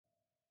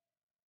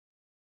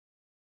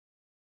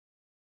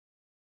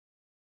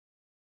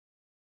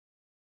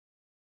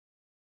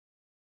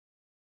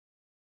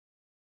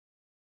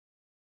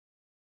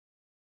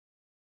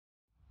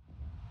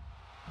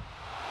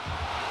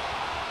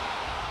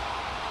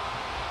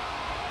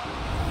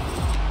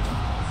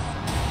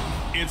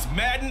It's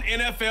Madden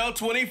NFL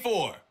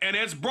 24, and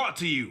it's brought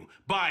to you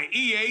by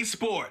EA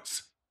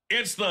Sports.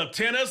 It's the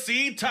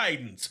Tennessee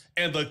Titans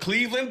and the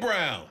Cleveland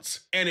Browns,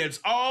 and it's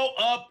all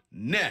up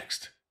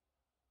next.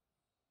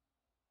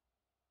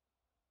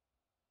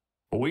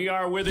 We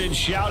are within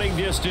shouting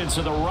distance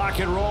of the Rock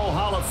and Roll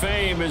Hall of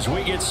Fame as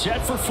we get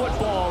set for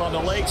football on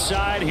the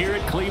lakeside here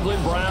at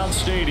Cleveland Browns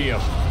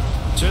Stadium.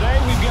 Today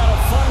we've got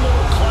a fun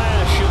little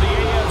clash of the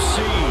AFC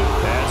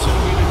as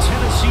it'll be the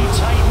Tennessee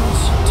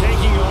Titans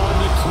taking on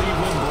the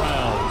Cleveland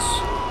Browns.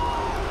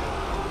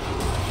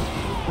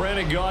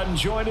 Brandon Gaudin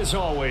joined as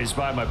always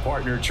by my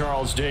partner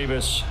Charles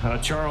Davis.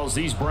 Charles,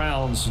 these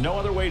Browns, no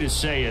other way to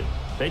say it,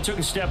 they took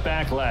a step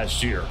back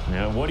last year.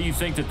 Now, what do you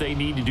think that they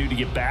need to do to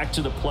get back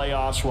to the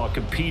playoffs while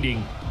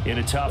competing in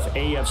a tough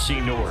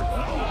AFC North?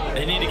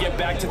 They need to get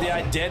back to the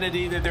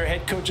identity that their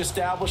head coach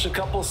established a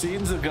couple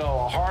seasons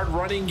ago. A hard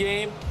running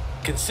game,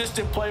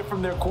 consistent play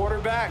from their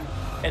quarterback,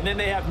 and then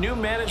they have new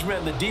management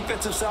on the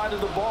defensive side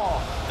of the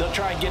ball. They'll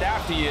try and get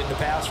after you in the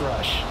pass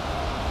rush.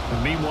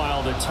 And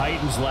meanwhile, the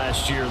Titans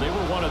last year, they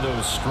were one of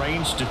those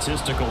strange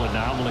statistical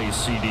anomalies,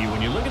 CD.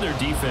 When you look at their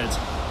defense,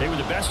 they were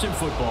the best in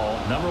football,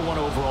 #1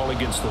 overall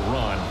against the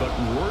run, but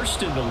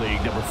worst in the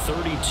league, number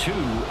 32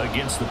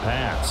 against the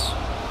pass.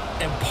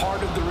 And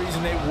part of the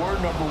reason they were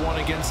 #1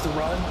 against the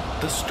run,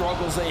 the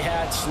struggles they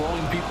had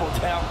slowing people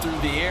down through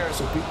the air,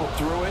 so people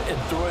threw it and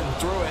threw it and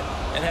threw it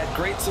and had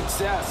great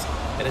success.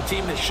 And a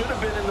team that should have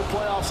been in the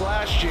playoffs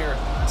last year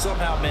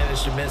somehow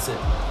managed to miss it.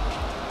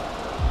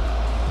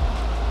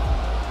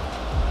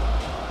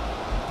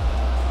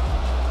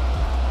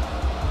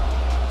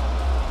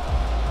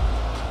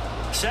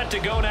 Set to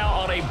go now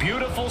on a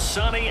beautiful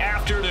sunny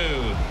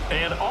afternoon.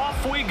 And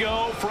off we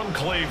go from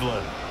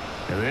Cleveland.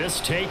 This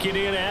taken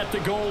in at the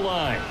goal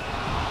line.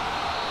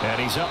 And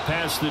he's up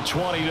past the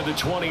 20 to the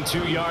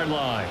 22-yard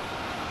line.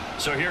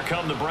 So here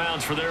come the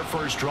Browns for their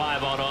first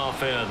drive on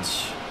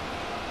offense.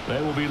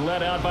 They will be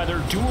led out by their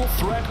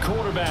dual-threat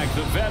quarterback,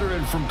 the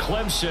veteran from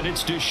Clemson.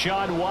 It's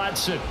Deshaun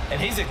Watson.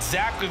 And he's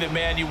exactly the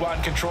man you want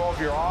in control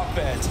of your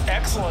offense.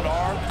 Excellent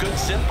arm, good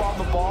zip on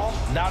the ball,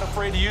 not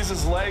afraid to use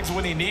his legs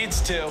when he needs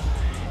to.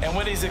 And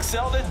what he's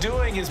excelled at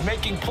doing is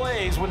making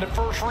plays when the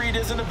first read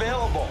isn't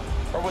available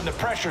or when the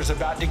pressure's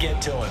about to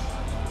get to him.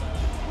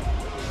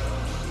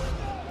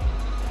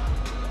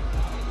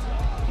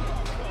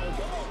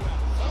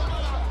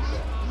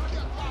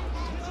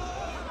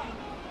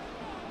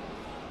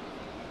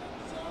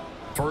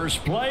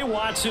 First play,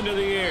 Watson to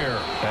the air.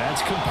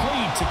 That's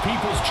complete to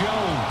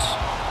Peoples-Jones.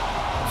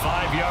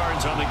 5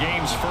 yards on the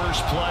game's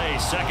first play,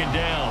 second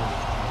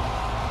down.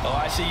 Oh,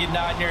 I see you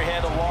nodding your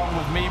head along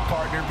with me,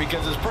 partner,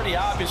 because it's pretty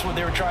obvious what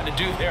they were trying to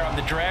do there on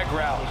the drag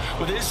route.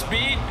 With his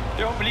speed,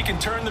 they're hoping he can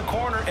turn the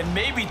corner and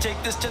maybe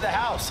take this to the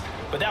house.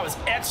 But that was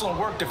excellent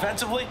work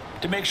defensively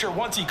to make sure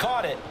once he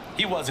caught it,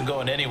 he wasn't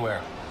going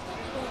anywhere.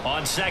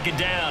 On second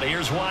down,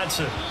 here's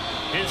Watson.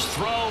 His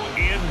throw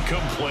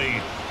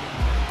incomplete.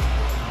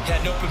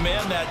 Had an open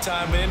man that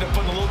time, but ended up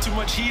putting a little too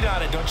much heat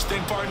on it, don't you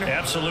think, partner?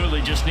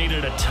 Absolutely. Just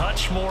needed a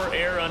touch more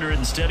air under it.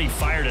 Instead, he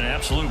fired an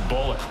absolute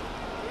bullet.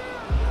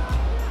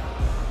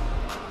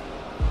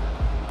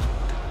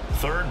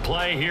 Third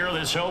play here,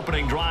 this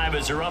opening drive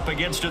as they're up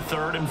against a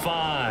 3rd and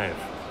 5.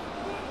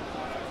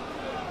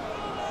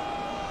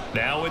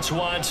 Now it's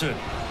Watson.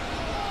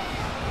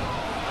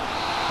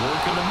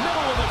 Work in the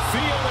middle of the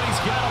field, and he's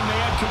got a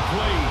man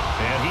complete.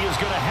 And he is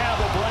going to have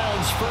a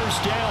Browns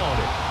first down.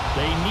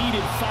 They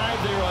needed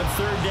 5 there on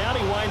 3rd down.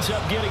 He winds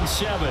up getting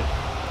 7.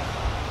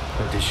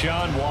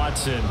 Deshaun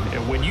Watson,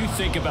 when you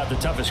think about the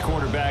toughest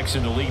quarterbacks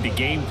in the league to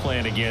game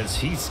plan against,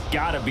 he's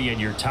got to be in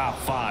your top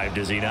 5,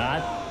 does he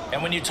not?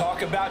 And when you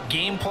talk about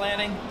game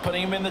planning,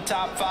 putting him in the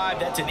top 5,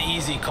 that's an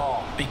easy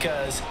call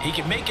because he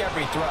can make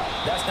every throw.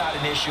 That's not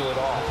an issue at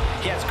all.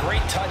 He has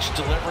great touch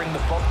delivering the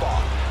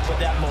football. But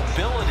that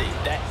mobility,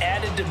 that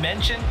added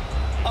dimension,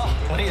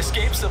 when he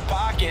escapes the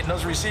pocket and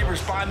those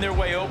receivers find their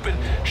way open,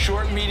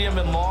 short, medium,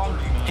 and long,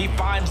 he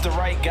finds the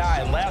right guy.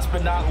 And last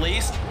but not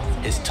least,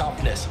 his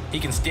toughness. He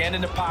can stand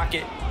in the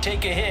pocket,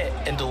 take a hit,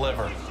 and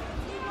deliver.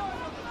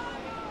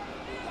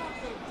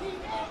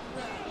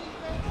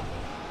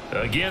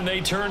 Again,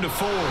 they turn to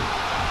Ford.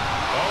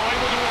 Oh,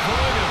 able to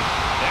avoid him.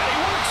 And he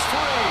works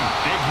free.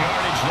 Big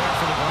yardage there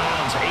for the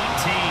Browns,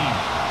 18.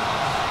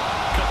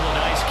 Couple of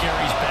nice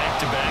carries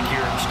back-to-back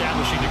here,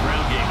 establishing the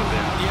ground game a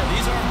bit. Yeah,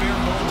 these aren't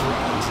bare-bones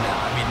runs now.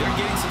 I mean, they're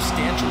getting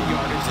substantial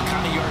yardage, the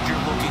kind of yards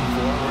you're looking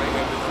for, right?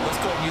 Let's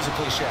go ahead and use a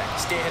cliche.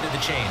 Stay ahead of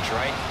the change,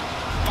 right?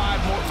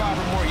 5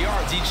 or more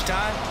yards each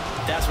time.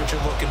 That's what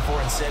you're looking for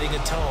in setting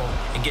a tone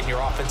and getting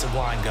your offensive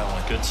line going.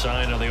 Good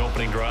sign on the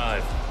opening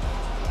drive.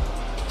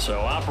 So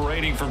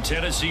operating from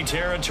Tennessee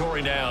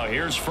territory now.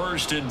 Here's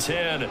 1st and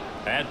 10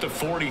 at the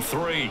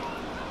 43.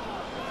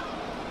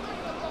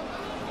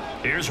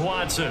 Here's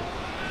Watson.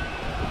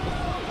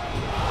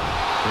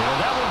 And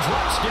that one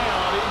drops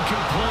down,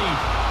 incomplete.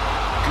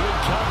 Good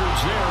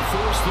coverage there,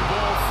 forced the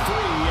ball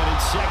free, and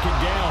it's 2nd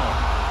down.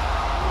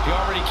 He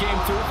already came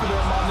through for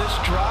them on this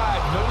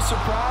drive. No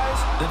surprise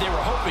that they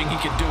were hoping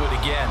he could do it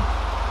again.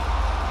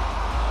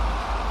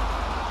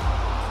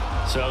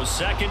 So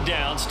second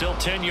down, still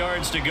 10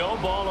 yards to go.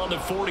 Ball on the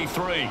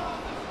 43.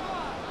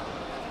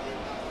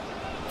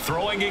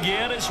 Throwing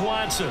again is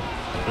Watson.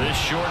 This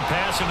short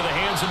pass into the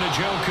hands of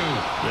Njoku.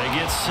 They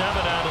get 7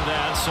 out of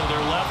that, so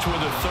they're left with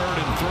a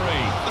 3rd and 3.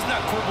 Let's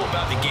not quibble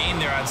about the gain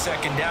there on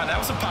second down. That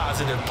was a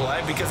positive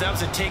play because that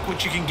was a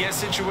take-what-you-can-get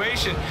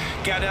situation.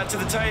 Got out to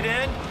the tight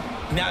end.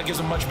 Now it gives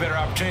a much better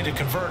opportunity to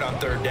convert on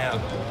 3rd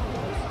down.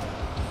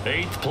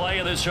 8th play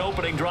of this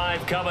opening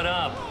drive coming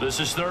up.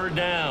 This is 3rd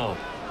down.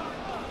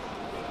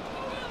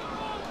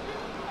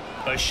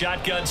 A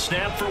shotgun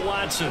snap for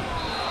Watson.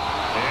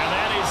 And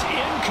that is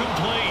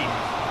incomplete.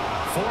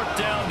 4th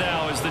down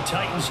now as the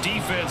Titans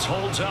defense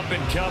holds up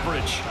in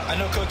coverage. I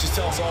know coaches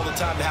tell us all the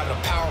time that having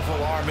a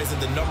powerful arm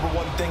isn't the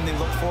 #1 thing they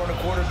look for in a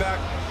quarterback.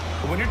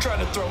 But when you're trying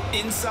to throw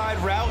inside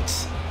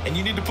routes and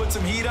you need to put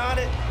some heat on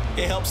it,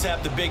 it helps to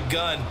have the big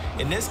gun.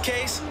 In this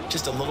case,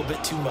 just a little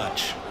bit too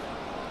much.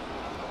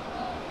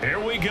 Here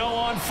we go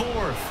on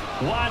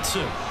 4th.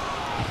 Watson.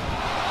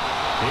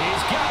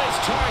 He's got his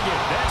target.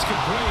 That's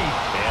complete.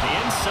 And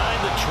inside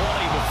the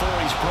 20 before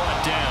he's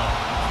brought down.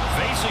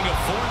 Facing a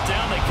 4th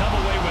down, they come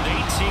away with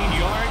 18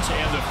 yards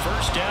and the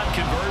first down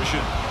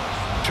conversion.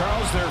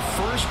 Charles, their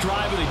first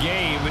drive of the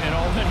game, and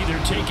already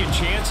they're taking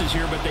chances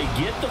here, but they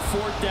get the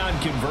 4th down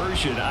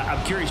conversion.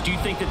 I'm curious, do you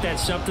think that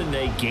that's something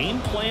they game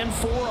plan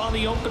for on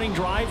the opening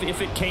drive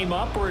if it came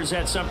up, or is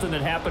that something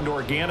that happened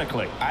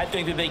organically? I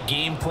think that they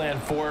game plan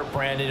for it,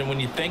 Brandon, and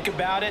when you think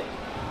about it,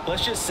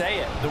 let's just say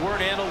it. The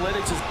word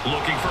analytics is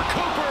looking for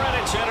Cooper,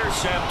 and it's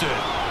intercepted.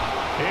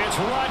 It's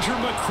Roger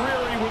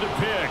McCreary with a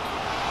pick.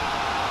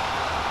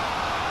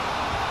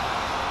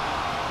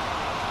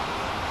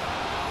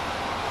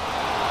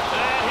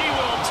 And he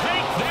will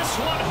take this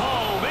one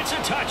home. It's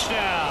a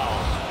touchdown.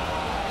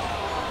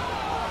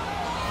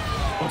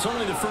 Well, it's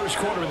only the first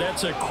quarter.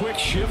 That's a quick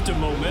shift of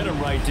momentum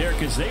right there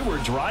because they were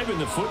driving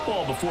the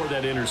football before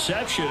that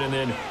interception. And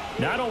then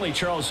not only,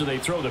 Charles, do they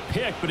throw the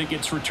pick, but it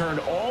gets returned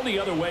all the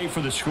other way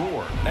for the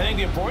score. I think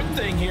the important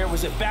thing here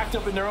was it backed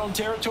up in their own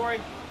territory.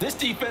 This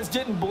defense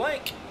didn't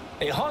blink.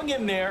 They hung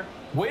in there,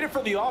 waited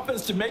for the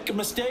offense to make a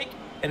mistake,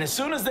 and as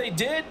soon as they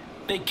did,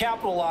 they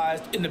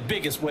capitalized in the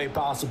biggest way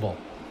possible.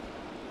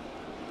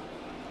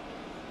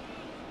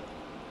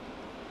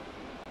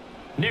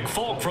 Nick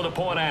Folk for the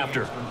point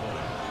after.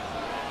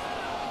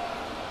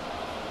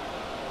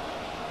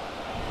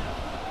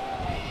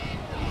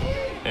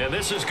 And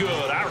this is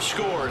good. Our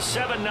score,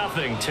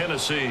 7-0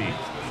 Tennessee.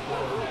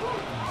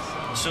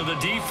 So the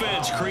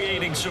defense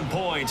creating some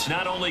points,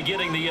 not only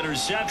getting the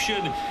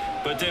interception,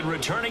 but then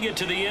returning it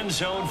to the end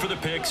zone for the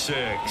pick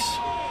six.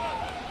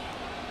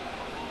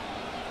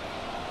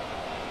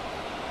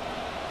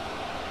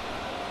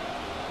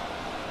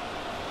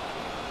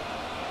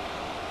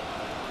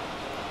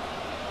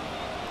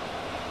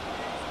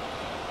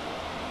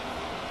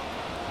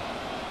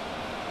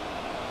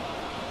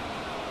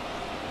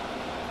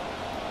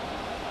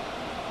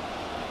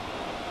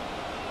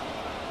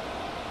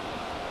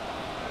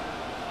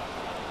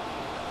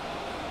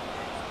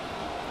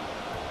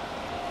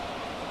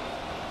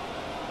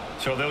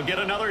 So they'll get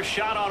another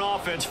shot on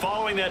offense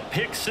following that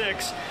pick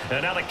six.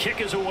 And now the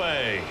kick is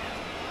away.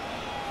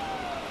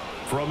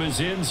 From his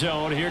end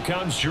zone, here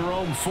comes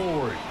Jerome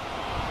Ford.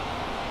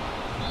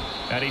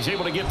 And he's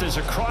able to get this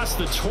across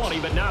the 20,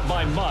 but not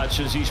by much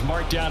as he's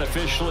marked down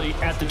officially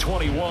at the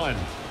 21.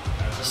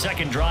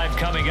 Second drive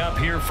coming up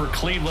here for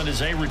Cleveland as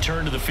they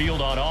return to the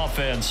field on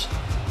offense.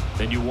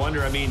 Then you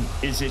wonder, I mean,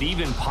 is it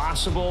even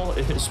possible,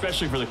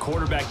 especially for the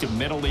quarterback, to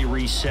mentally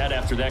reset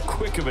after that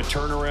quick of a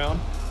turnaround?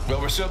 Well,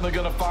 we're certainly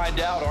going to find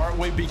out, aren't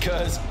we?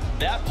 Because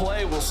that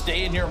play will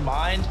stay in your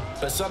mind,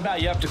 but somehow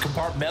you have to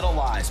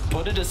compartmentalize,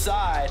 put it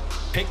aside,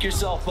 pick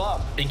yourself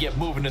up, and get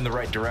moving in the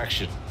right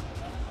direction.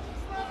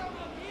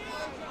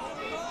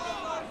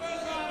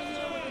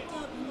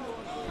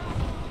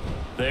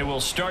 They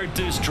will start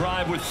this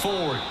drive with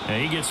Ford.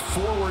 And he gets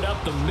forward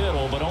up the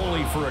middle, but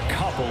only for a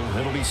couple.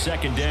 It'll be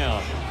second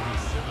down.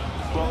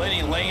 Well,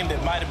 any lane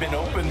that might have been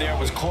open there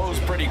was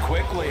closed pretty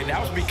quickly, and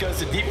that was because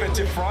the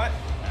defensive front,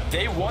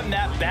 they won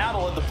that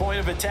battle at the point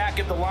of attack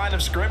at the line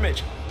of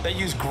scrimmage. They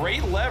used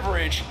great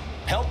leverage,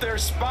 held their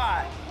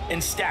spot,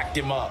 and stacked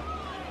him up.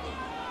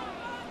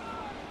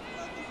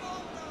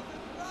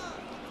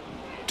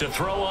 To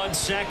throw on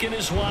second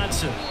is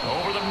Watson.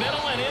 Over the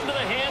middle and into the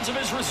hands of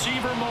his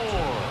receiver,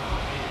 Moore.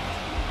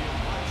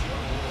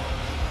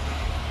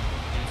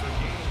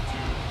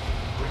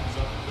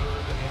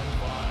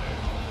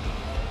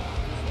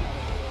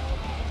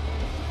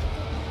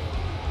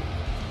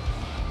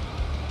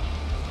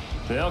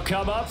 They'll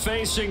come up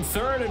facing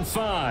 3rd and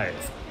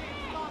 5.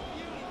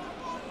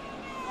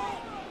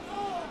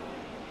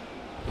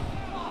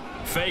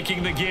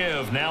 Faking the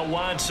give. Now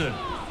Watson.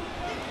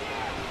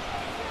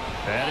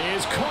 That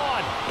is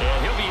caught.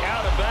 And he'll be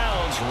out of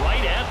bounds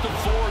right at the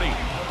 40.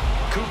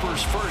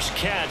 Cooper's first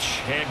catch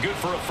and good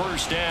for a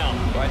first down.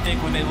 Well, I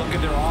think when they look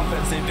at their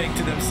offense, they think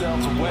to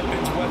themselves,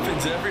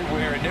 weapons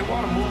everywhere, and they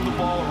want to move the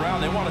ball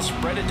around. They want to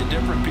spread it to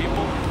different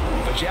people.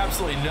 But you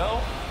absolutely know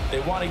They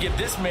want to get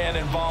this man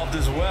involved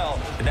as well,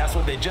 and that's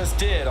what they just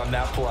did on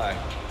that play.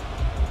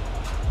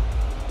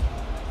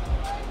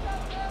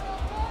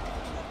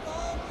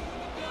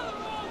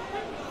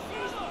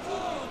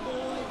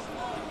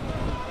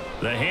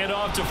 The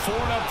handoff to Ford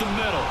up the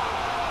middle.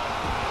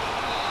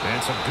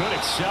 And some good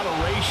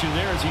acceleration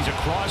there as he's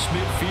across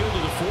midfield to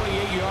the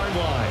 48-yard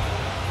line.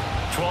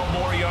 12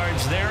 more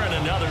yards there and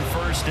another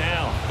first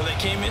down. Well, they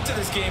came into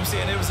this game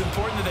saying it was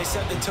important that they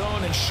set the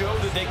tone and show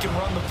that they can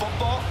run the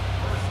football.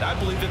 And I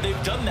believe that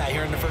they've done that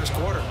here in the first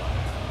quarter.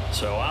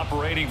 So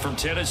operating from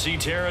Tennessee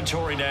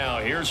territory now.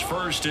 Here's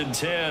 1st and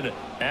 10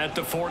 at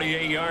the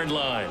 48-yard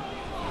line.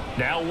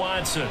 Now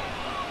Watson.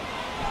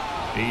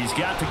 He's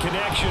got the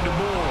connection to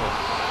Moore.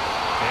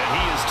 And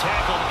he is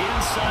tackled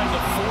inside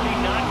the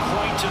 40, not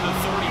quite to the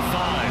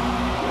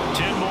 35.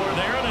 10 more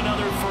there and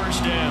another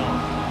first down.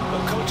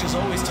 Well, coaches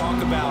always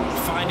talk about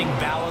finding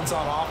balance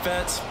on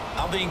offense. I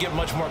don't think you get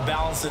much more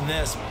balance than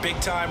this.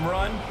 Big-time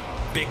run,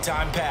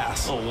 big-time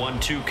pass. A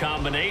 1-2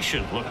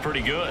 combination. Looked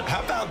pretty good.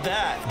 How about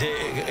that?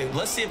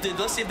 Let's see if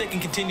they can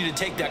continue to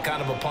take that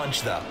kind of a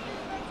punch, though.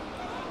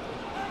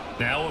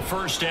 Now a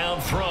first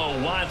down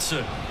throw.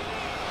 Watson.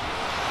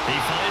 He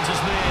finds his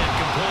man.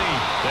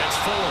 Complete. That's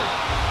Ford.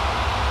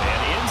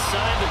 And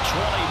inside the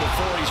 20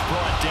 before he's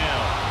brought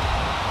down.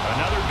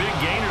 Another big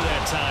gainer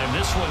that time.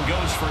 This one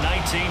goes for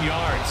 19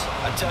 yards.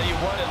 I tell you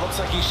what, it looks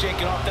like he's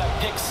shaking off that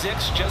pick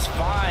six just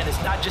fine.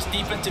 It's not just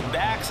defensive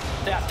backs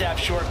that have to have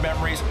short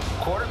memories.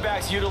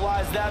 Quarterbacks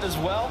utilize that as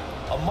well.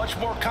 A much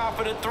more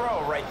confident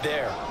throw right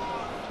there.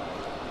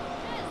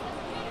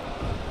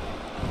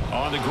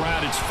 On the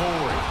ground, it's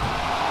Ford.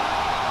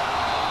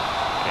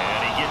 And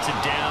he gets it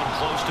down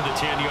close to the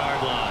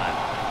 10-yard line.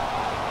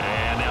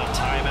 And now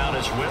timeout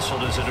is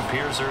whistled as it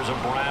appears there's a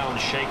Brown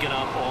shaken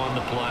up on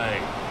the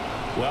play.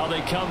 Well,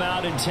 they come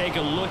out and take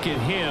a look at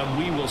him.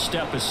 We will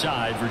step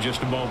aside for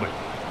just a moment.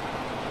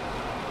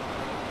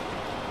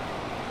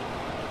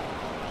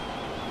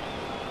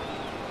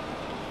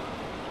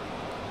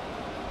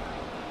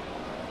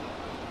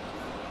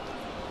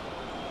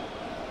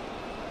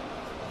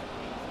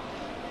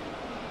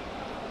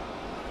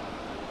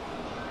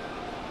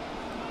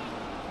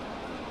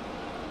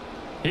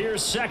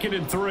 Here's 2nd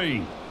and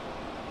 3.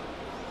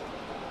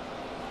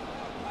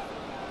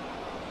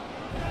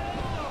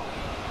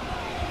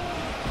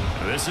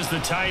 This is the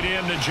tight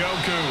end, Njoku.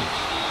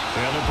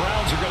 And the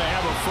Browns are going to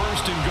have a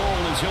 1st and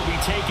goal as he'll be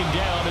taken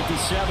down at the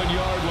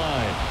 7-yard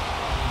line.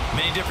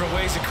 Many different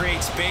ways to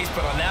create space,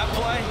 but on that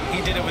play,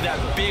 he did it with that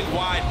big,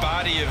 wide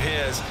body of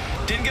his.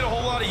 Didn't get a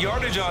whole lot of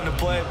yardage on the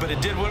play, but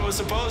it did what it was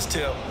supposed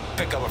to.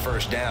 Pick up a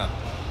first down.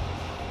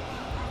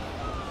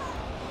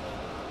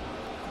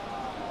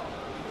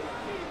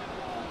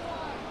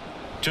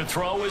 To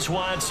throw is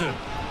Watson.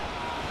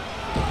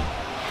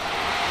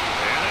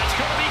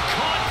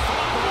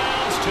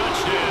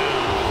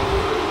 Touchdown.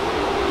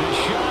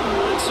 Deshaun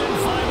Watson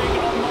finding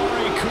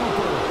Amari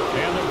Cooper.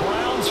 And the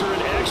Browns are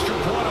an extra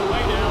point away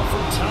now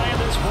from tying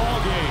this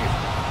ball game.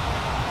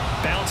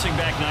 Bouncing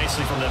back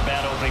nicely from that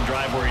bad opening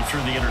drive where he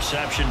threw the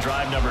interception.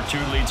 Drive number 2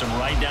 leads him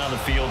right down the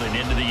field and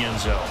into the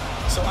end zone.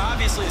 So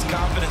obviously his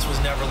confidence was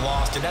never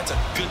lost, and that's a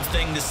good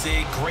thing to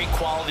see. Great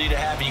quality to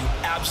have. You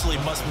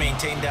absolutely must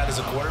maintain that as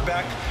a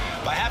quarterback.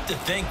 But I have to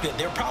think that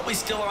they're probably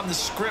still on the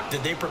script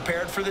that they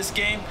prepared for this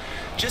game.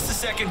 Just the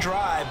second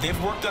drive,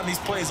 they've worked on these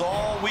plays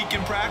all week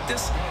in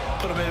practice.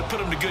 Put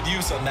them to good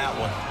use on that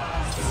one.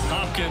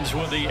 Hopkins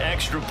with the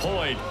extra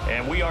point,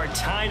 and we are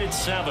tied at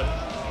 7.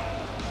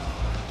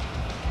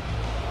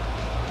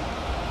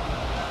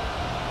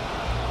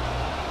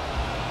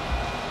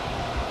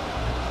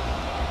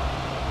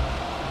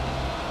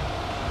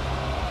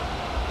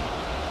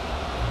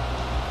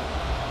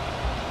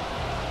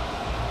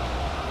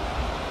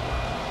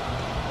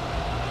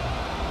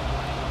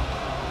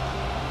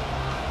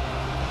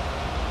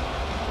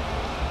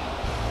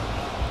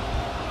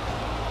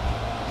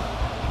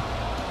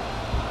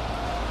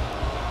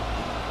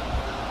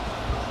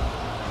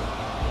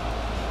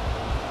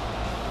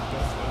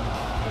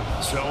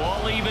 So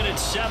all even at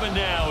 7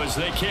 now as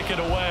they kick it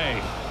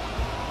away.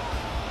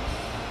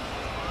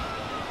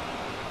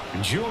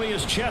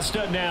 Julius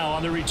Chestnut now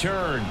on the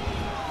return.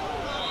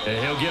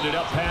 And he'll get it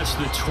up past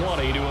the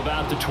 20 to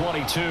about the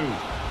 22.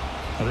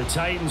 The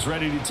Titans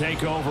ready to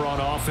take over on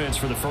offense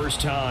for the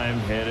first time.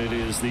 And it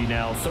is the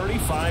now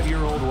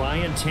 35-year-old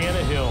Ryan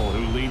Tannehill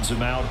who leads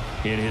them out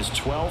in his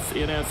 12th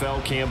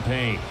NFL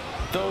campaign.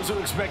 Those who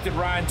expected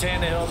Ryan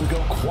Tannehill to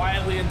go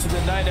quietly into the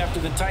night after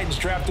the Titans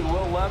drafted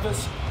Will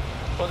Levis,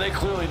 well, they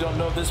clearly don't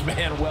know this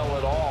man well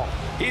at all.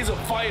 He's a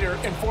fighter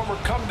and former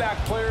comeback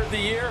player of the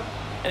year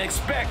and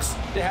expects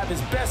to have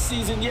his best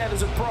season yet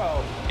as a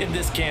pro in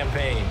this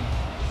campaign.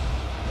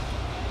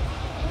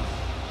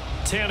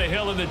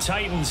 Tannehill and the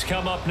Titans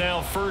come up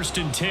now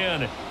 1st and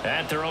 10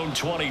 at their own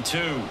 22.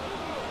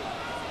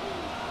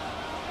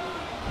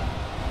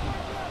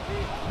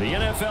 The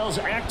NFL's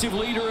active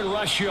leader in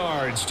rush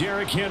yards,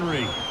 Derrick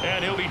Henry,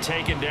 and he'll be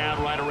taken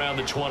down right around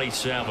the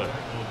 27.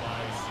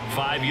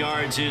 5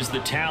 yards is the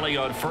tally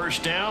on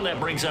first down. That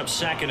brings up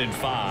 2nd and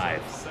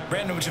 5.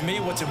 Brandon, to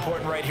me, what's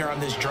important right here on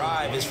this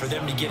drive is for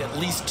them to get at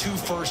least 2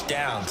 first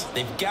downs.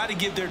 They've got to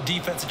give their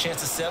defense a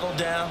chance to settle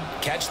down,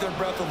 catch their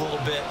breath a little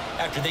bit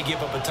after they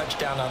give up a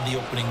touchdown on the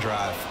opening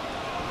drive.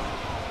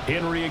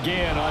 Henry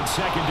again on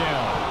 2nd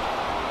down.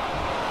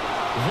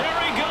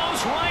 There he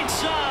goes, right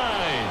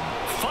side.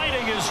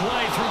 Fighting his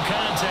way through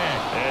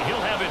contact. And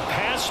he'll have it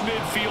past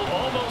midfield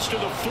almost to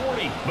the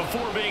 40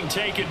 before being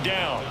taken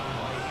down.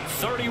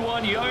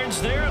 31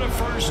 yards there and a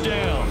first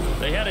down.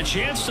 They had a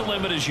chance to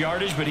limit his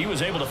yardage, but he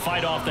was able to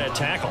fight off that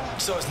tackle.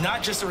 So it's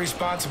not just the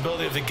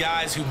responsibility of the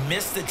guys who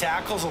missed the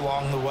tackles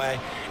along the way.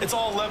 It's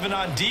all 11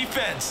 on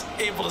defense,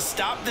 able to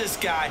stop this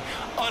guy,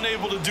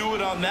 unable to do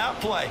it on that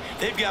play.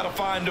 They've got to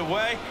find a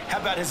way. How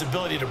about his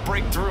ability to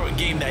break through and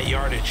gain that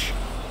yardage?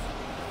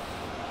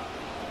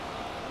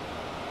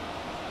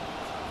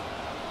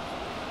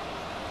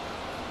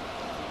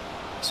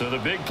 So the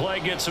big play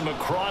gets him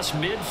across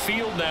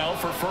midfield now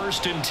for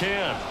 1st and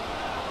 10.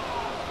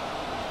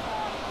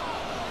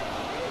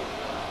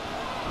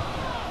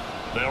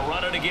 They'll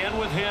run it again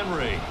with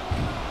Henry.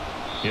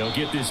 He'll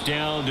get this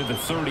down to the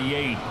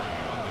 38.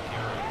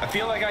 I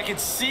feel like I could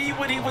see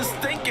what he was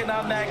thinking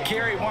on that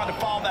carry. Wanted to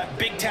follow that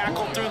big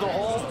tackle through the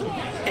hole.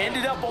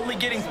 Ended up only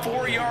getting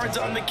 4 yards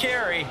on the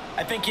carry.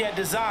 I think he had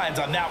designs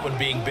on that one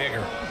being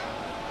bigger.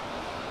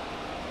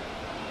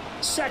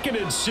 2nd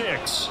and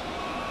 6.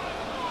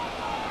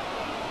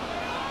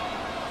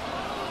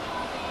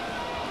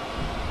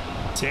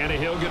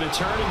 Tannehill going to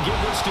turn and give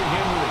this to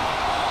Henry.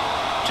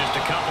 Just a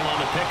couple on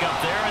the pickup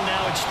there, and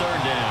now it's 3rd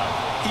down.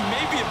 He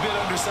may be a bit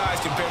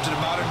undersized compared to the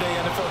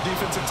modern-day NFL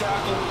defensive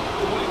tackle,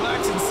 but what he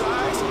lacks in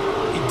size,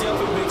 he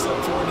definitely makes up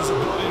for in his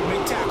ability to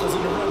make tackles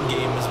in the run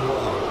game as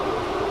well.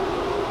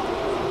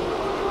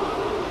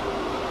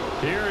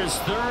 Here is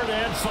 3rd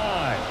and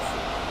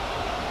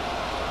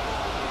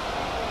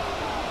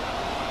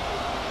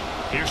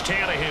 5. Here's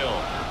Tannehill.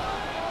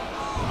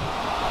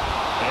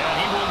 And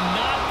he will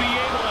not be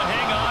able to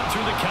hang on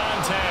through the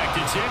contact.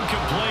 It's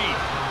incomplete.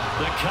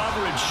 The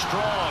coverage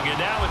strong, and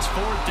now it's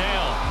 4th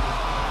down.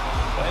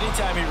 Well,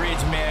 anytime he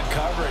reads man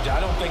coverage,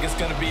 I don't think it's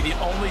going to be the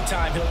only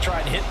time he'll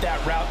try and hit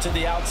that route to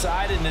the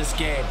outside in this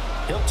game.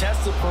 He'll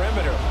test the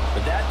perimeter,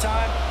 but that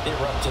time, they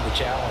were up to the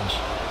challenge.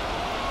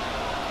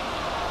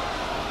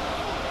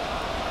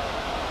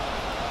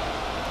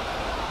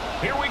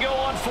 Here we go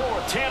on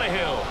 4th.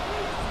 Tannehill.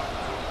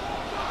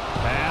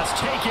 Pass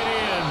taken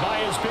in by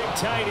his big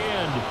tight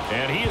end.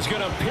 And he is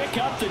going to pick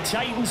up the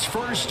Titans'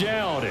 first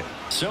down.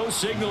 So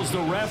signals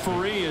the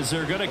referee as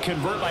they're going to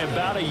convert by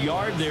about a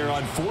yard there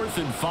on 4th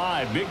and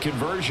 5. Big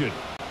conversion.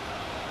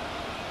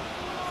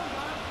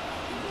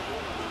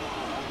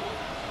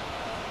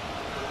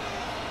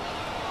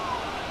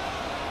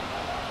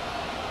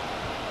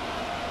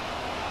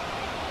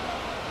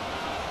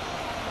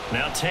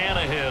 Now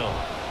Tannehill.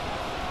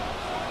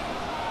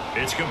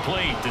 It's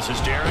complete. This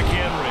is Derrick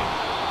Henry.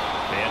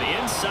 And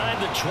inside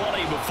the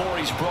 20 before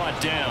he's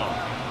brought down.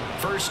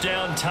 First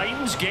down,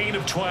 Titans, gain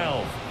of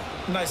 12.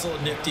 Nice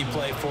little nifty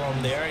play for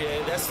him there.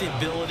 Yeah, that's the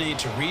ability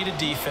to read a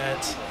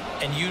defense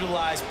and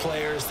utilize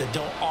players that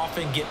don't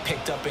often get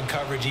picked up in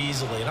coverage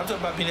easily. And I'm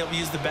talking about being able to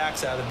use the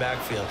backs out of the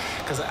backfield.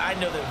 Because I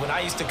know that when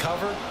I used to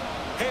cover,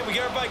 hey, we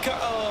got everybody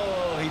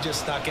oh, he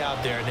just snuck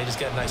out there, and they just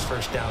got a nice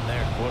first down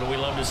there. What do we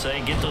love to say?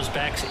 Get those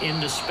backs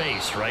into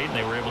space, right? And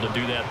they were able to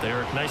do that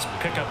there. Nice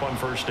pickup on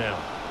first down.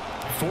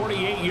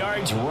 48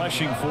 yards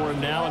rushing for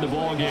him now in the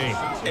ball game.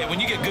 And when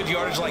you get good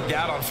yardage like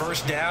that on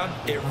first down,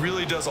 it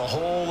really does a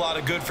whole lot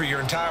of good for your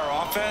entire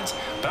offense.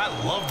 But I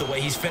love the way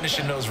he's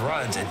finishing those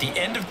runs. At the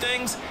end of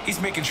things,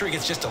 he's making sure he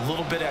gets just a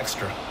little bit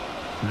extra.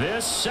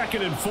 This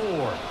 2nd and 4.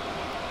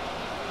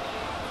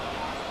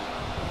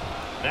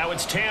 Now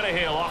it's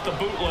Tannehill off the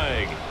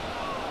bootleg.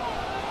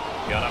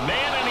 Got a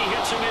man, and he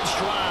hits him in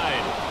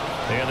stride.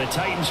 And the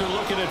Titans are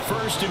looking at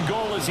 1st and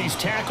goal as he's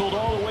tackled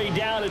all the way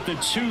down at the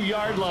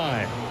 2-yard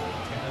line.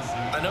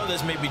 I know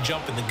this may be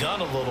jumping the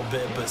gun a little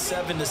bit, but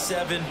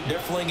 7-7, they're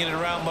flinging it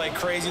around like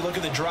crazy. Look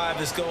at the drive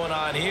that's going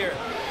on here.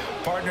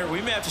 Partner, we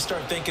may have to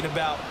start thinking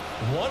about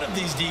one of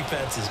these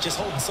defenses just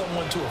holding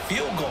someone to a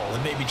field goal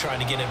and maybe trying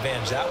to get an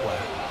advantage that way.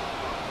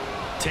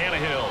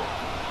 Tannehill.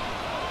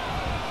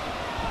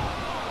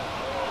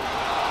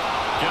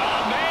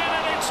 Got a man,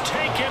 and it's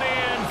taken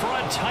in for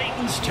a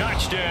Titans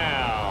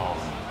touchdown.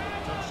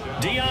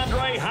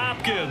 DeAndre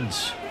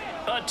Hopkins.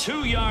 A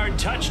 2-yard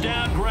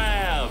touchdown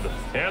grab.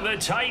 And the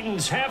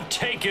Titans have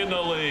taken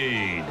the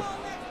lead.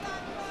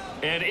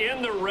 And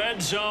in the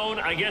red zone,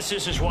 I guess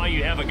this is why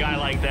you have a guy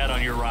like that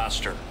on your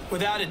roster.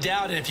 Without a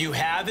doubt, and if you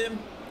have him,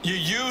 you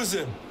use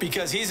him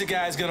because he's a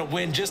guy who's going to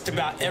win just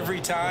about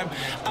every time.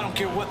 I don't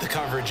care what the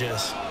coverage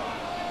is.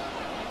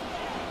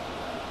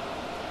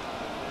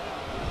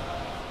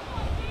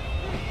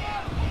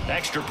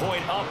 Extra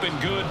point up and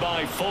good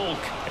by Folk.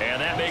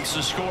 And that makes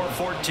the score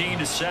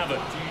 14-7.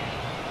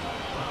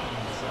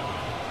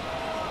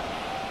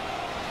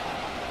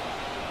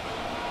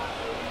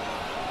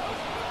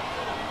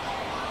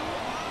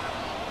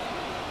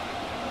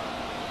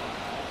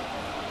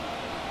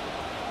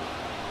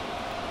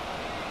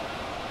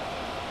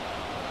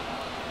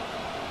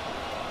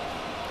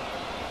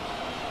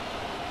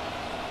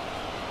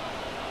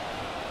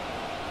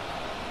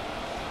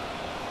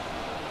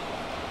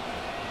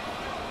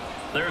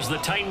 There's the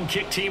Titan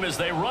kick team as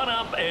they run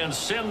up and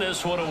send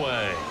this one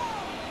away.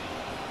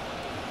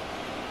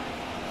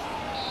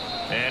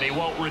 And he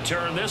won't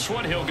return this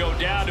one. He'll go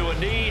down to a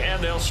knee,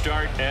 and they'll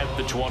start at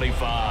the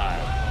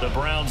 25. The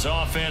Browns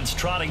offense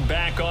trotting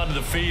back onto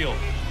the field.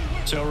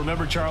 So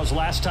remember, Charles,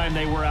 last time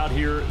they were out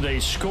here, they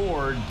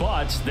scored,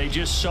 but they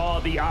just saw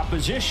the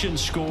opposition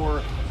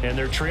score, and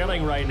they're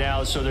trailing right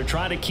now, so they're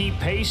trying to keep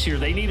pace here.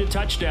 They need a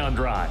touchdown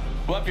drive.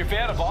 Well, if you're a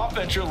fan of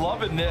offense, you're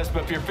loving this,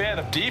 but if you're a fan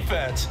of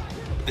defense,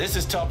 this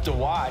is tough to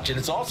watch, and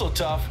it's also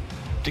tough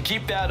to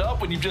keep that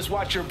up when you've just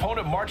watched your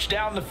opponent march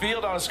down the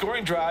field on a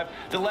scoring drive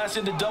that lasts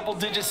into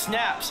double-digit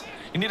snaps.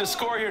 You need a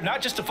score here,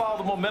 not just to follow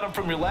the momentum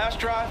from your last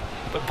drive,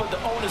 but put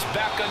the onus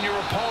back on your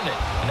opponent.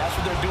 And that's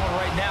what they're doing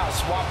right now,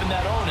 swapping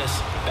that onus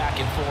back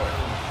and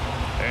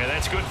forth. And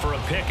that's good for a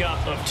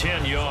pickup of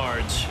 10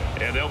 yards.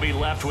 And they'll be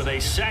left with a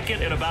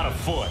second and about a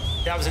foot.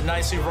 That was a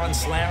nicely run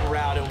slant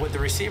route, and what the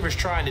receiver's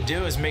trying to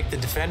do is make the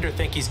defender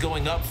think he's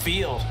going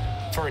upfield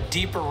for a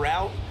deeper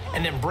route,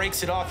 and then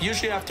breaks it off,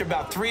 usually after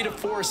about 3 to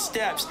 4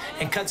 steps,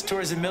 and cuts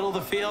towards the middle of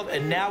the field.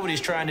 And now what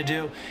he's trying to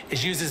do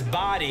is use his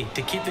body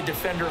to keep the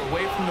defender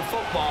away from the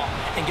football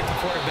and get the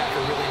quarterback a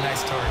really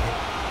nice target.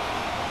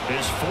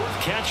 His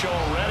 4th catch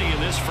already in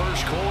this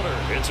first quarter.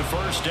 It's a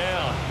first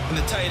down. And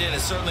the tight end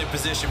is certainly a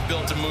position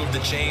built to move the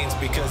chains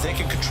because they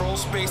can control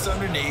space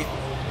underneath.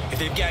 If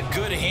they've got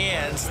good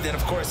hands, then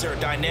of course they're a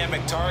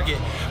dynamic target.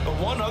 But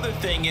one other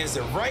thing is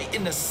they're right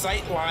in the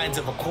sight lines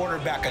of a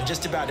quarterback on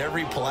just about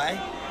every play.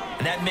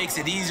 And that makes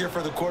it easier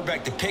for the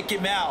quarterback to pick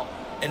him out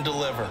and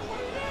deliver.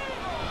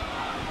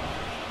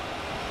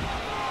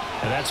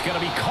 And that's going to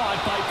be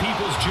caught by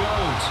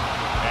Peoples-Jones.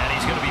 And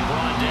he's going to be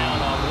brought down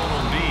on what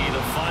will be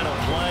the final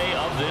play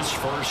of this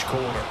first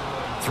quarter.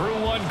 Through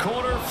one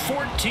quarter,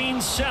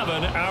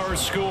 14-7 our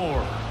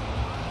score.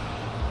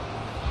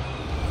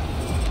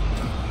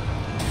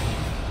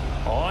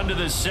 On to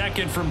the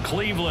second from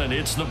Cleveland.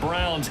 It's the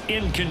Browns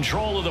in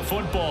control of the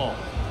football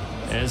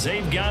as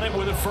they've got it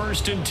with a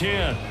 1st and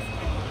 10.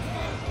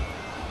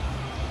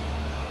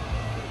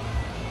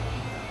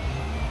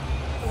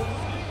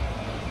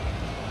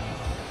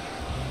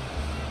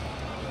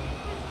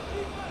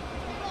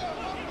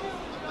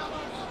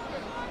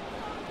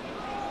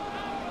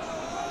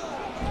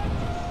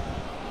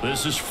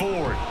 This is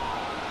Ford.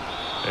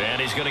 And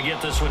he's going to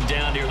get this one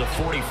down near the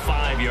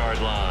 45-yard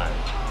line.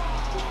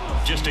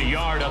 Just a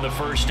yard on the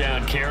first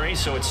down carry,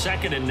 so it's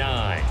 2nd and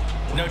 9.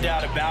 No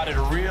doubt about it.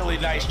 A really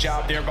nice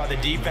job there by the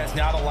defense,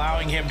 not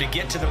allowing him to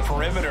get to the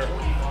perimeter.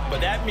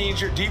 But that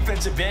means your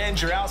defensive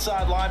ends, your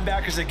outside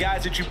linebackers, the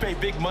guys that you pay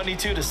big money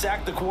to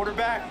sack the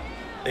quarterback,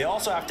 they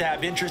also have to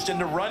have interest in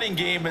the running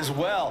game as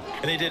well.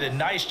 And they did a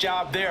nice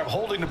job there of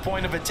holding the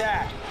point of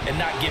attack and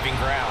not giving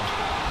ground.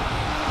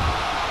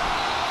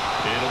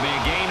 It'll be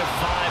a gain of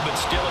 5, but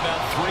still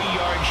about 3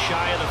 yards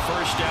shy of the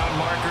first down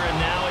marker, and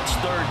now it's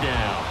 3rd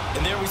down.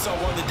 And there we saw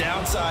one of the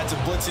downsides of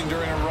blitzing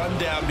during a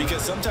rundown,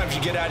 because sometimes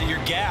you get out of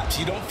your gaps.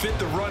 You don't fit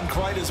the run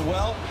quite as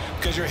well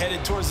because you're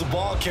headed towards the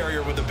ball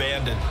carrier with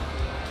abandon.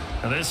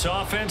 And this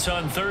offense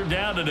on 3rd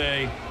down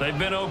today, they've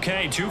been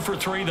okay, 2 for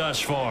 3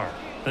 thus far.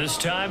 This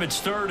time it's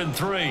 3rd and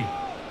 3.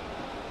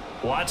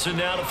 Watson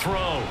now to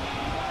throw.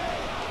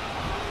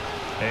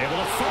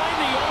 Able to find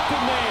the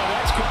open man.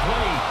 That's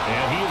complete.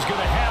 And he is going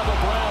to have the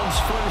Browns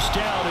first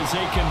down as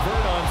they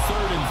convert on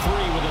 3rd and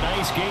 3 with a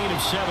nice gain of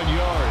 7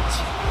 yards.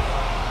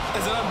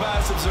 As an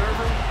unbiased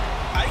observer,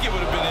 I think it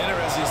would have been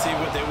interesting to see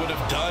what they would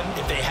have done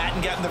if they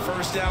hadn't gotten the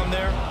first down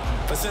there.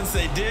 But since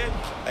they did,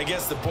 I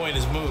guess the point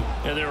is moot.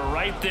 And they're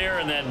right there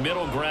in that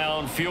middle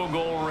ground, field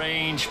goal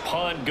range,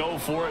 punt, go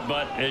for it.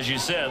 But as you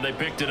said, they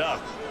picked it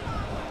up.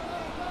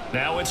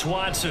 Now it's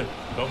Watson,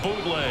 a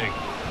bootleg.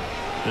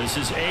 This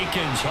is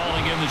Akins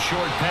hauling in the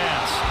short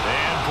pass.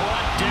 And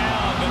brought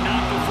down, but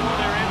not before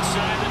they're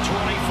inside the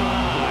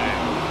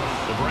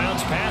 25. The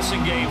Browns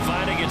passing game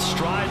finding its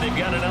stride. They've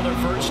got another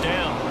first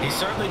down. He's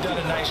certainly done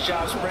a nice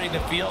job spreading the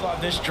field on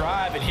this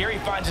drive. And here he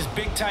finds his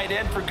big tight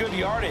end for good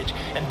yardage.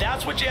 And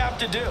that's what you have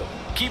to do.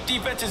 Keep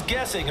defenses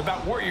guessing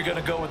about where you're going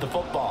to go with the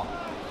football.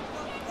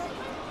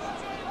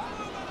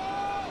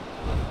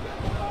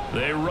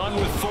 They run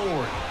with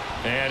Ford.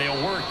 And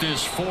he'll work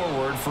this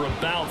forward for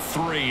about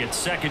 3 at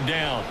 2nd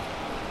down.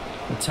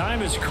 The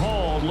time is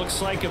called.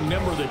 Looks like a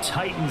member of the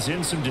Titans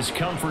in some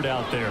discomfort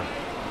out there.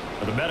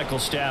 The medical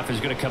staff is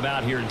going to come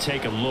out here and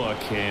take a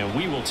look, and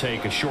we will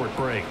take a short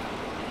break.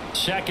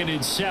 2nd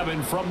and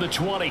 7 from the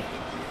 20.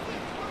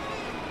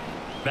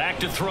 Back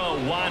to throw,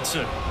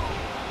 Watson.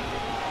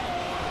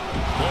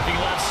 Looking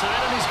left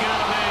side, and he's got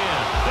a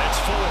man. That's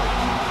Ford.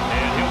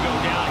 And he'll go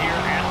down here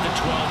at the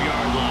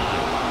 12-yard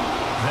line.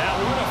 That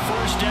one a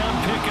first down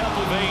pickup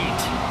of 8.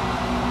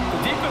 The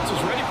defense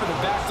was ready for the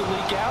back to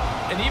leak out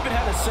and even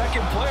had a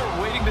second player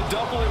waiting to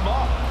double him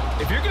up.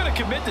 If you're going to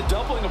commit to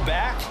doubling a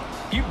back,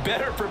 you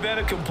better prevent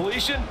a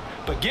completion,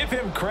 but give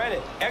him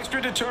credit. Extra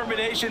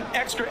determination,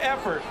 extra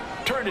effort,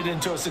 turned it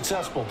into a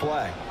successful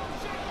play.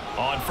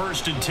 On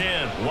 1st and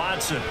 10,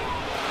 Watson.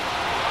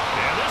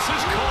 And this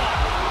is caught.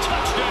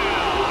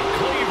 Touchdown,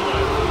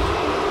 Cleveland.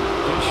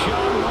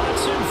 Deshaun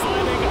Watson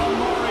finding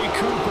a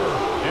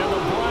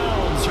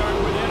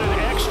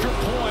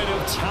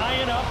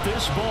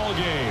this ball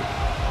game.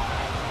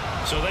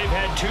 So they've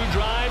had 2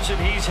 drives, and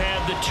he's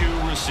had the 2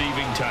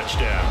 receiving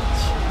touchdowns.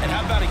 And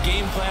how about a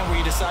game plan where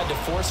you decide to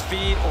force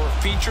feed or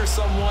feature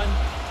someone,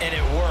 and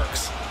it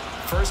works?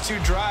 First 2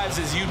 drives,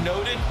 as you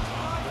noted,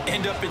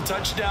 end up in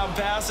touchdown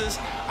passes.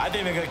 I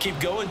think they're going to keep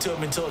going to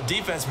them until the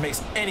defense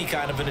makes any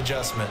kind of an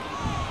adjustment.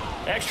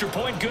 Extra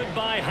point good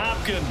by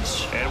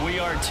Hopkins, and we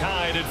are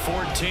tied at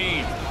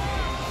 14.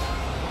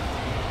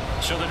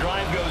 So the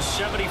drive goes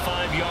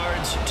 75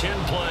 yards,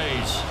 10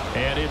 plays.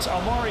 And it's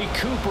Amari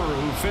Cooper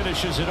who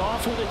finishes it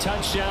off with a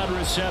touchdown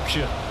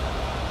reception.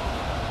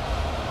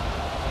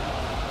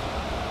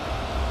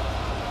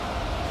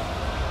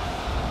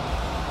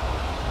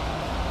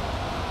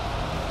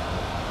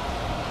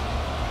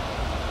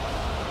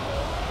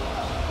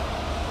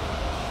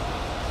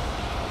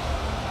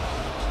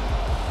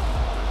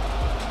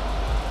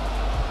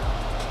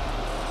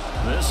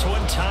 This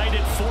one tied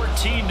at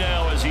 14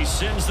 now as he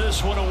sends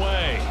this one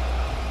away.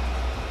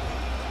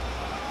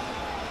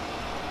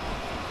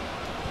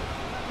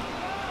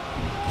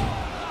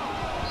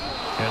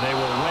 And they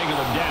will wrangle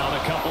him down a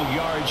couple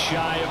yards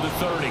shy of the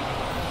 30.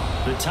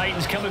 The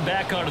Titans coming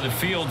back onto the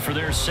field for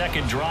their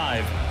second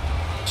drive.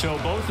 So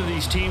both of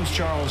these teams,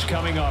 Charles,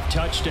 coming off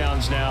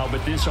touchdowns now,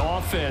 but this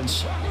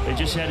offense, they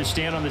just had to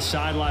stand on the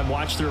sideline,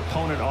 watch their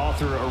opponent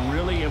author a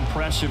really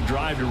impressive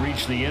drive to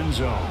reach the end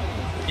zone.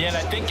 Yeah, and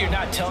I think you're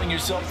not telling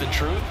yourself the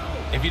truth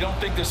if you don't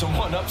think there's some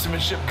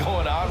one-upsmanship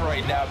going on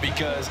right now,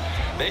 because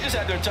they just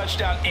had their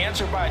touchdown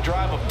answered by a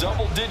drive of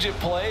double-digit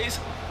plays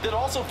that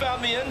also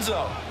found the end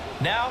zone.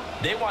 Now,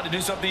 they want to do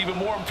something even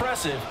more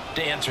impressive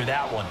to answer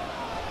that one.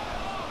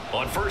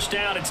 On first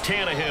down, it's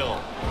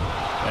Tannehill.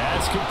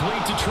 That's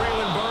complete to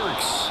Traylon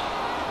Burks.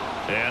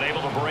 And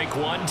able to break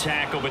one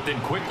tackle, but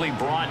then quickly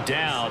brought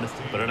down.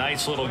 But a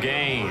nice little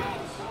gain.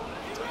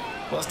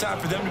 Well, it's time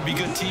for them to be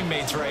good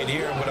teammates right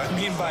here. And what I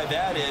mean by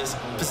that is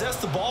possess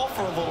the ball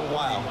for a little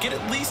while. Get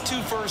at least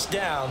 2 first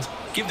downs.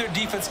 Give their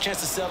defense a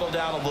chance to settle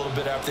down a little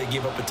bit after they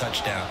give up a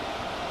touchdown.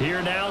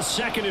 Here now,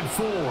 2nd and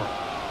 4.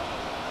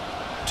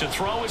 To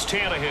throw is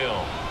Tannehill.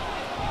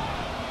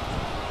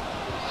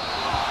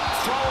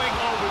 Throwing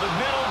over the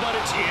middle, but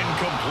it's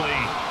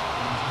incomplete.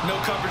 No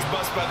coverage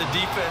bust by the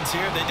defense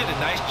here. They did a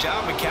nice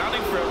job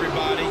accounting for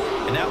everybody,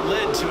 and that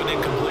led to an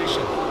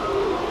incompletion.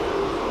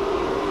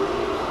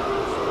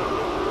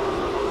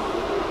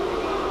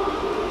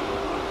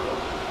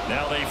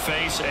 Now they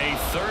face a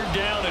 3rd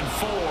down and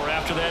 4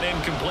 after that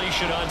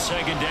incompletion on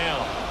 2nd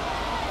down.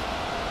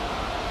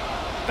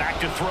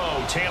 Back to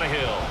throw,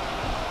 Tannehill.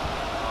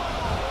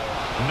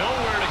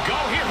 Nowhere to go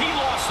here. He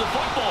lost the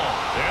football.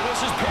 And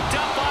this is picked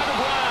up by the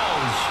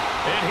Browns.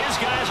 And his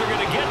guys are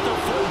going to get the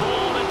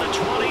football at the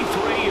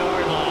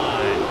 23-yard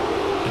line.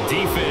 The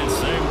defense,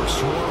 they were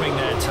swarming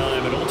that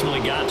time and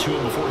ultimately got to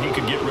him before he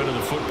could get rid of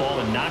the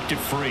football and knocked it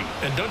free.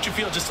 And don't you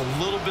feel just a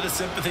little bit of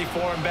sympathy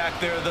for him back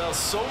there, though?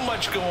 So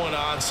much going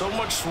on, so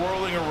much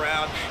swirling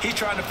around. He's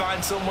trying to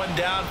find someone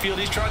downfield.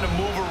 He's trying to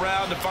move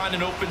around to find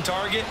an open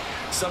target.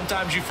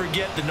 Sometimes you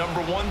forget the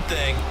number one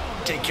thing,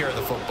 take care of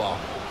the football.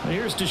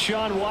 Here's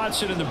Deshaun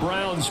Watson and the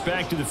Browns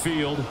back to the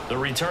field. The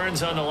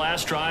returns on the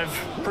last drive,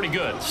 pretty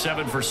good.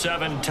 7 for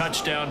 7,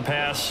 touchdown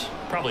pass.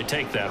 Probably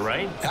take that,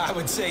 right? I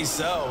would say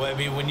so. I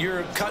mean, when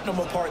you're cutting them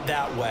apart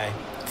that way,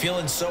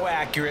 feeling so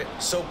accurate,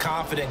 so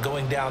confident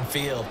going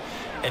downfield,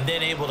 and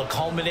then able to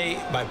culminate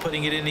by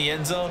putting it in the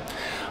end zone,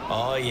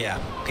 oh, yeah,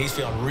 he's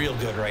feeling real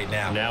good right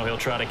now. Now he'll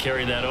try to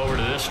carry that over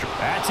to this.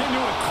 That's into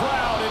a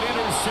crowd and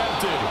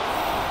intercepted.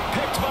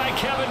 Picked by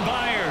Kevin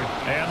Byard.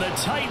 And the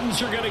Titans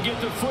are going to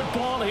get the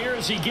football here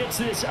as he gets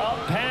this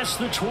up past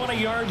the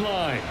 20-yard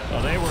line.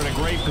 Well, they were in a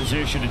great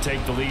position to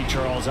take the lead,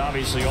 Charles.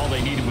 Obviously, all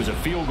they needed was a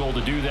field goal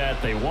to do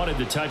that. They wanted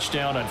the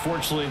touchdown.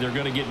 Unfortunately, they're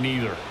going to get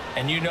neither.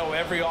 And you know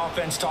every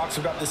offense talks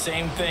about the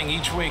same thing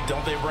each week,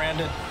 don't they,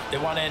 Brandon? They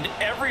want to end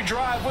every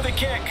drive with a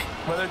kick,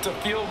 whether it's a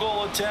field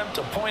goal attempt,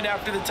 a point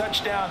after the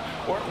touchdown,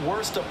 or at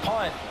worst, a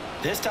punt.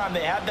 This time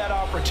they had that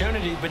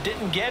opportunity but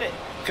didn't get it,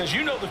 because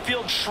you know the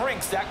field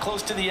shrinks that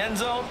close to the end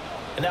zone,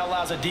 and that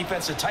allows a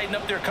defense to tighten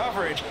up their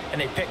coverage,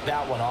 and they picked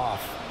that one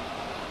off.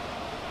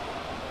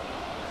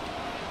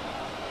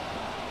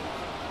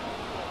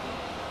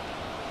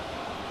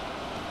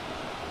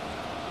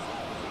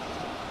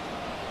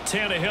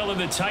 Tannehill and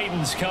the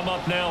Titans come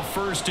up now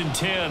 1st and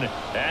 10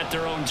 at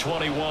their own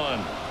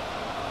 21.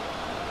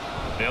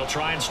 They'll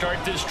try and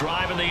start this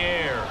drive in the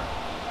air.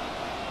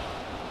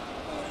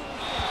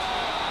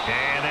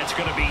 And that's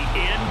going to be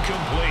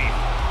incomplete.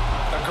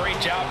 A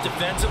great job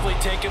defensively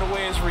taking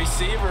away his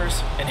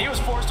receivers, and he was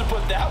forced to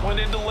put that one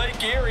into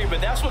Lake Erie, but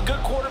that's what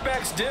good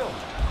quarterbacks do.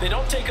 They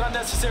don't take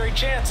unnecessary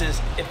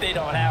chances if they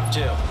don't have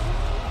to.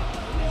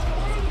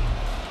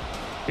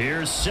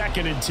 Here's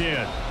 2nd and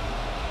 10.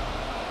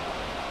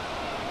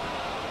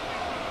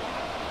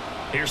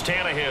 Here's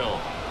Tannehill.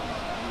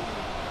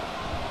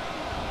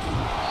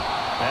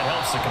 That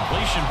helps the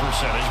completion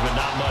percentage, but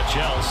not much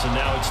else, and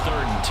now it's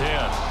 3rd and 10.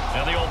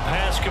 Now the old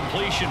pass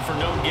completion for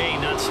no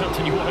gain, not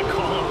something you want to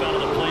call up out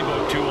of the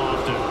playbook too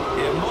often.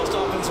 Yeah, most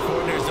offensive defensive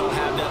coordinators don't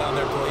have that on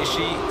their play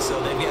sheet, so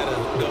they've got to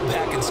go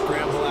back and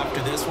scramble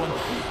after this one.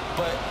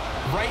 But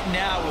right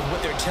now, with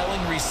what they're telling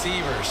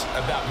receivers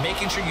about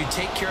making sure you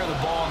take care of the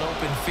ball in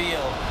open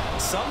field,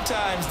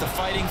 sometimes the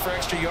fighting for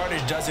extra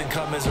yardage doesn't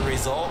come as a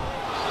result.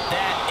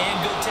 That and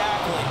good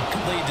tackling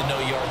could lead to no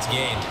yards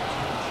gained.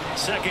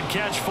 Second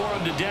catch for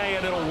him today,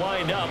 and it'll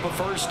wind up a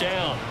first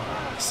down.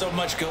 So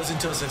much goes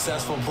into a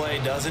successful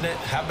play, doesn't it?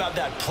 How about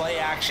that play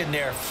action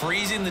there,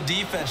 freezing the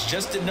defense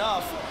just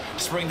enough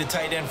to bring the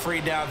tight end free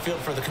downfield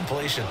for the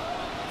completion.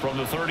 From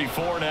the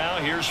 34 now,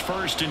 here's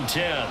 1st and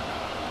 10.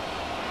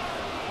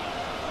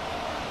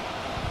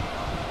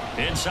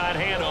 Inside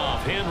handoff,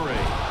 Henry.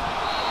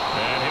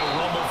 And he'll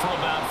rumble for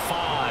about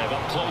 5,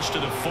 up close to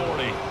the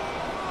 40.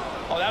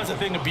 Oh, that was a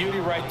thing of beauty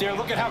right there.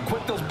 Look at how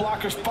quick those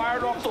blockers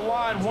fired off the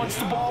line once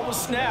the ball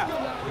was snapped.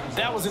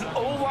 That was an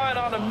O-line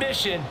on a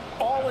mission,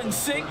 all in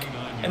sync,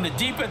 and the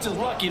defense is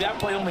lucky that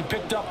play only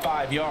picked up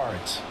 5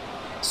 yards.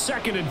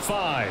 2nd and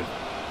 5.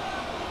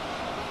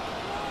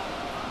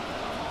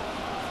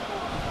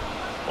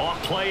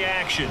 Off play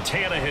action,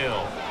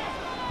 Tannehill.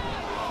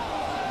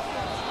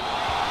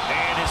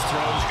 And his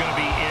throw's going to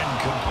be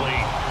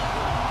incomplete.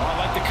 I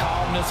like the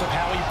calmness of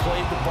how he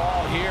played the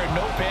ball here.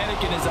 No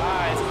panic in his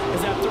eyes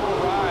as that throw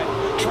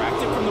arrived. Tracked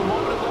it from the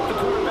moment it left the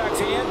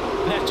quarterback's hand,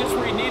 and that's just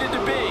where he needed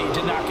to be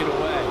to knock it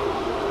away.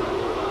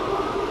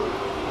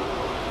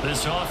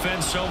 This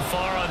offense so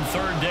far on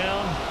 3rd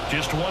down,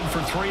 just 1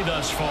 for 3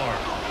 thus far.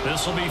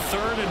 This will be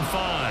 3rd and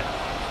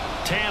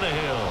 5.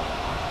 Tannehill.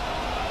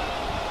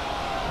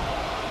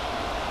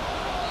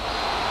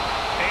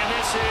 And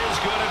this is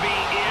going to be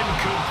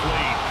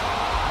incomplete.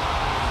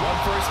 1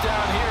 first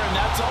down here, and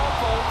that's all,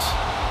 folks.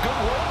 Good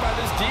work by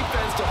this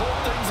defense to hold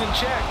things in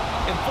check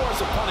and force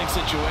a punting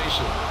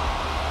situation.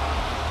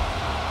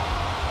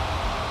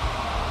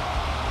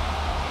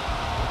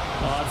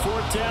 On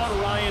 4th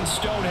down, Ryan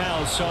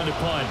Stonehouse on the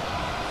punt.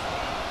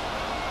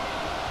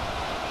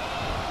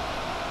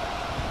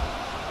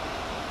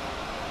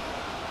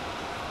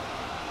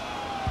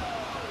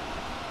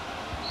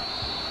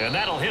 And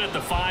that'll hit at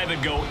the 5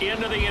 and go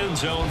into the end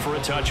zone for a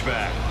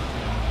touchback.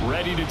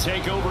 Ready to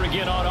take over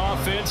again on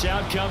offense.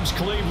 Out comes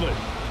Cleveland.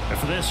 And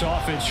for this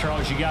offense,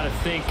 Charles, you got to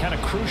think kind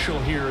of crucial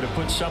here to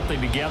put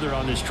something together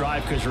on this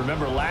drive, because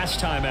remember last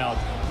time out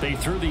they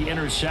threw the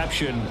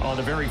interception on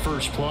the very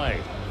first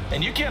play.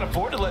 And you can't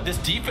afford to let this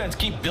defense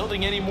keep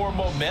building any more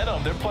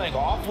momentum. They're playing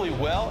awfully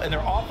well, and they're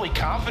awfully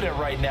confident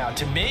right now.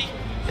 To me,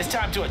 it's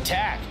time to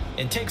attack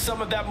and take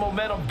some of that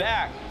momentum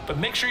back, but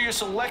make sure you're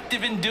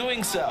selective in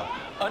doing so.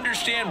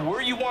 Understand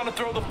where you want to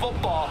throw the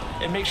football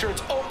and make sure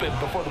it's open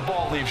before the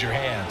ball leaves your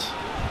hands.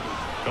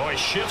 Oh, he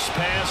shifts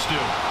past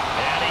him,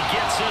 and he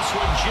gets this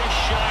one just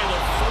shy of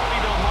the 40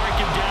 to mark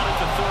him down at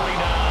the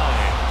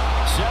 39.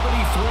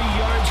 73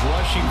 yards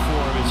rushing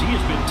for him as he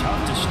has been tough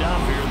to stop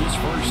here this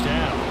first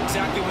half.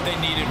 Exactly what they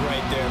needed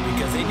right there,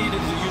 because they needed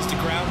to use the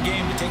ground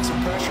game to take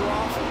some pressure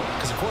off,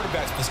 because the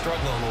quarterback's been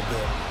struggling a little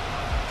bit.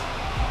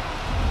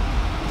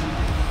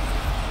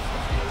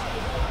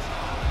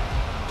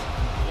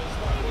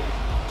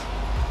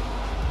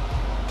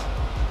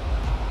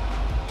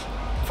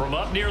 From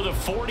up near the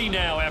 40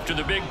 now after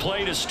the big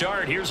play to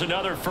start. Here's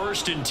another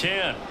 1st and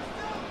 10.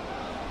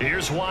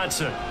 Here's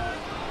Watson.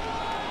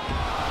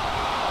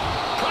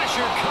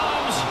 Pressure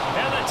comes,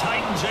 and the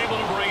Titans able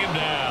to bring him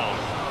down.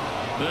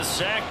 The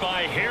sack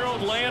by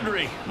Harold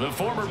Landry, the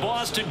former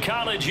Boston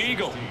College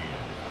Eagle.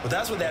 Well,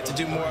 that's what they have to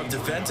do more of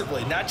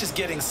defensively. Not just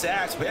getting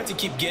sacks, but they have to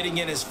keep getting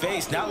in his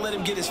face, not let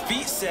him get his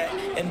feet set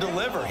and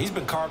deliver. He's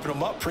been carving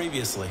them up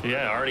previously.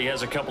 Yeah, already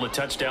has a couple of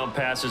touchdown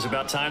passes.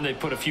 About time they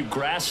put a few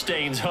grass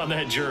stains on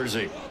that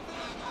jersey.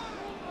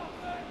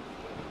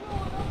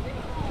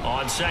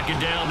 On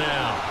 2nd down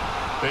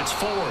now, it's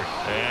Ford,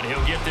 and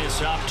he'll get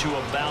this up to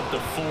about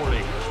the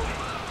 40.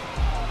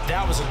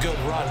 That was a good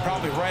run,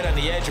 probably right on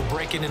the edge of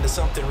breaking into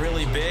something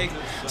really big.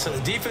 So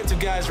the defensive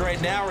guys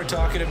right now are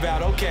talking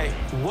about, okay,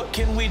 what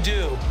can we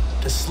do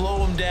to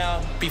slow him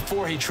down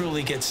before he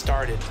truly gets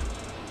started?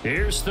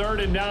 Here's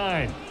 3rd and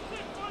 9.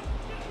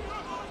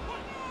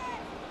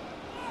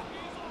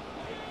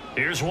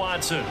 Here's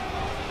Watson.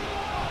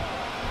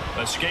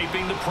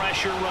 Escaping the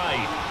pressure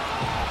right.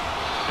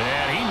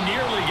 And he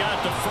nearly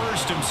got the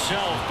first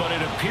himself, but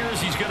it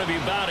appears he's going to be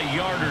about a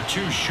yard or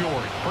 2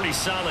 short. Pretty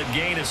solid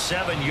gain of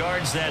 7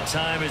 yards that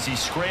time as he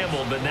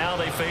scrambled, but now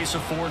they face a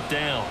 4th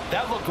down.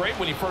 That looked great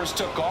when he first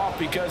took off,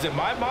 because in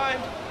my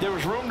mind, there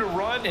was room to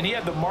run and he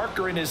had the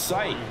marker in his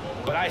sight.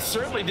 But I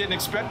certainly didn't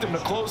expect him to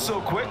close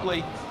so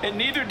quickly, and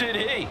neither did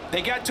he.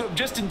 They got to him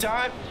just in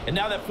time, and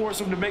now that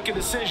forced him to make a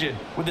decision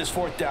with this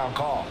 4th down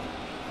call.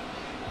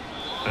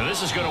 And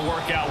this is going to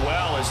work out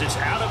well as it's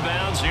out of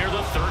bounds near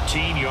the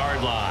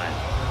 13-yard line.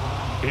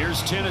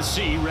 Here's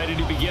Tennessee ready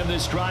to begin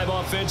this drive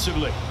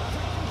offensively.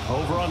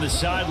 Over on the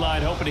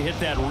sideline, hoping to hit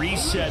that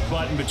reset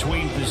button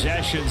between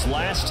possessions.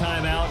 Last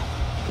time out,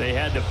 they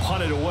had to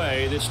punt it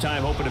away. This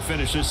time hoping to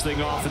finish this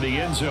thing off in the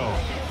end zone.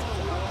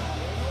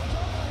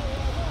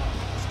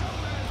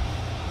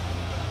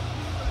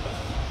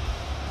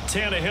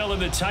 Tannehill and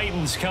the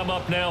Titans come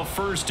up now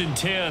 1st and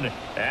 10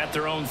 at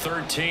their own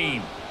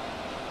 13.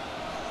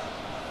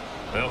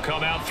 They'll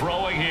come out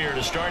throwing here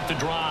to start the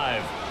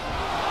drive.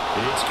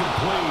 It's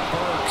complete.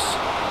 Burks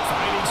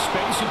finding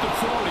space at the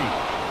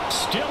 40.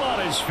 Still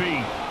on his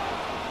feet.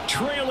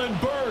 Traylon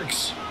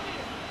Burks.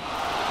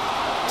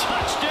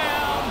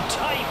 Touchdown,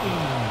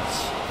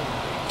 Titans.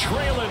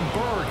 Traylon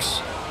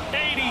Burks,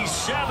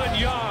 87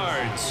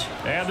 yards.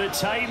 And the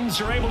Titans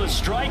are able to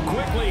strike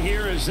quickly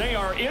here as they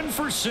are in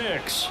for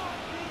 6.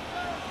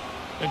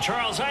 And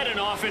Charles, I had an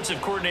offensive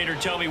coordinator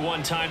tell me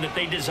one time that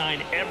they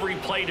design every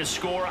play to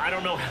score. I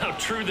don't know how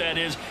true that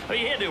is. But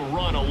he had to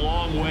run a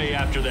long way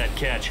after that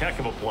catch. Heck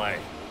of a play.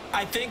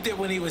 I think that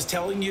when he was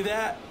telling you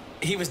that,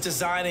 he was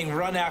designing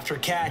run after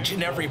catch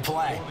in every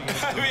play.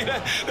 I mean,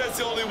 that's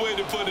the only way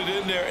to put it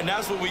in there, and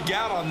that's what we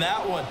got on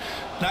that one.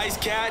 Nice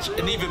catch,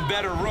 an even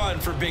better run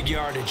for big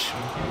yardage.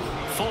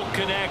 Folk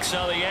connects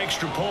on the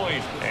extra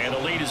point, and the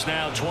lead is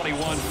now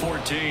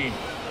 21-14.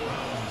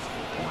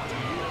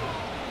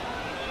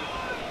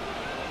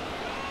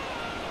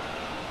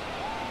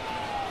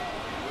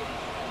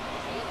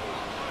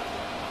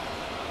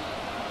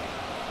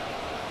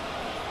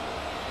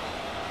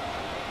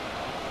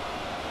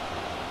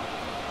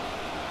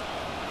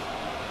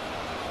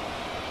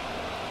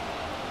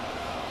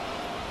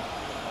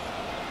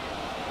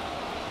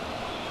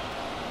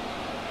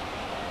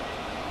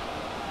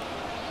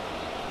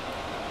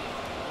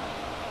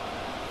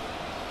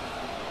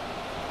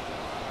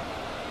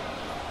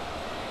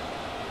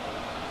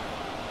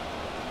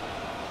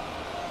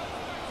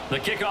 The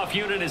kickoff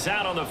unit is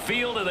out on the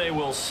field, and they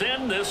will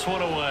send this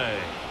one away.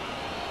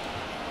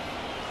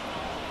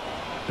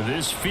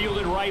 This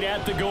fielded right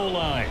at the goal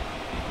line.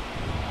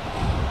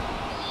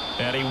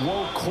 And he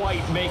won't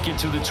quite make it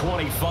to the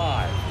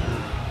 25.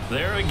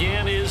 There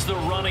again is the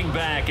running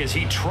back as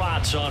he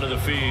trots onto the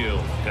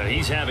field. Now,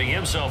 he's having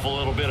himself a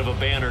little bit of a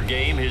banner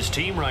game. His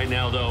team right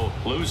now, though,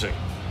 losing.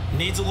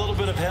 Needs a little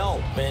bit of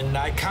help, and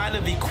I kind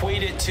of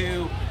equate it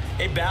to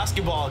a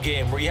basketball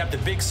game where you have the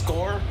big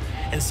score,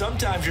 and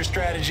sometimes your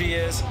strategy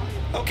is,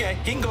 okay,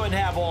 he can go ahead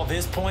and have all of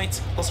his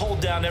points. Let's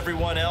hold down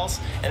everyone else,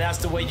 and that's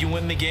the way you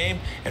win the game.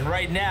 And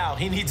right now,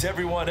 he needs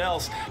everyone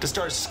else to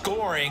start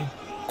scoring,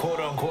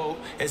 quote-unquote,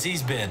 as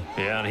he's been.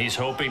 Yeah, and he's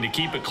hoping to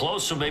keep it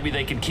close so maybe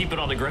they can keep it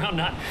on the ground,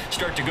 not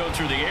start to go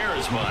through the air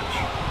as much.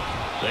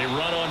 They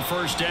run on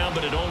first down,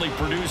 but it only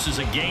produces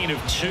a gain of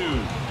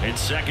 2.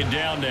 It's second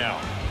down now.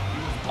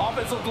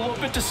 Offense looked a little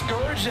bit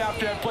discouraged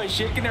after that play,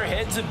 shaking their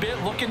heads a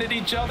bit, looking at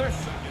each other.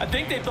 I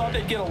think they thought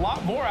they'd get a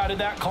lot more out of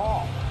that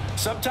call.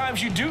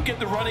 Sometimes you do get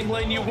the running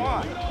lane you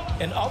want,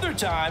 and other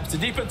times the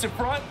defensive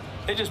front,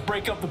 they just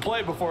break up the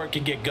play before it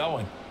can get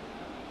going.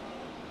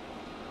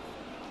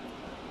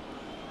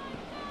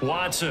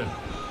 Watson.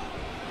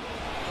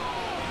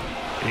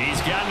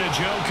 He's got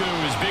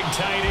Njoku, his big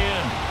tight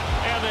end.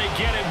 And they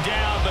get him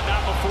down, but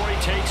not before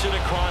he takes it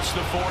across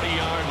the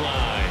 40-yard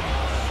line.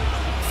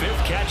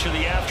 5th catch of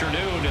the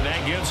afternoon, and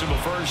that gives him a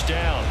first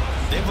down.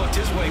 They've looked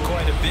his way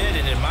quite a bit,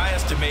 and in my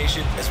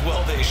estimation, as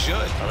well they should.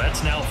 Well,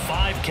 that's now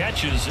 5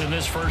 catches in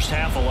this first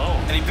half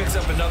alone. And he picks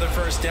up another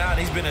first down.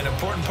 He's been an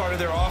important part of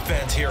their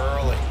offense here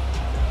early.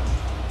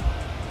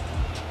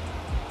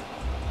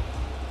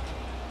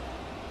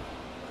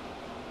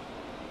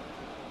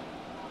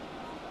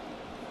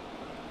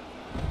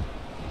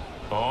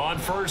 On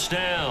first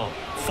down,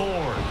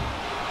 Ford.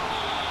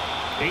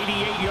 88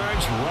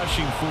 yards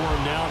rushing for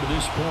him now to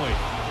this point.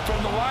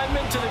 From the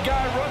lineman to the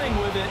guy running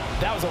with it,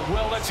 that was a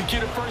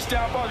well-executed first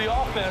down by the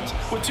offense.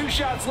 With 2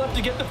 shots left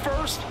to get the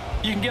first,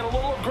 you can get a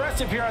little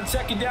aggressive here on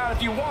second down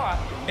if you want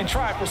and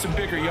try for some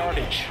bigger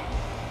yardage.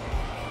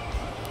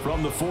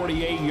 From the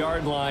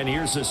 48-yard line,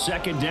 here's the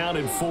second down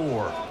and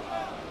 4.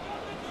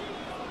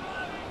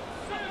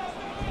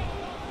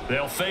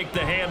 They'll fake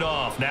the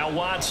handoff. Now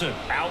Watson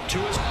out to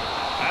his...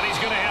 And he's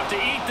going to have to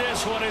eat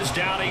this one as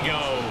down he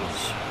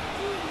goes.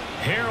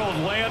 Harold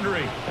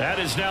Landry, that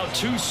is now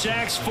 2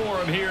 sacks for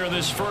him here in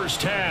this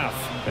first half.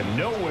 And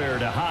nowhere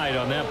to hide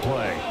on that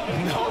play.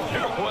 No,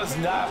 there was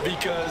not,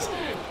 because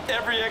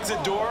every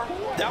exit door,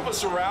 that was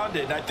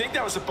surrounded. And I think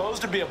that was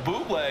supposed to be a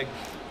bootleg,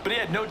 but he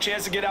had no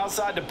chance to get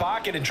outside the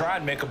pocket and try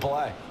and make a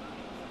play.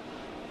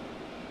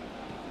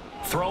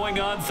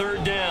 Throwing on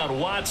third down,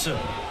 Watson.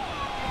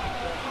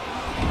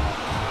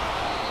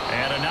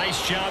 And a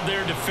nice job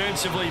there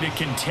defensively to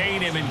contain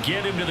him and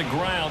get him to the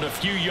ground a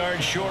few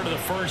yards short of the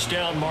first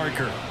down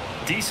marker.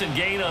 Decent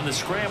gain on the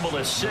scramble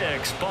to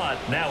 6, but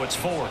now it's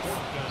 4th.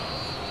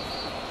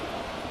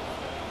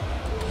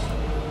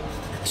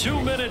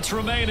 2 minutes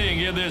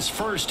remaining in this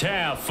first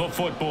half of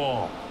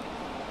football.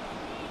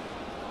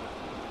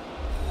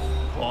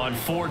 On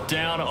 4th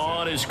down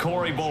on is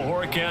Corey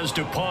Bojorquez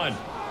to punt.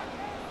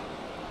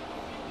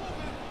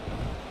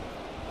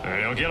 And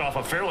he'll get off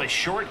a fairly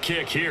short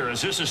kick here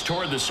as this is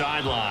toward the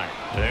sideline.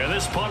 And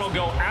this punt will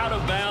go out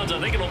of bounds. I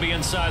think it'll be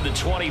inside the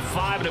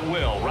 25, and it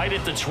will. Right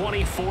at the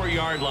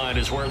 24-yard line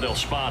is where they'll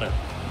spot it.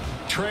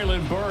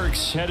 Treylon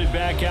Burks headed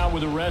back out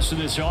with the rest of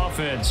this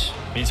offense.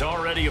 He's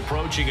already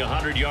approaching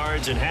 100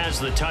 yards and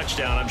has the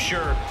touchdown. I'm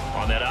sure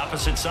on that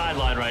opposite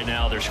sideline right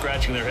now, they're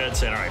scratching their heads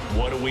saying, all right,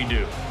 what do we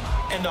do?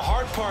 And the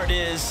hard part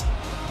is,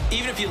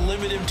 even if you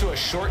limit him to a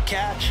short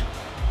catch,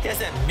 he has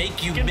that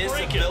make-you-miss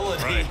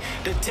ability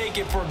to take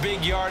it for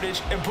big yardage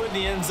and put in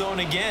the end zone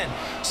again.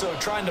 So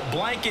trying to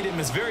blanket him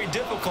is very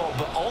difficult,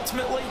 but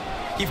ultimately,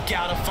 you've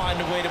got to find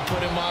a way to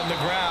put him on the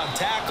ground,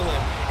 tackle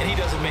him, and he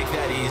doesn't make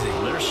that easy.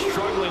 They're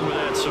struggling with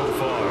that so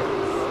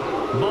far.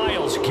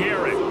 Myles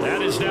Garrett,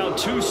 that is now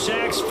 2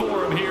 sacks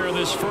for him here in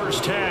this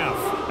first half.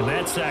 And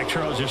that sack,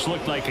 Charles, just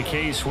looked like a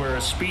case where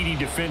a speedy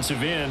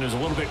defensive end is a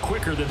little bit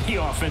quicker than the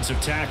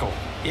offensive tackle.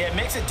 Yeah, it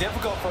makes it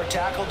difficult for a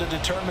tackle to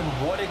determine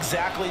what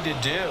exactly to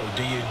do.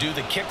 Do you do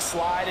the kick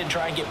slide and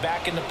try and get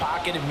back in the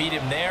pocket and meet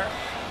him there?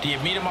 Do you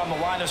meet him on the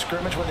line of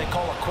scrimmage where they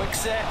call a quick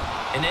set?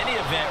 In any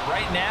event,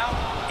 right now,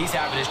 he's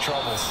having his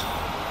troubles.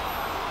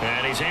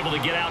 And he's able to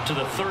get out to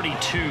the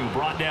 32,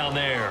 brought down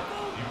there.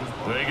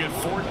 They get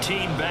 14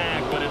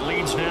 back, but it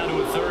leads now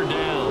to a 3rd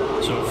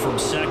down. So from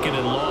 2nd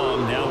and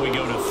long, now we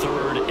go to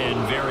 3rd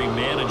and very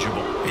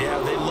manageable.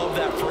 Yeah, they love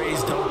that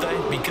phrase, don't they?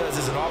 Because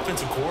as an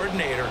offensive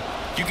coordinator,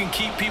 you can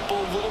keep people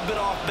a little bit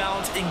off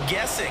balance and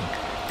guessing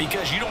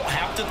because you don't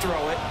have to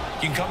throw it.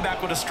 You can come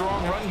back with a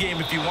strong run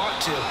game if you want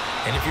to.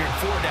 And if you're in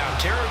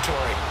 4-down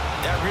territory,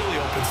 that really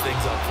opens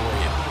things up for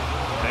you.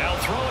 Now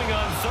throwing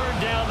on 3rd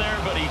down there,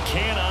 but he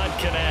cannot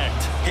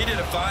connect. He did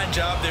a fine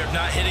job there of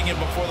not hitting it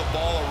before the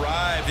ball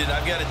arrived. And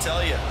I've got to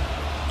tell you,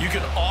 you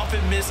can often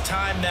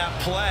mistime that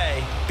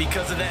play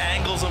because of the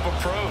angles of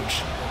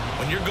approach.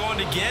 When you're going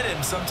to get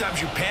him,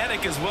 sometimes you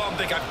panic as well and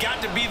think, I've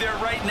got to be there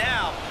right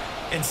now.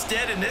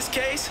 Instead, in this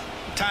case,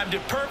 timed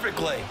it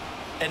perfectly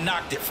and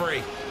knocked it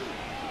free.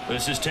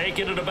 This is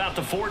taken at about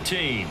the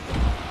 14.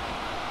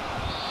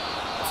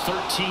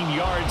 13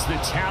 yards the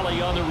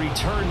tally on the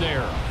return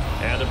there.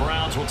 And the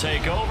Browns will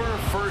take over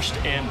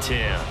 1st and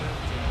 10.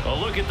 A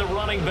look at the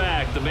running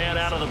back, the man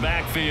out of the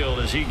backfield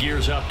as he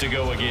gears up to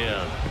go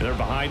again. They're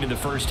behind in the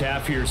first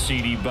half here,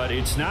 CD, but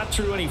it's not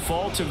through any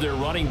fault of their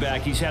running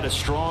back. He's had a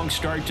strong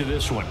start to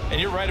this one.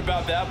 And you're right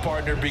about that,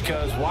 partner,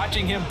 because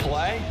watching him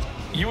play,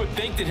 you would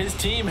think that his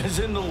team is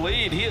in the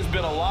lead. He has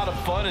been a lot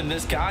of fun in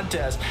this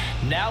contest.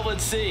 Now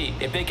let's see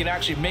if they can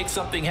actually make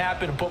something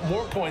happen and put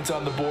more points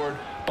on the board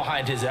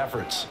behind his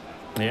efforts.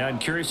 Yeah, I'm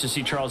curious to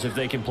see, Charles, if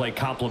they can play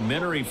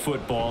complementary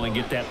football and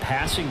get that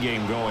passing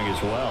game going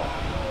as well.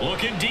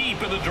 Looking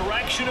deep in the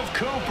direction of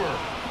Cooper.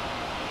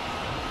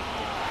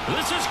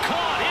 This is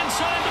caught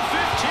inside the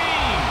 15.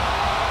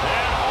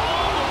 And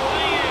all the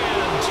way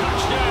in.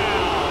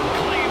 Touchdown,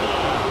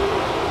 Cleveland.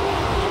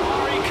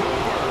 Amari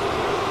Cooper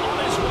on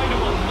his way to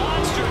a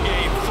monster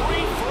game.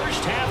 3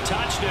 first-half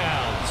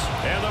touchdowns.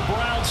 And the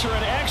Browns are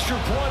an extra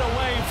point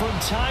away from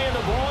tying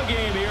the ball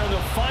game here in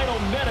the final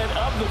minute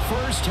of the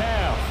first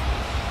half.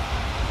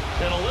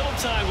 And a little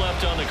time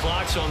left on the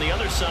clock, so on the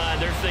other side,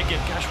 they're thinking,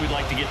 gosh, we'd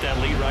like to get that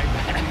lead right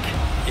back.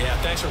 Yeah,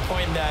 thanks for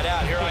pointing that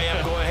out. Here I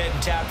am going ahead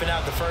and tapping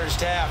out the first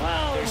half.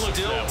 Well, there's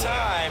still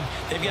time.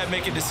 They've got to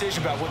make a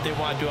decision about what they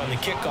want to do on the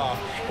kickoff,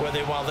 whether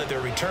they want to let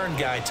their return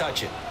guy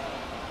touch it.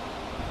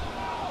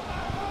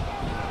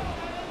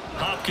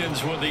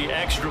 Hopkins with the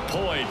extra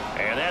point,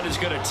 and that is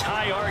going to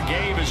tie our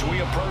game as we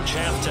approach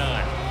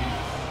halftime.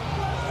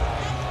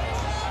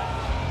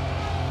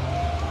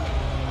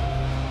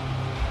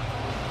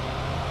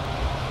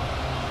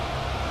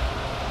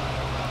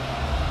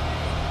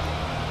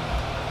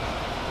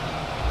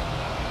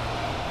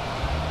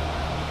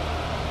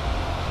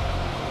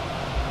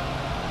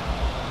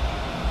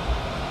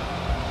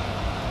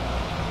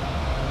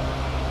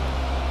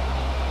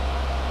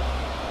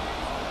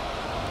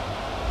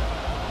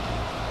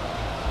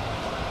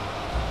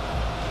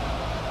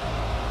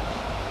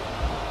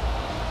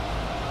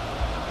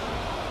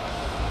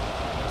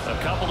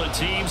 Couple of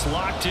teams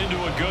locked into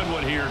a good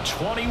one here.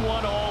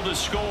 21 all the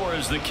score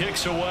as the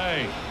kick's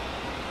away.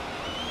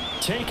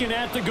 Taken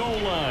at the goal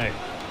line.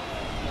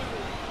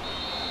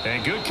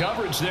 And good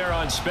coverage there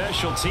on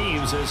special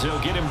teams as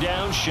they'll get him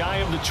down shy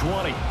of the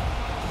 20.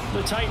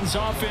 The Titans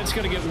offense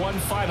going to get one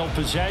final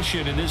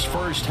possession in this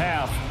first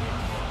half.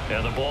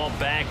 And the ball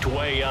backed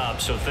way up.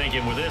 So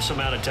thinking with this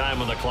amount of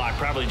time on the clock,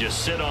 probably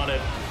just sit on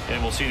it.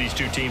 And we'll see these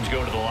two teams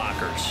go to the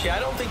lockers. Yeah, I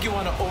don't think you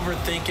want to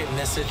overthink it in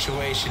this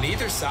situation.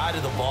 Either side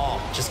of the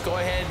ball. Just go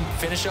ahead and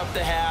finish up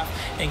the half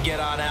and get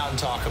on out and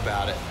talk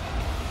about it.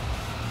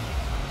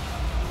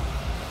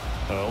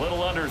 A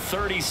little under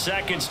 30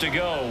 seconds to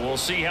go. We'll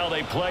see how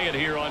they play it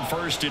here on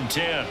 1st and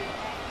 10.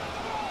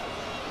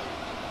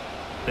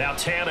 Now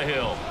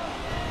Tannehill.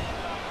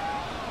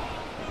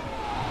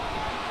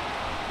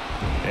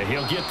 And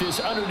he'll get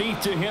this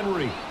underneath to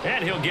Henry.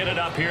 And he'll get it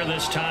up here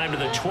this time to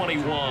the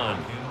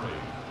 21.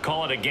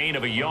 Call it a gain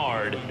of a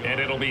yard, and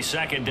it'll be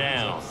 2nd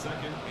down.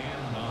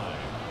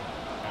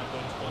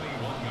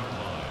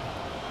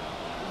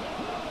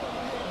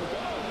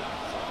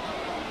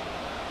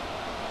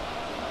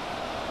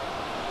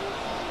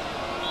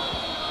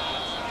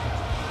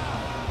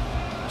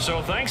 So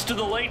thanks to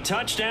the late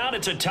touchdown,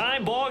 it's a tie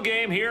ball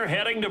game here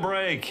heading to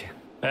break.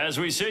 As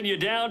we send you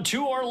down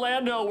to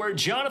Orlando, where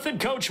Jonathan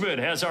Coachman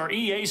has our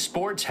EA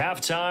Sports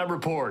Halftime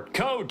Report.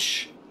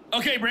 Coach.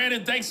 Okay,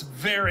 Brandon, thanks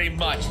very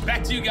much.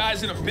 Back to you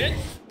guys in a bit.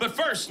 But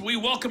first, we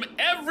welcome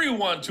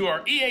everyone to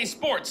our EA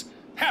Sports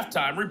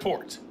Halftime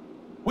Report.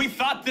 We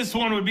thought this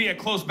one would be a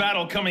close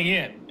battle coming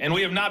in, and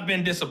we have not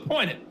been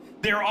disappointed.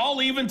 They're all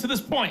even to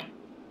this point.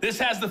 This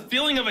has the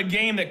feeling of a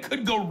game that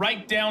could go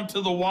right down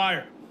to the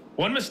wire.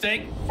 One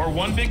mistake or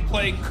one big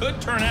play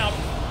could turn out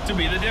to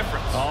be the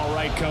difference. All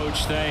right,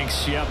 Coach,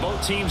 thanks. Yeah,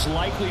 both teams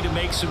likely to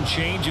make some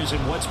changes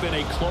in what's been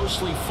a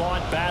closely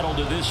fought battle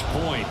to this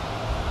point.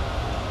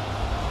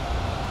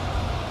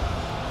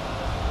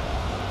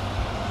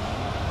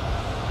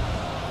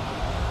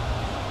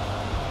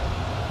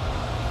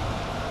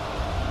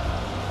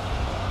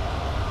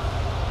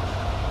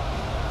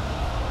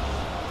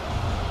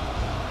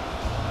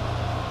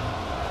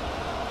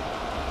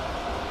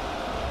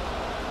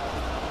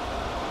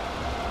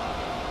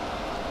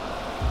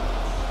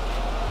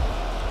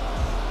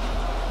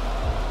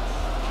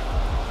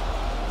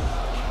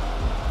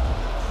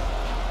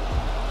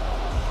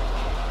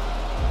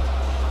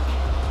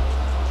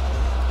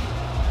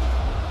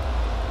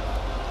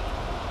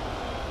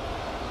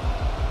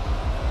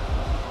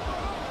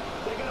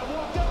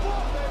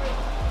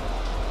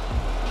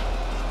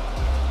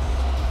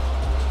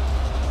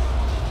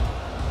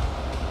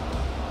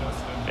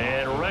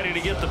 To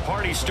get the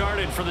party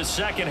started for the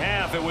second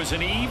half. It was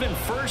an even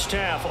first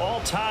half, all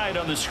tied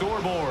on the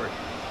scoreboard.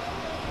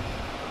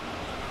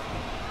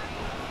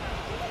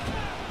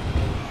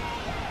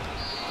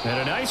 And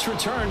a nice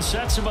return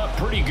sets him up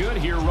pretty good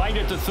here right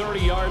at the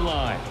 30-yard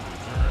line.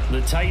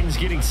 The Titans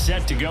getting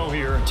set to go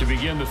here to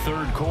begin the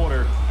third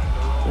quarter.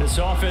 This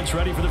offense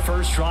ready for the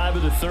first drive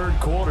of the third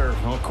quarter.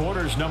 Well,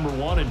 quarters number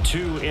 1 and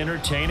 2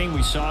 entertaining.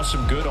 We saw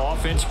some good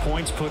offense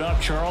points put up,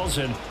 Charles,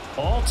 and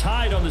all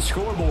tied on the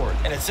scoreboard.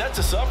 And it sets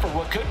us up for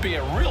what could be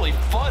a really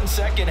fun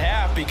second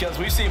half because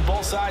we've seen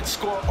both sides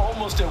score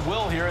almost at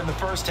will here in the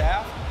first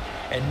half.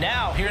 And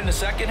now, here in the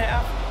second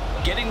half,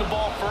 getting the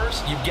ball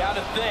first, you've got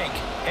to think,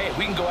 hey,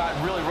 we can go out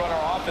and really run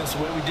our offense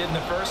the way we did in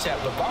the first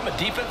half. But if I'm a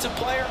defensive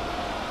player,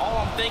 all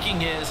I'm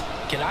thinking is,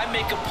 can I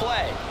make a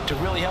play to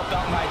really help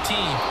out my team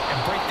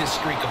and break this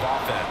streak of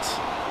offense?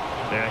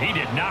 Yeah, he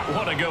did not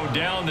want to go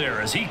down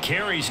there as he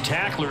carries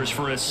tacklers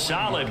for a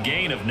solid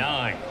gain of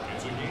 9.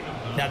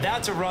 Now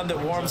that's a run that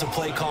warms a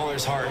play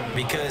caller's heart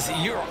because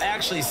you're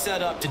actually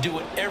set up to do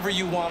whatever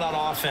you want on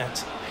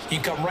offense. You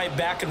can come right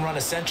back and run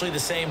essentially the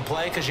same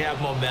play because you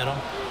have momentum,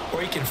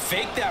 or you can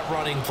fake that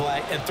running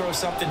play and throw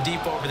something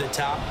deep over the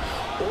top,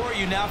 or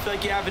you now feel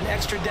like you have an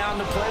extra down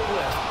to play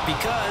with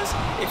because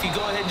if you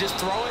go ahead and just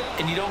throw it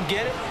and you don't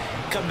get it,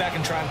 come back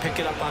and try and pick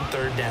it up on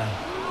third down.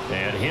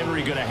 And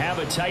Henry going to have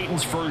a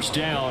Titans first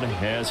down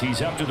as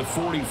he's up to the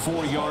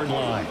 44-yard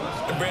line.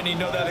 And Brandon, you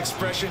know that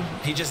expression?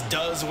 He just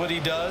does what he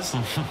does?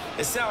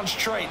 It sounds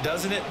trite,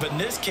 doesn't it? But in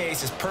this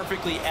case, it's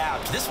perfectly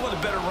apt. This is one of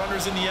the better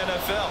runners in the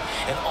NFL.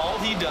 And all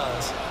he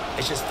does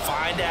is just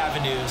find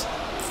avenues,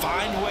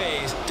 find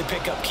ways to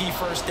pick up key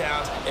first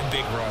downs and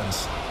big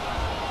runs.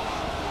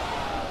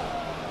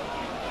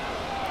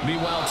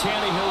 Meanwhile,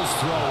 Tannehill's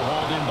throw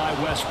hauled in by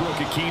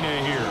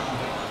Westbrook-Ikhine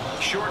here.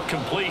 Short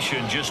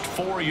completion, just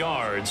 4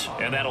 yards,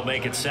 and that'll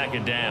make it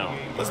second down.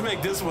 Let's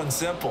make this one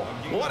simple.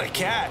 What a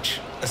catch,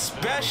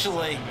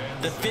 especially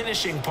the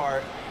finishing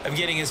part of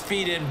getting his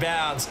feet in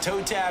bounds,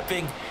 toe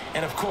tapping,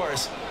 and of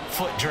course,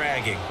 foot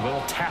dragging. A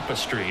little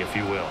tapestry, if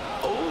you will.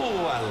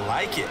 Oh, I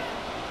like it.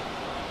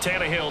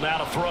 Tannehill now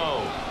to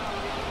throw.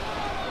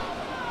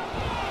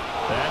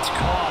 That's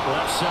caught.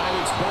 Left side,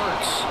 it's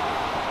Burks.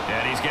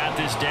 And he's got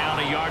this down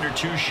a yard or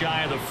two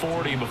shy of the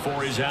 40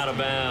 before he's out of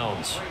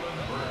bounds.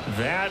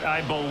 That,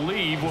 I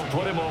believe, will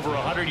put him over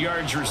 100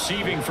 yards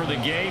receiving for the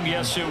game.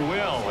 Yes, it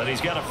will. And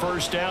he's got a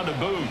first down to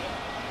boot.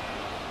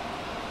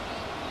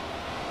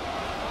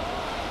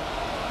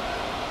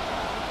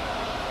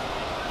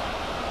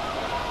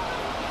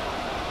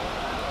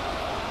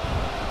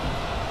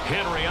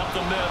 Henry up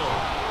the middle.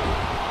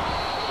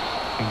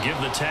 And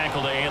give the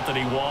tackle to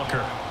Anthony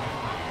Walker.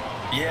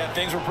 Yeah,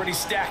 things were pretty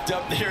stacked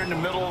up there in the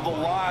middle of the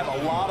line.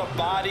 A lot of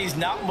bodies,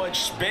 not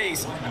much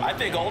space. I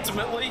think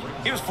ultimately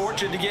he was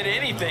fortunate to get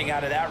anything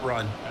out of that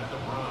run.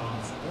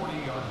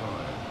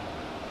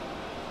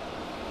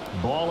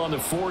 Ball on the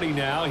 40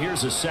 now.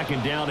 Here's a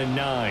second down and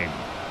 9.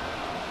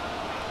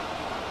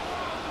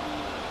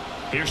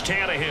 Here's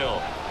Tannehill.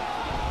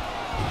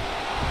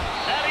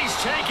 And he's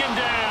taken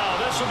down.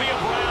 This will be a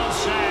Brown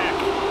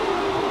sack.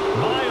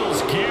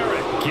 Myles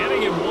Garrett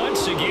getting him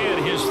once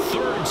again his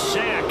third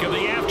sack of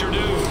the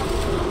afternoon.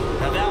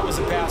 Now that was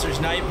a passer's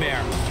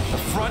nightmare. The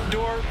front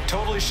door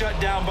totally shut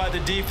down by the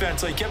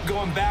defense, so he kept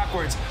going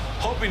backwards,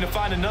 hoping to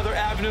find another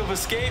avenue of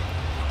escape.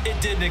 It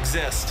didn't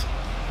exist.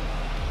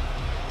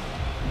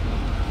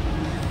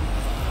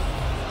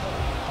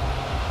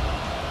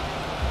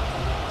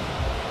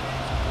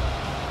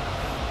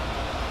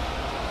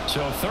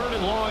 So third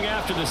and long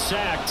after the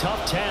sack.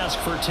 Tough task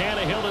for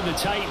Tannehill and the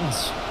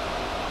Titans.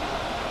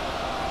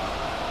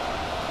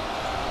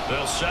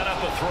 They'll set up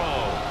a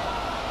throw.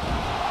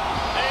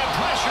 And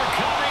pressure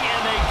coming,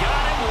 and they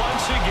got him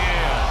once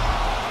again.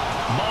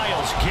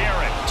 Myles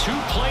Garrett, 2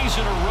 plays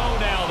in a row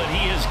now that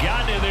he has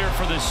gotten in there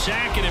for the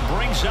sack, and it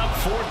brings up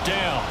 4th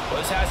down.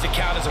 Well, this has to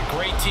count as a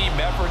great team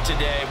effort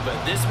today, but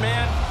this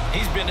man,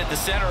 he's been at the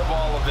center of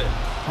all of it.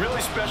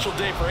 Really special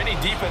day for any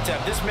defense to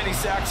have this many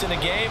sacks in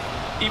a game,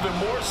 even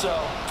more so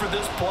for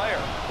this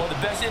player. One of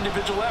the best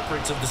individual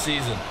efforts of the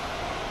season.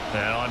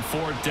 And on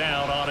 4th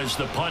down, on is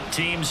the punt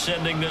team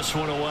sending this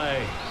one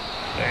away.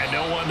 And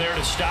no one there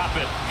to stop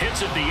it.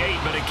 Hits at the 8,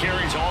 but it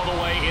carries all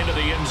the way into the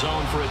end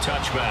zone for a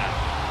touchback.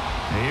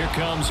 Here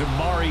comes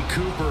Amari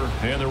Cooper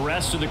and the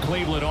rest of the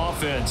Cleveland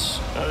offense.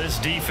 This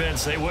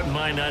defense, they wouldn't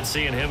mind not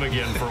seeing him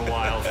again for a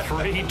while.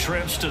 3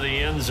 trips to the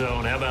end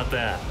zone. How about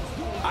that?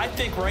 I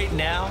think right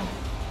now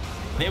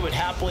they would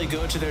happily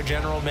go to their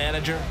general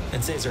manager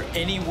and say, is there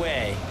any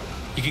way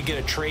you could get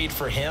a trade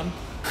for him?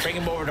 Bring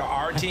him over to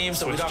our team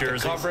so we don't have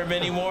to cover him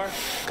anymore?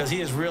 Because he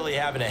is really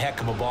having a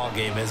heck of a ball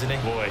game, isn't he?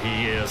 Boy,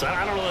 he is.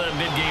 I don't know that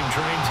mid-game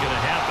trade's going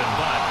to happen,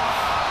 but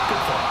good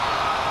for him.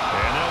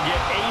 And they'll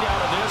get 8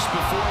 out of this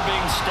before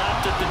being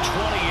stopped at the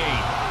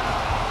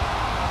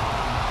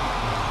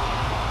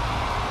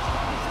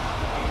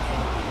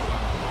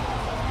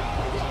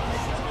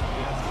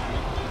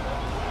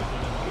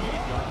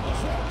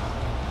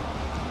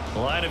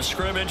 28. Line of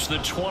scrimmage, the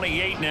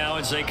 28 now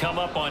as they come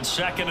up on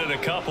 2nd and a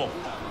couple.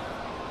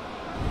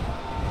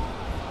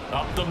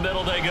 Up the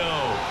middle they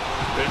go.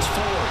 It's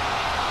 4th.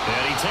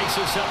 And he takes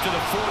us up to the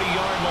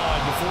 40-yard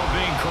line before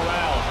being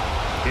corralled.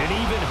 And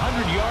even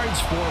 100 yards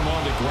for him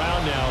on the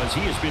ground now as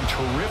he has been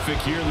terrific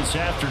here this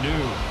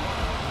afternoon.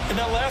 And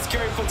that last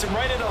carry puts him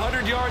right at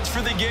 100 yards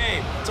for the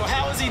game. So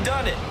how has he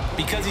done it?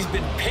 Because he's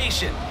been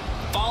patient,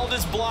 followed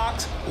his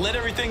blocks, let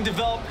everything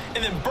develop,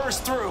 and then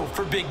burst through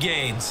for big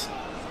gains.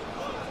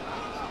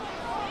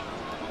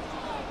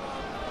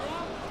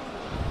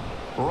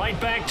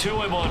 Right back to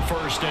him on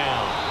 1st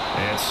down.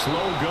 And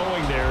slow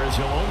going there as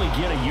he'll only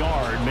get a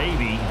yard,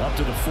 maybe, up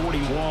to the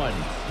 41.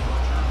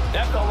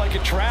 That felt like a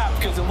trap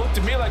because it looked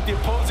to me like the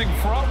opposing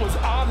front was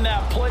on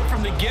that play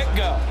from the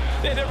get-go.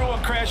 They had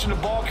everyone crashing the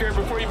ball carrier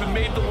before he even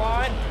made the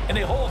line, and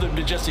they hold him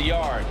to just a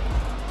yard.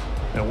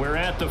 And we're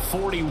at the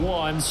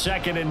 41,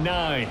 2nd and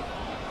 9.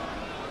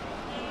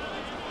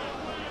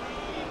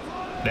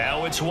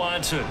 Now it's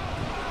Watson.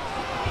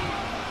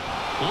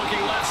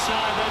 Looking left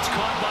side, that's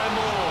caught by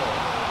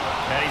Moore.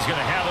 And he's going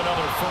to have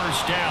another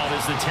 1st down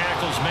as the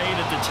tackle's made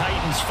at the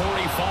Titans'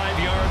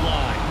 45-yard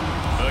line.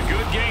 A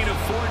good gain of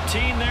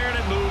 14 there, and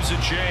it moves to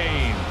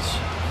James.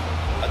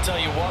 I'll tell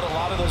you what, a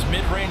lot of those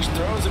mid-range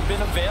throws have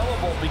been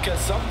available because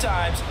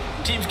sometimes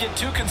teams get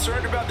too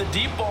concerned about the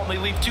deep ball and they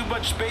leave too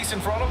much space in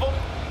front of them,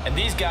 and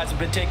these guys have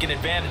been taking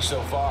advantage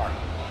so far.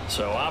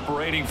 So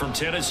operating from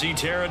Tennessee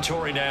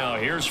territory now.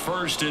 Here's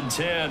 1st and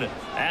 10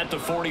 at the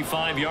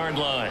 45-yard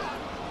line.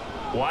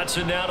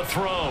 Watson now to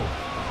throw.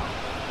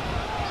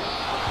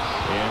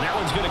 And that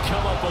one's going to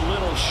come up a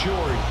little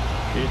short.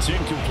 It's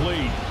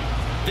incomplete.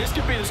 This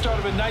could be the start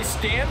of a nice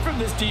stand from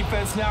this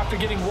defense now after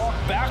getting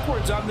walked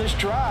backwards on this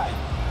drive.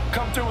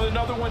 Come through with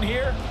another one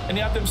here, and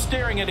you have them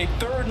staring at a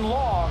 3rd and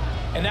long,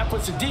 and that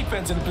puts the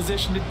defense in a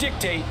position to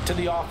dictate to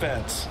the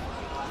offense.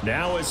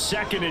 Now it's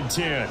 2nd and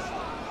 10.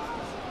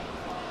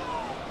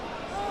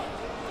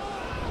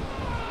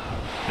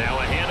 Now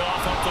a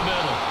handoff up the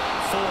middle.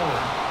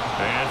 Forward.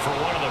 And for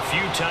one of the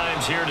few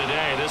times here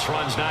today, this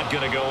run's not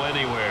going to go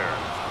anywhere.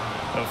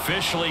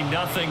 Officially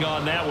nothing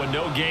on that one,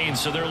 no gain,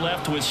 so they're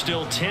left with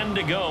still 10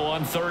 to go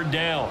on 3rd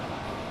down.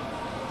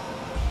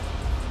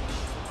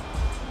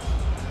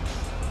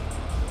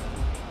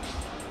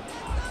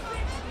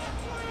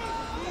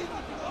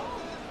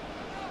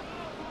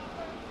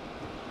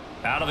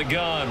 Out of the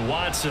gun,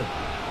 Watson. And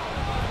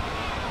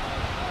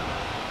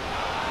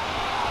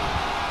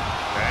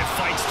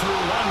fights through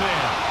one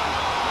man.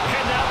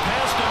 And now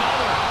past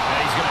another.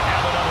 And he's going to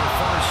have another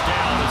 1st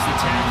down as the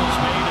tackle's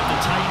made at the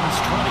Titans'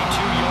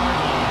 22-yard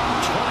line.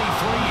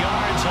 23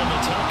 yards on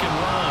the tuck and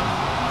run.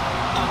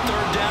 On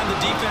 3rd down, the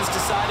defense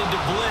decided to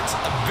blitz.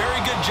 A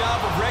very good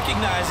job of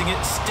recognizing it,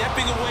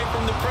 stepping away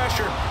from the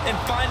pressure, and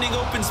finding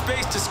open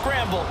space to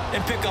scramble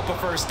and pick up a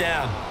 1st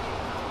down.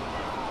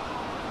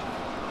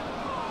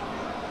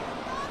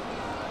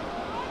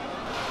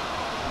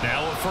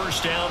 Now a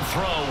 1st down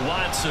throw,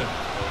 Watson.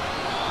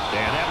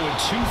 And that one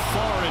too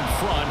far in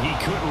front. He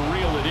couldn't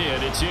reel it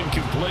in. It's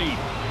incomplete.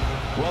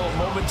 Well, a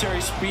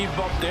momentary speed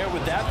bump there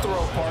with that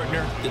throw,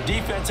 partner. The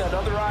defense had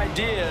other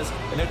ideas,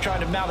 and they're trying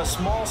to mount a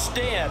small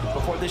stand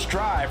before this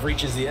drive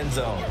reaches the end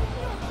zone.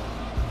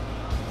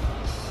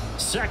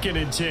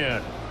 2nd and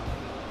 10.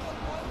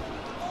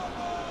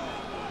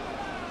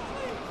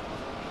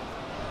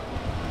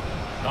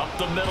 Up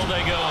the middle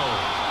they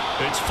go.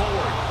 It's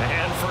Ford.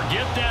 And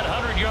forget that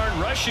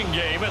 100-yard rushing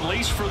game, at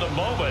least for the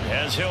moment,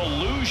 as he'll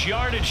lose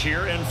yardage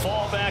here and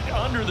fall back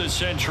under the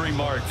century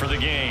mark for the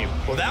game.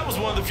 Well, that was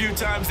one of the few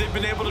times they've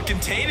been able to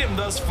contain him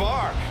thus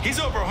far. He's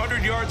over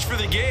 100 yards for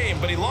the game,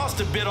 but he lost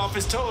a bit off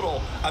his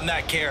total on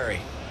that carry.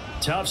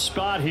 Tough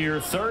spot here,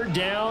 3rd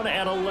down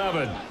and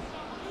 11.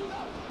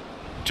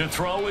 To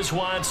throw is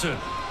Watson. A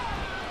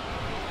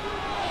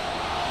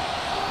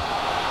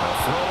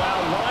throw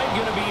out wide,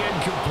 going to be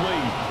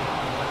incomplete.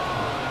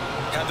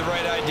 Had the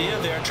right idea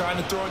there, trying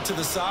to throw it to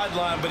the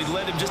sideline, but he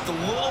led him just a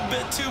little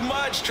bit too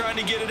much, trying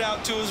to get it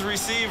out to his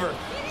receiver.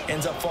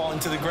 Ends up falling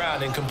to the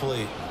ground,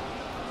 incomplete.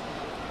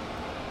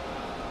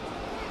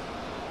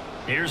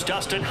 Here's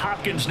Dustin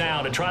Hopkins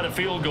now to try the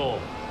field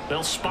goal.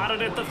 They'll spot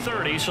it at the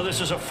 30, so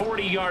this is a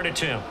 40-yard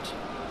attempt.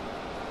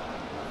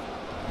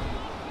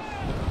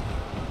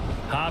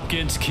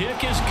 Hopkins'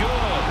 kick is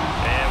good.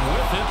 And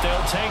with it,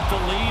 they'll take the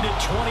lead at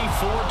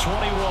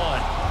 24-21.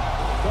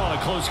 Well, in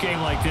a close game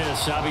like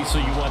this,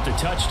 obviously you want the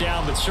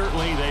touchdown, but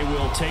certainly they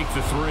will take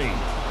the 3.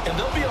 And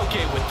they'll be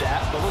okay with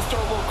that, but let's throw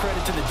a little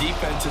credit to the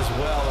defense as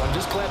well. I'm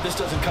just glad this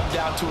doesn't come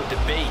down to a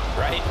debate,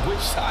 right? Which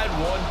side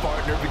won,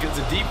 partner? Because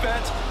the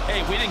defense,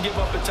 hey, we didn't give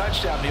up a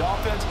touchdown. The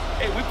offense,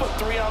 hey, we put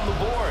 3 on the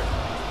board.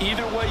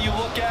 Either way you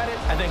look at it,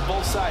 I think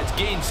both sides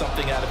gained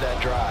something out of that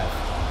drive.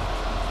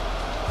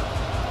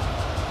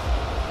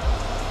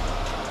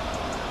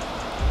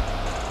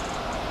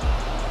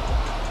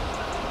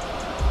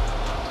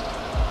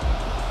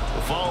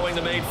 Following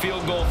the made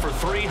field goal for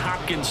 3,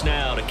 Hopkins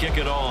now to kick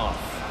it off.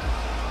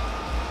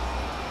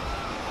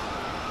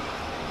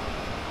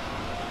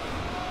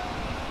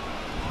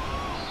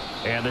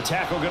 And the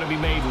tackle going to be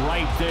made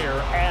right there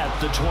at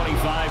the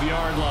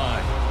 25-yard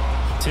line.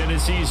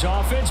 Tennessee's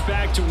offense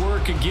back to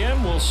work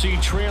again. We'll see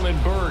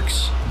Traylon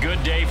Burks.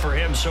 Good day for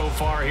him so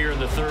far here in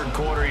the third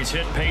quarter. He's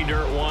hit pay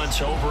dirt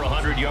once, over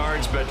 100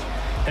 yards, but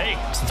hey,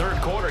 it's the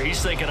third quarter.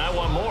 He's thinking, I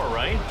want more,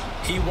 right?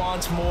 He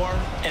wants more,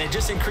 and it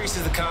just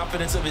increases the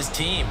confidence of his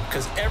team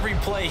because every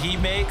play he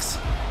makes,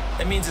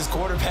 that means his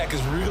quarterback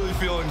is really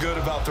feeling good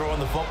about throwing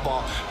the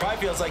football. Probably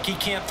feels like he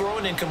can't throw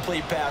an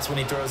incomplete pass when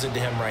he throws it to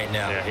him right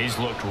now. Yeah, he's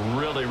looked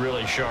really,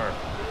 really sharp.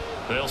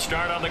 They'll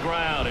start on the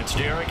ground. It's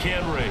Derrick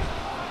Henry. And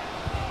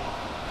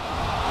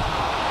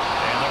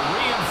the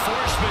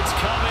reinforcements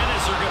come in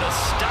as they're going to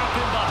stop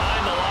him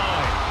behind the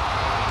line.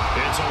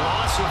 It's a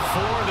loss of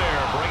 4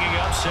 there, bringing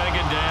up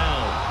second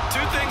down. 2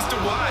 things to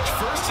watch.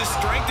 First, his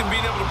strength and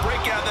being able to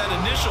break out that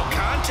initial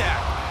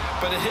contact.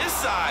 But at his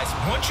size,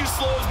 once you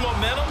slow his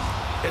momentum,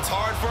 it's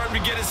hard for him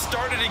to get it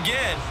started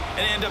again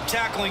and end up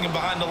tackling him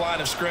behind the line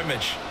of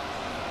scrimmage.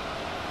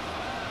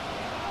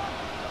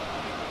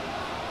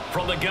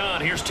 From the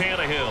gun, here's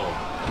Tannehill.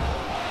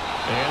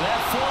 And that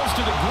falls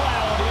to the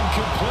ground,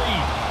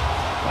 incomplete.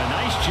 A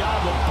nice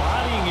job of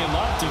bodying him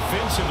up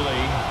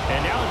defensively,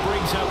 and now it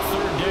brings up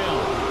third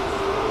down.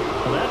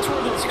 Well, that's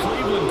where this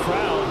Cleveland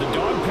crowd, the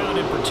dog pound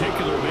in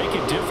particular, make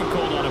it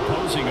difficult on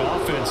opposing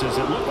offenses.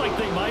 It looked like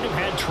they might have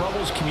had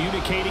troubles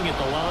communicating at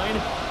the line,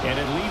 and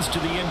it leads to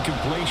the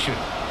incompletion.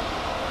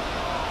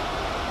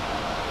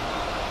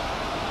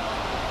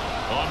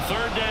 On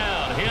third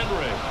down,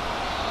 Henry.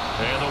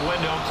 And the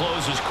window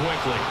closes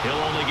quickly.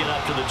 He'll only get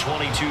up to the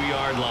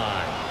 22-yard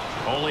line.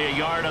 Only a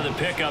yard on the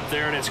pickup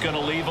there, and it's going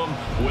to leave them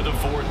with a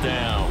 4th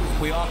down.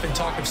 We often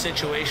talk of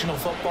situational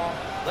football.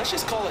 Let's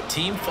just call it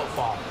team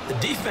football. The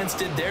defense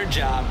did their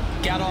job,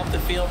 got off the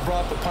field,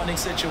 brought up a punting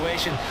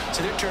situation,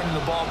 so they're turning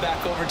the ball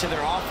back over to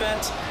their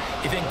offense.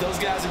 You think those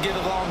guys will get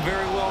along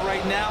very well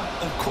right now?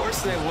 Of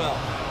course they will.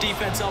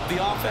 Defense helped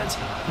the offense.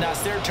 Now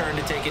it's their turn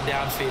to take it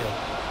downfield.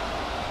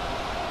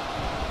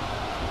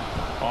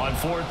 On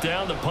 4th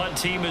down, the punt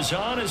team is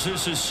on as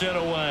this is sent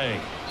away.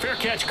 Fair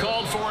catch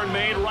called for and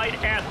made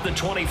right at the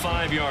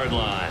 25-yard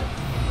line.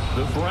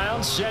 The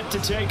Browns set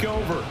to take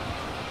over.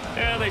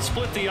 And they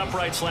split the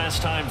uprights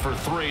last time for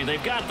 3.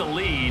 They've got the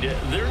lead.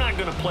 They're not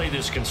going to play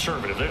this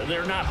conservative.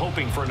 They're not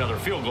hoping for another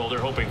field goal. They're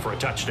hoping for a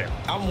touchdown.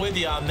 I'm with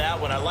you on that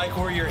one. I like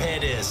where your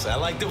head is. I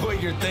like the way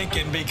you're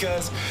thinking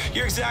because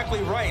you're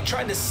exactly right.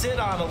 Trying to sit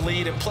on a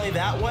lead and play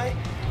that way,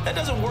 that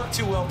doesn't work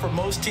too well for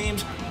most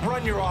teams.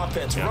 Run your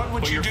offense. Yeah, run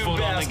what you do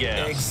best. On the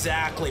gas.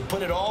 Exactly.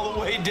 Put it all the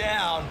way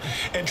down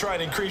and try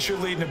to increase your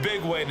lead in a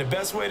big way. And the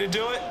best way to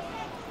do it,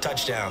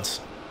 touchdowns.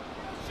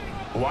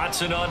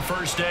 Watson on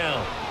first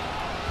down.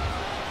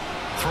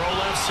 Throw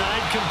left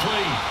side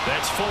complete.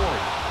 That's 4.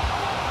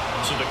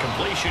 So the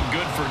completion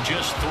good for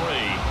just 3.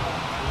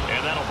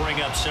 And that'll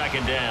bring up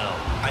second down.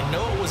 I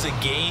know it was a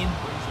gain,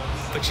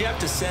 but you have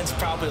to sense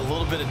probably a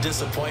little bit of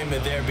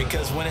disappointment there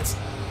because when it's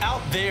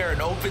out there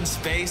in open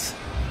space,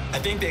 I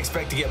think they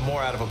expect to get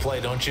more out of a play,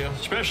 don't you?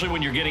 Especially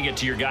when you're getting it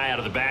to your guy out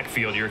of the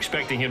backfield. You're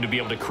expecting him to be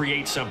able to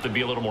create something,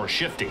 be a little more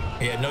shifty.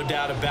 Yeah, no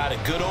doubt about it.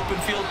 Good open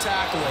field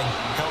tackling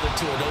held it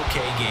to an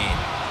okay gain.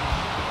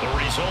 The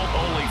result,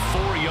 only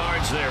 4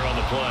 yards there on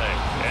the play.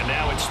 And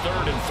now it's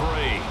 3rd and 3.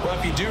 Well,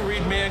 if you do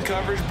read man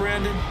coverage,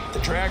 Brandon, the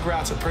drag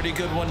route's a pretty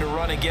good one to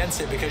run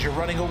against it because you're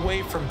running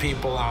away from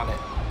people on it.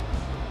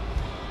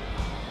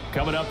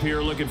 Coming up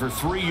here looking for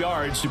 3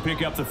 yards to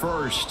pick up the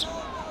first.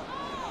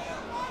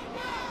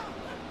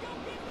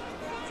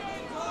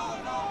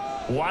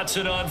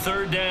 Watson on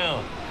third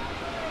down.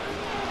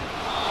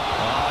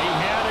 Oh, he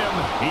had him.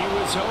 He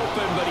was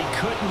open, but he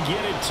couldn't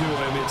get it to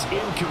him. It's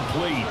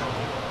incomplete.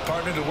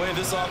 Partner, the way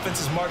this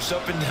offense has marched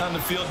up and down the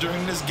field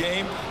during this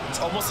game, it's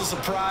almost a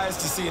surprise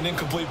to see an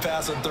incomplete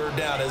pass on third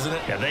down, isn't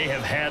it? Yeah, they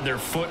have had their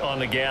foot on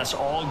the gas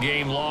all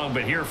game long,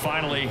 but here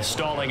finally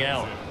stalling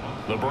out.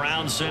 The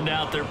Browns send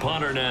out their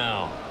punter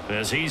now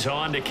as he's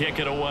on to kick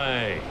it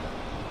away.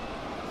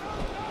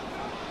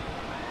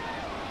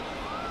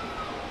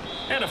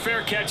 And a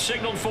fair catch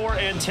signaled for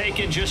and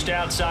taken just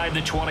outside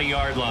the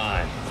 20-yard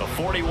line. A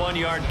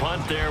 41-yard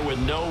punt there with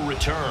no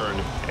return,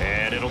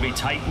 and it'll be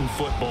Titan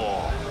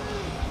football.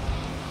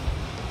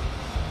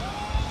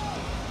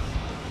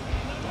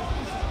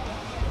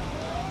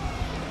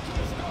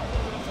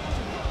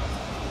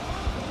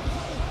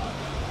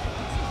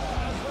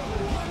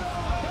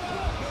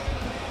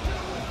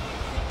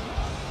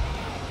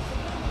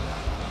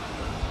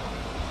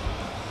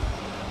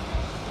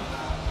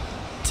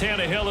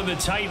 Tannehill and the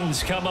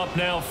Titans come up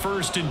now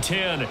 1st and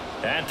 10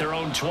 at their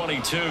own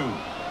 22.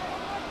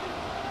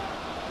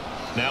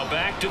 Now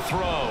back to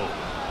throw.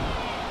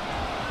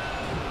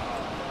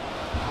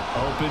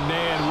 Open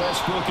man,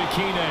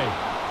 Westbrook-Ikhine.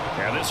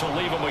 And this will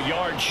leave him a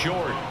yard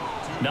short.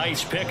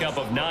 Nice pickup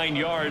of 9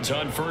 yards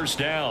on 1st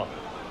down.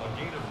 A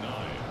gain of 9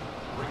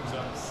 brings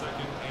up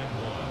 2nd and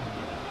 1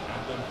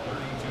 at the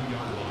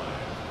 32-yard line.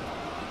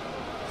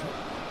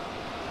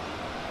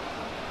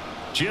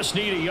 Just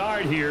need a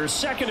yard here.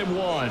 2nd and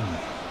 1.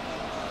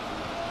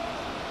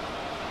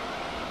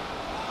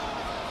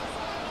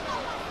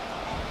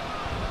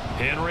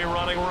 Henry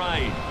running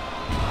right.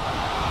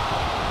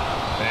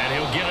 And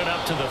he'll get it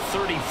up to the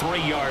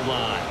 33-yard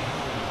line.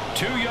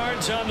 2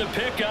 yards on the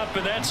pickup,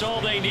 and that's all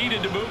they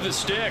needed to move the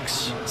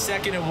sticks.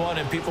 2nd and 1,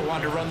 and people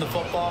want to run the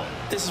football.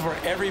 This is where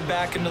every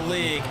back in the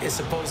league is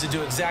supposed to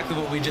do exactly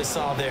what we just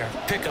saw there.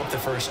 Pick up the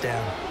 1st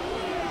down.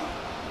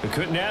 We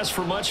couldn't ask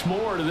for much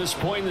more to this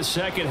point in the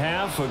second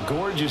half. A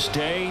gorgeous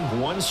day,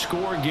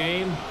 1-score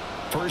game.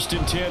 1st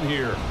and 10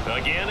 here.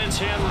 Again, it's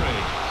Henry.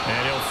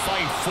 And he'll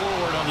fight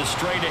forward on the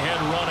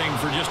straight-ahead running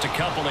for just a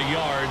couple of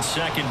yards.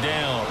 2nd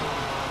down.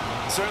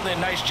 Certainly a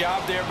nice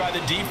job there by the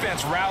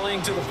defense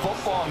rallying to the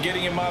football and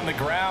getting him on the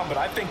ground. But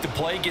I think the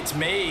play gets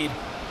made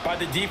by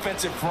the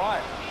defensive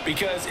front.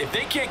 Because if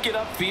they can't get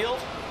upfield,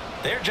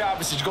 their job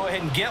is to go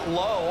ahead and get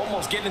low,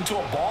 almost get into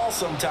a ball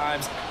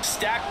sometimes,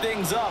 stack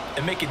things up,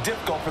 and make it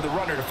difficult for the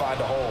runner to find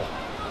a hole.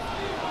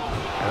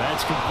 And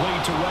that's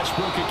complete to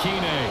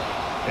Westbrook-Ikhine.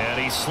 And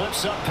he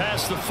slips up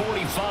past the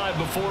 45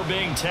 before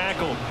being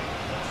tackled.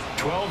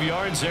 12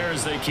 yards there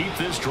as they keep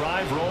this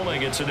drive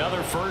rolling. It's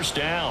another 1st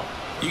down.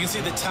 You can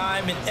see the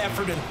time and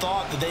effort and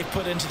thought that they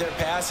put into their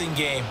passing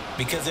game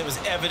because it was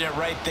evident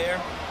right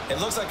there. It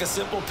looks like a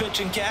simple pitch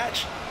and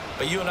catch,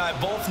 but you and I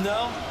both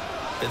know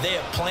that they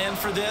have planned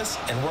for this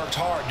and worked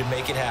hard to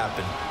make it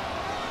happen.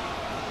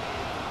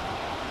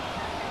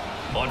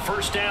 On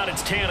 1st down,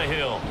 it's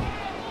Tannehill.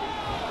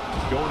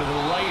 Going to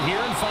the right here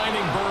and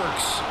finding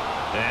Burks.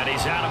 And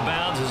he's out of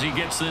bounds as he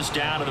gets this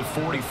down to the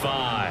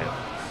 45.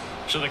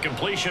 So the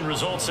completion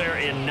results there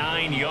in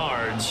 9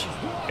 yards.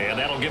 And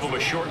that'll give him a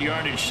short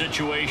yardage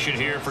situation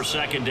here for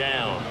 2nd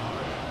down.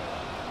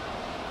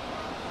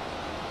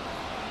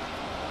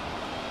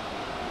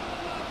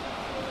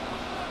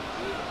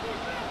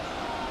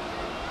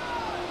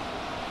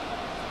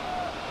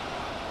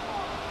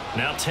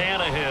 Now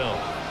Tannehill.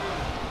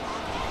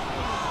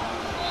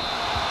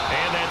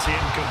 And that's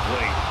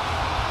incomplete.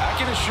 I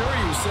can assure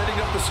you, setting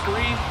up a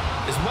screen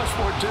is much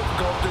more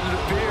difficult than it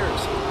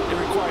appears. It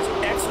requires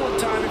excellent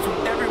timing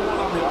from everyone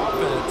on the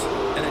offense,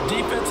 and a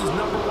defense's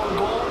 #1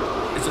 goal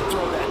is to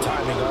throw that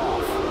timing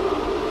off.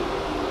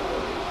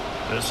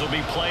 This will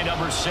be play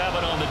number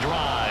 7 on the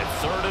drive.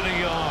 3rd and a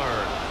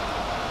yard.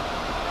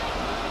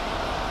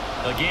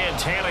 Again,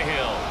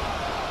 Tannehill.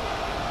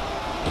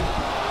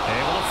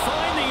 Able to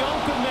find the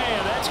open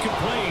man. That's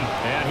complete.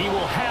 And he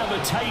will have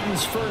a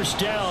Titans 1st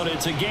down.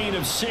 It's a gain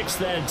of 6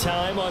 that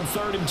time on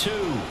 3rd and 2.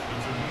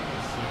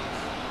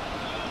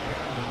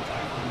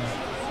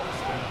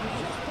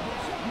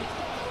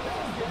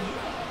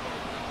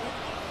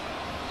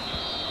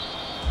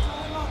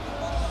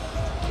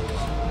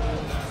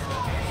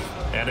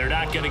 And they're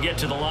not going to get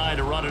to the line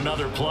to run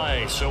another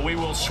play. So we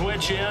will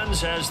switch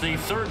ends as the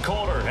 3rd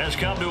quarter has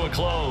come to a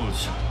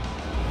close.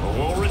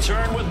 We'll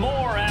return with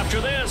more after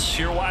this.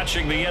 You're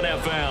watching the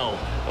NFL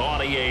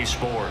on EA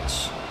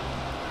Sports.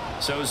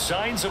 So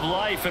signs of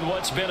life in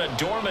what's been a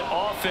dormant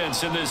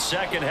offense in this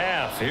second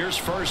half. Here's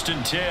 1st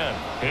and 10.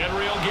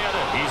 Henry will get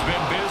it. He's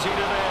been busy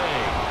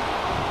today.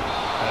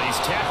 He's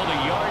tackled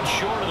a yard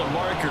short of the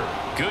marker.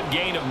 Good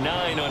gain of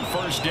 9 on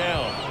 1st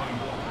down.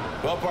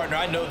 Well, partner,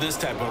 I know this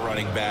type of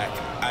running back.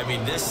 I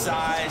mean, this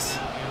size,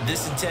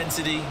 this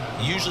intensity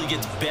usually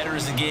gets better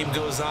as the game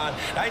goes on.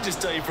 And I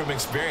just tell you from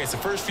experience, the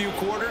first few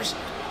quarters,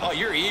 oh,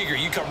 you're eager.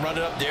 You come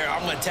running up there.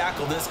 I'm going to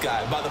tackle this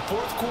guy. By the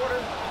 4th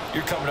quarter,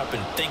 you're coming up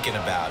and thinking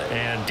about it.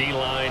 And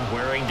D-line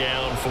wearing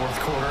down 4th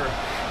quarter.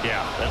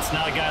 Yeah, that's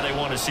not a guy they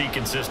want to see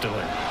consistently.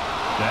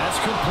 That's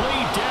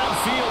complete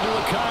downfield to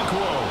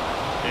Okonkwo.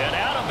 And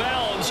out of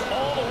bounds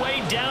all the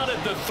way down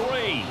at the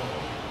 3.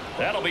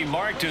 That'll be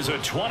marked as a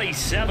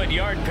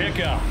 27-yard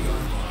pickup.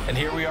 And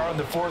here we are in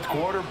the fourth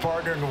quarter,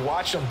 partner, and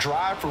watch them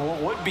drive for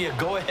what would be a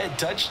go-ahead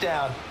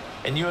touchdown.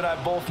 And you and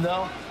I both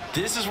know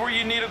this is where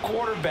you need a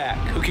quarterback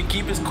who can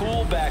keep his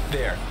cool back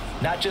there,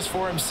 not just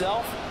for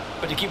himself,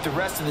 but to keep the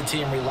rest of the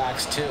team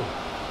relaxed too.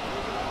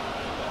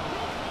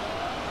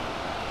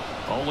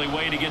 Only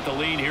way to get the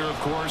lead here, of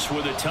course,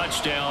 with a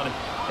touchdown,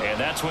 and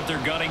that's what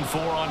they're gunning for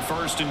on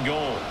 1st and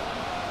goal.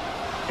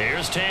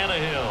 Here's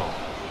Tannehill.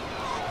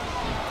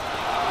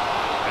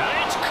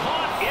 And it's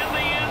caught in the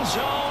end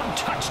zone.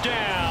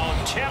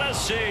 Touchdown,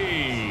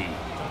 Tennessee.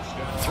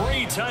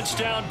 3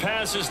 touchdown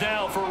passes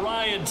now for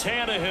Ryan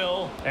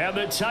Tannehill, and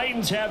the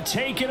Titans have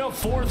taken a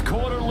fourth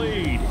quarter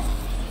lead.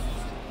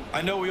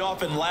 I know we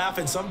often laugh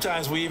and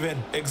sometimes we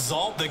even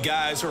exalt the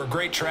guys who are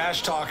great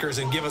trash talkers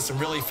and give us some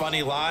really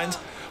funny lines.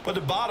 But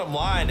the bottom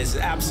line is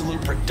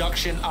absolute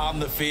production on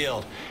the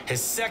field. His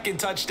 2nd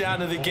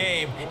touchdown of the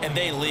game, and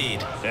they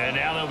lead. And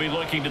now they'll be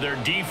looking to their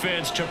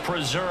defense to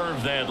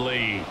preserve that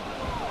lead.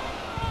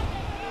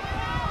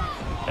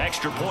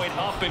 Extra point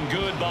up and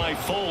good by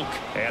Folk,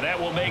 and that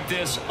will make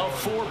this a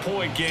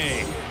 4-point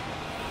game.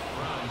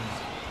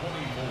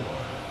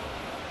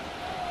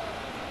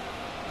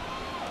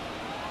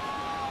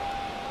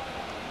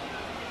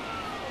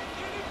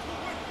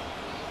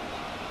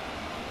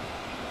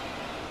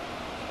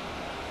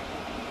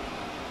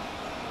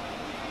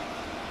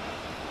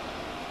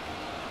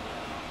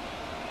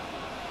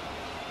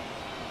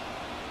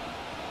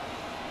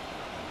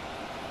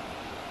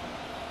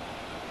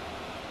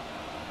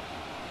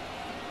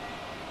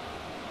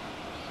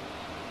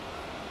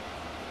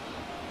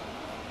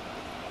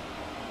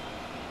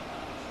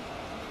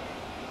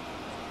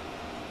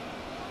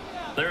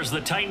 There's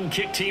the Titan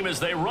kick team as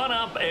they run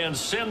up and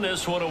send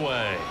this one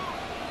away.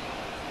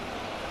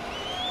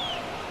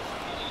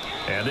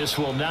 And this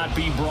will not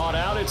be brought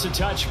out. It's a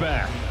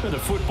touchback. The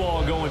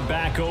football going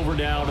back over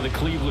now to the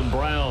Cleveland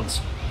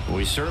Browns.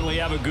 We certainly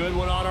have a good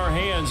one on our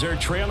hands. They're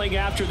trailing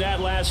after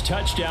that last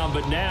touchdown,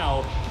 but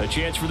now a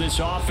chance for this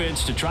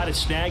offense to try to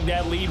snag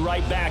that lead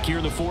right back here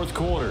in the fourth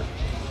quarter.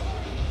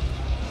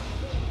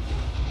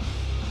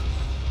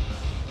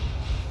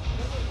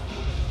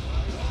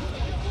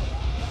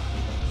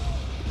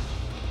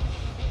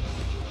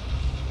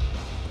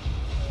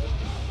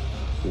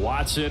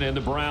 Watson and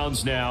the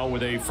Browns now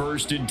with a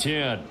 1st and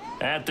 10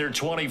 at their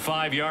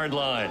 25-yard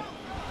line.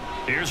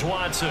 Here's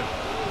Watson.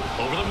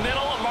 Over the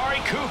middle, Amari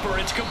Cooper.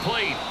 It's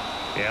complete.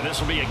 And this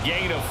will be a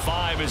gain of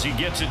 5 as he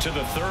gets it to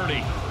the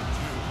 30.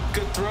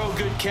 Good throw,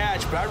 good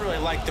catch, but I really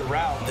like the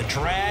route. The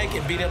drag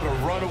and being able to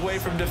run away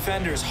from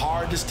defenders,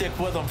 hard to stick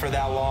with them for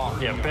that long.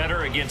 Yeah,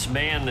 better against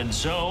man than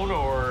zone,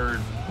 or?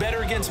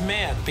 Better against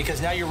man,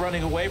 because now you're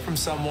running away from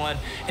someone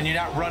and you're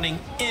not running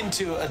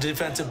into a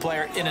defensive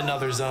player in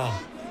another zone.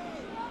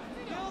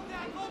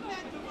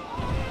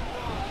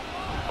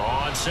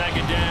 On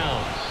 2nd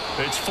down,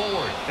 it's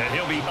Ford, and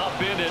he'll be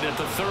upended at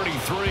the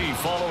 33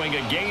 following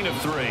a gain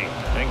of 3.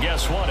 And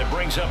guess what? It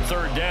brings up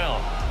 3rd down.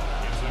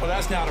 Well,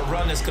 that's not a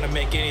run that's going to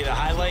make any of the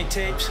highlight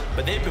tapes,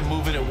 but they've been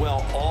moving it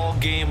well all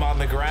game on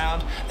the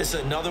ground. This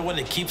is another one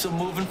that keeps them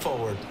moving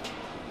forward.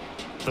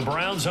 The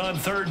Browns on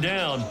 3rd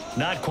down,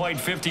 not quite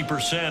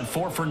 50%,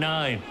 4 for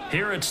 9.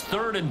 Here it's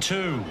 3rd and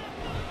 2.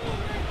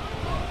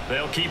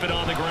 They'll keep it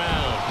on the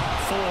ground.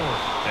 Ford,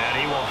 and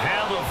he will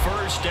have a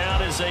 1st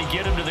down as they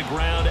get him to the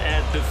ground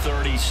at the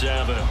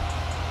 37.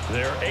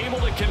 They're able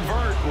to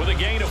convert with a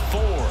gain of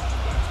 4.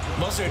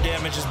 Most of their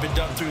damage has been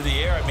done through the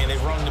air. I mean,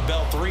 they've rung the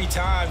bell 3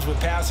 times with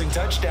passing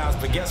touchdowns,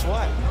 but guess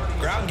what?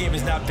 Ground game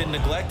has not been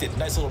neglected.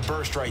 Nice little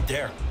burst right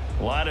there.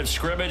 Line of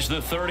scrimmage,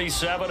 the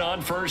 37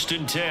 on 1st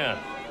and 10.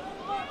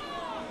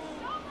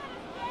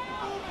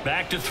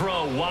 Back to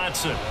throw,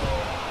 Watson.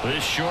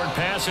 This short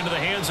pass into the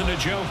hands of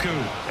Njoku.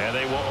 And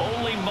they will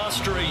only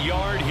muster a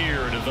yard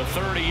here to the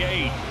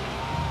 38.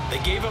 They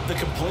gave up the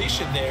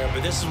completion there,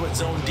 but this is what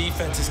zone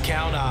defenses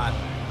count on.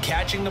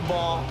 Catching the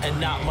ball and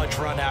not much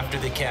run after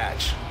the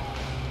catch.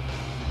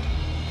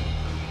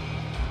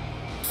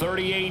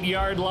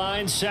 38-yard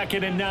line,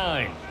 2nd and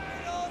 9.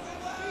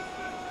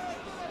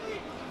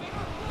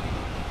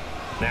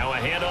 Now a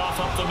handoff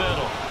up the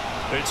middle.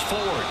 It's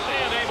Ford,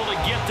 and able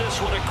to get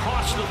this one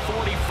across the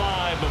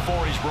 45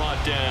 before he's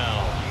brought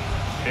down.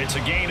 It's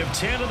a gain of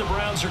 10, and the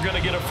Browns are going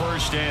to get a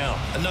 1st down.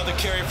 Another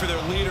carry for their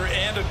leader,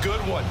 and a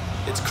good one.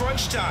 It's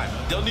crunch time.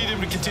 They'll need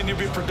him to continue to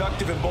be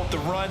productive in both the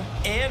run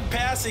and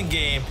passing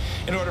game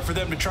in order for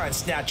them to try and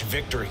snatch a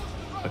victory.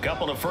 A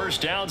couple of 1st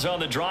downs on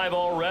the drive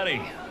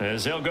already,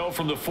 as they'll go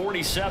from the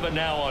 47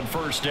 now on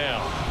 1st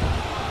down.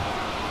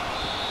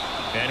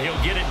 And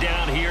he'll get it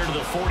down here to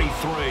the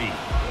 43.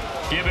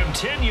 Give him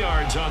 10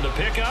 yards on the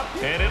pickup,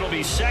 and it'll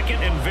be 2nd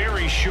and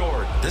very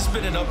short. This has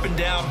been an up and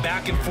down,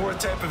 back and forth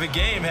type of a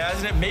game,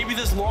 hasn't it? Maybe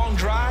this long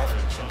drive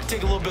could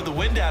take a little bit of the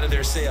wind out of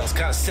their sails,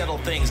 kind of settle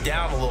things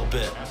down a little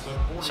bit.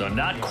 So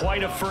not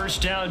quite a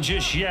 1st down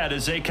just yet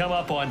as they come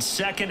up on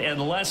 2nd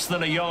and less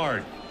than a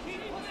yard.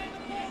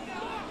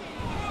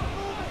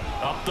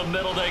 Up the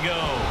middle they go.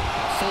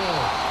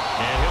 Ford,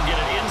 and he'll get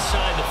it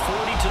inside the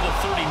 40 to the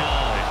 39.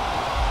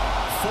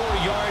 4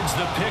 yards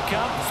the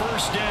pickup,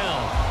 1st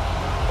down.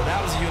 Well, That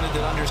was a unit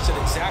that understood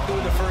exactly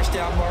where the first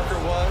down marker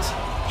was,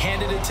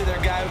 handed it to their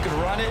guy who could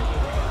run it,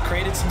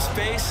 created some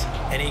space,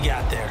 and he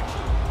got there.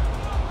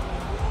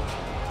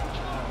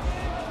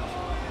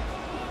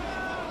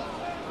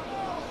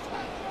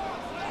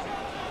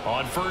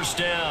 On first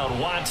down,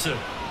 Watson.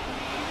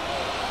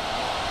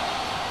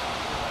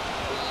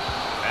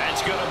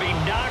 That's going to be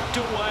knocked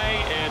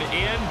away and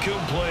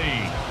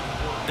incomplete.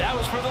 That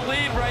was for the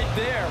lead right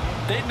there.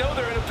 They know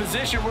they're in a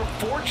position where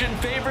fortune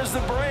favors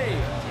the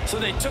brave. So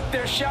they took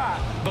their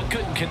shot, but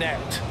couldn't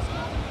connect.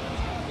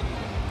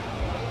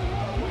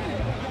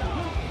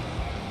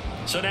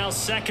 So now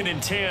 2nd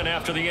and 10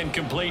 after the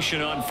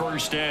incompletion on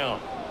first down.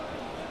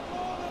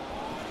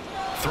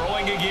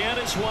 Throwing again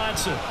is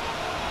Watson.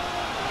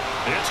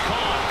 It's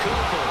caught,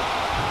 Cooper.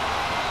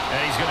 And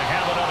he's going to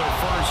have another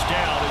first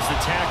down as the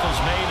tackle's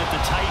made at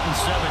the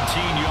Titans'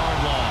 17-yard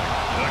line.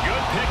 A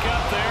good pickup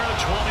there at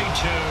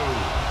 22.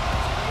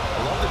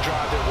 I love the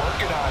drive they're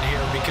working on here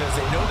because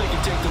they know they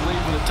can take the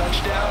lead with a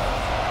touchdown.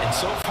 And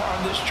so far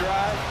on this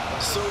drive,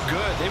 so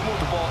good. They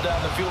moved the ball down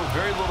the field with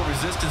very little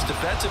resistance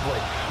defensively.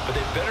 But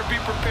they better be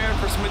prepared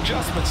for some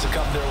adjustments to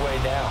come their way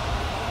now.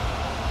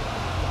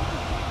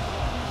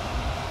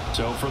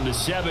 So from the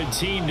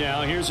 17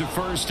 now, here's a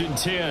 1st and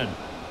 10.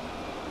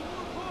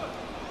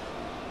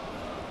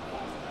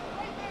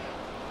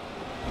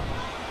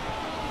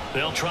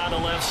 They'll try the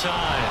left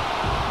side.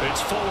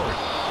 It's Ford.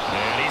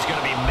 And he's going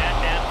to be met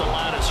at the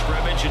line of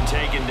scrimmage and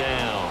taken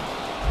down.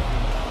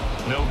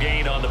 No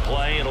gain on the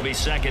play. It'll be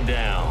 2nd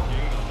down.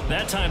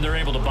 That time they're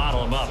able to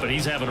bottle him up, and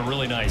he's having a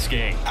really nice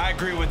game. I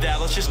agree with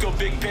that. Let's just go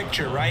big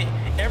picture, right?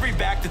 Every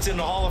back that's in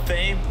the Hall of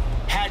Fame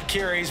had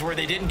carries where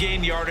they didn't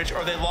gain yardage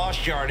or they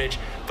lost yardage,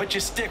 but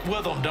you stick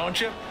with them, don't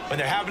you? When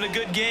they're having a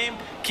good game,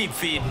 keep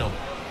feeding them.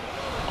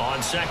 On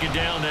 2nd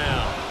down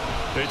now,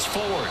 it's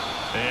Ford,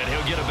 and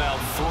he'll get about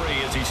 3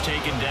 as he's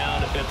taken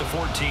down at the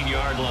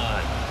 14-yard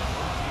line.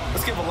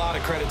 Let's give a lot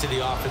of credit to the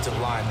offensive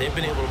line. They've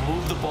been able to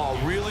move the ball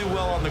really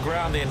well on the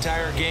ground the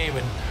entire game,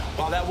 and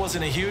while that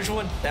wasn't a huge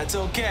one, that's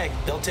okay.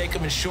 They'll take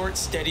them in short,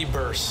 steady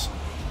bursts.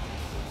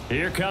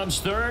 Here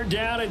comes 3rd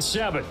down and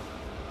 7.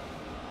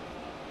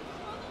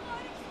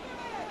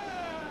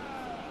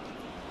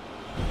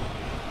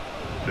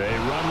 They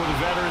run with a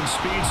veteran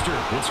speedster.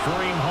 It's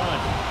Kareem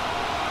Hunt.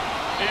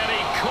 And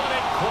he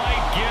couldn't quite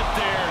get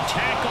there.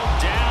 Tackled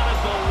down at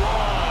the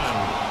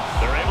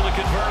 1. They're able to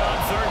convert on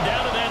 3rd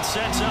down, and that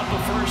sets up a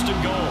 1st and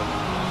goal.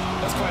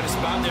 That's quite a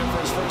spot there for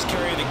his first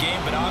carry of the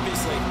game, but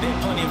obviously they had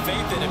plenty of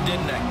faith in him,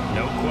 didn't they?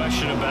 No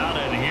question about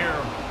it. Here,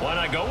 why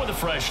not go with the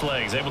fresh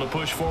legs? Able to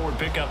push forward,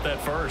 pick up that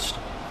 1st.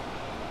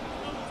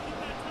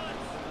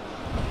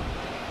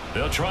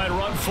 They'll try and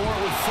run for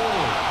it with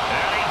Ford.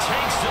 And he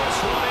takes this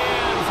one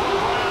in for a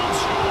Brown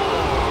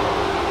score.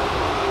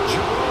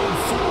 Jerome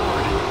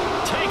Ford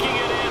taking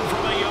it in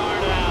from a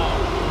yard out.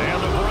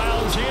 And the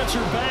Browns answer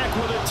back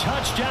with a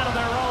touchdown of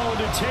their own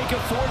to take a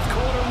 4th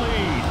quarter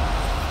lead.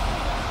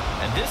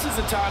 And this is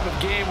a time of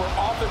game where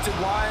offensive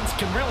lines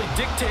can really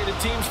dictate a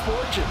team's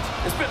fortunes.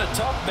 It's been a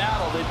tough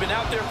battle. They've been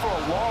out there for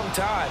a long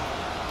time.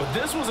 But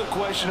this was a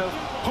question of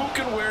who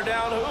can wear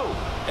down who.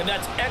 And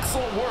that's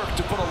excellent work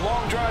to put a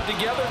long drive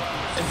together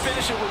and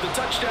finish it with a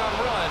touchdown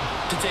run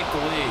to take the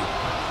lead.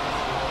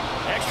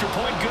 Extra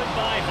point good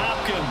by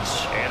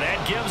Hopkins. And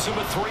that gives him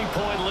a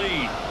 3-point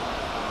lead.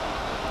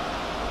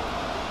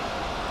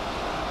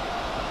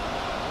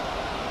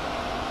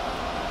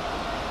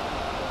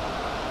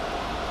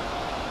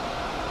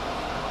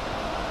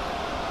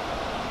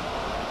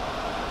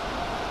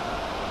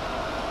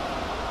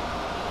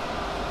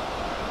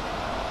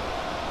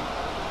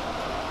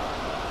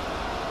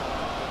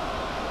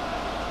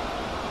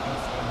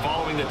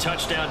 Following the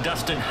touchdown,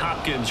 Dustin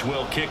Hopkins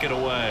will kick it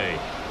away.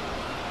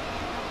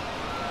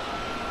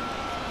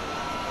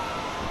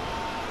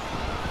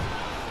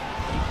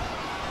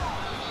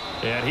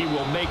 And he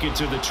will make it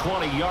to the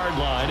 20-yard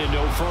line and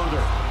no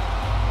further.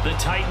 The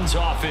Titans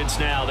offense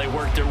now, they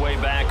work their way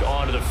back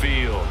onto the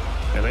field.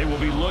 And they will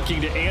be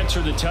looking to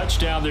answer the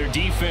touchdown their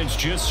defense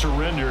just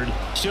surrendered.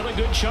 Still a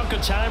good chunk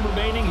of time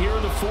remaining here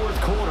in the 4th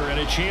quarter and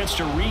a chance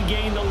to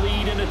regain the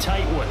lead in a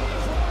tight one.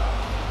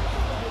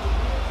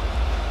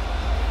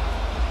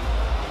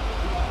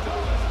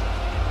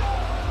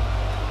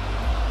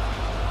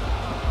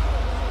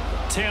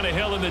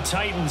 Tannehill and the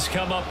Titans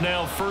come up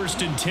now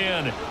 1st and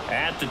 10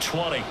 at the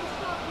 20.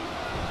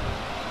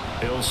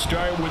 He'll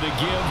start with a give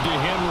to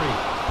Henry.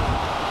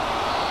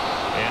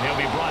 And he'll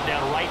be brought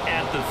down right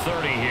at the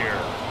 30 here.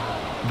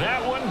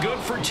 That one good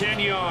for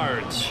 10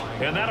 yards.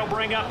 And that'll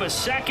bring up a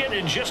 2nd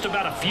and just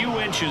about a few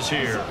inches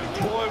here.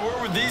 Boy, where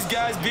would these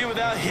guys be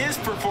without his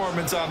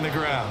performance on the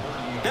ground?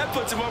 That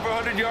puts him over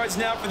 100 yards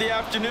now for the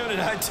afternoon,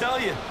 and I tell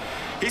you,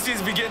 he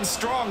seems to be getting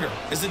stronger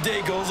as the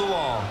day goes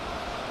along.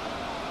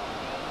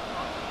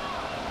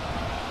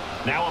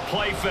 Now a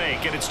play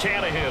fake, and it's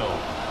Tannehill.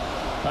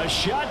 A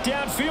shot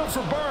downfield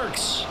for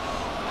Burks.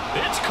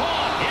 It's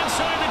caught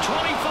inside the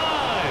 25.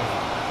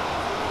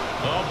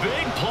 A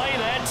big play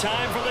that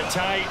time for the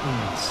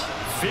Titans.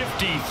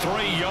 53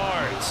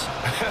 yards.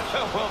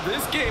 Well,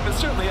 this game has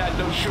certainly had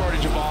no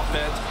shortage of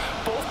offense.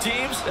 Both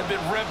teams have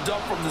been revved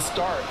up from the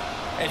start.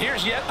 And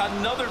here's yet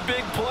another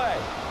big play.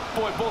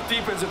 Boy, both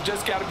defenses have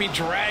just got to be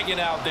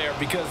dragging out there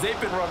because they've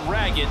been run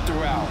ragged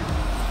throughout.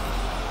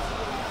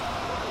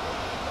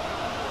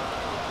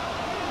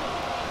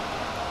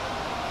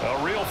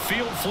 A real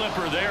field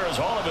flipper there as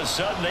all of a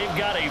sudden they've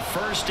got a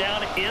first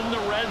down in the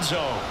red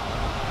zone.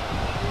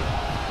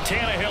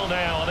 Tannehill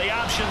now on the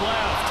option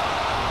left.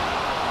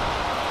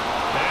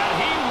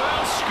 And he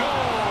will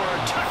score.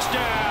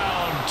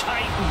 Touchdown,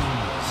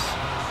 Titans.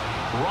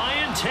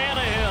 Ryan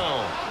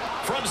Tannehill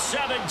from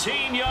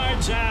 17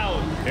 yards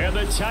out. And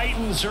the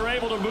Titans are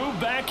able to move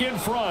back in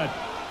front.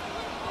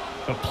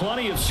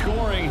 Plenty of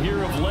scoring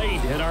here of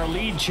late, and our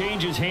lead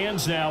changes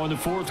hands now in the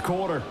fourth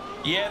quarter.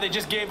 Yeah, they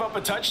just gave up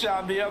a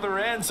touchdown the other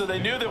end, so they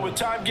knew that with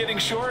time getting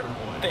short,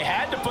 they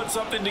had to put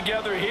something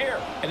together here,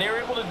 and they were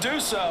able to do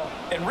so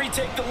and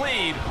retake the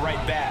lead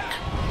right back.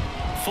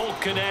 Folk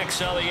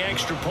connects on the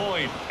extra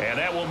point, and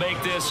that will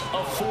make this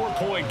a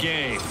 4-point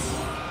game.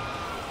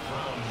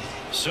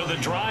 So the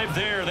drive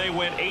there, they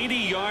went 80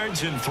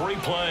 yards in 3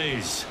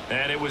 plays,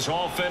 and it was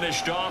all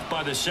finished off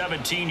by the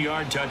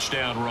 17-yard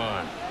touchdown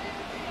run.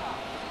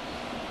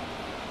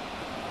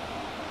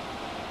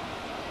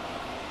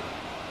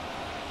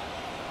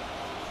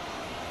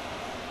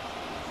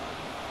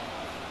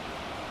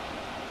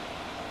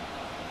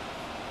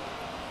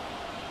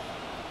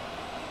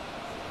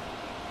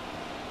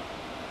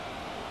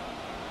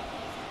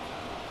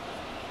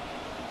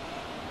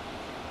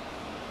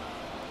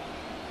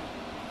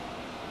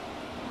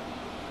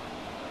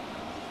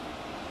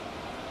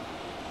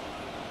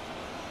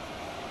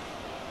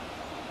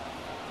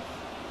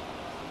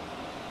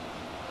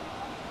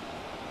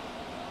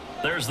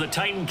 There's the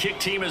Titan kick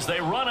team as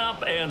they run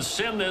up and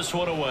send this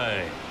one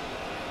away.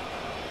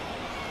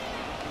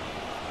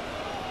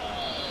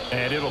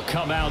 And it'll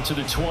come out to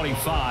the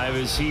 25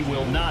 as he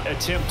will not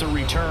attempt to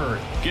return.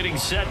 Getting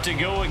set to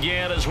go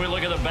again as we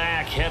look at the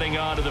back heading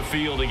onto the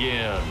field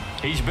again.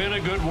 He's been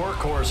a good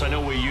workhorse. I know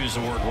we use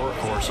the word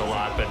workhorse a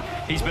lot, but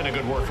he's been a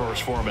good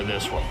workhorse for him in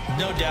this one.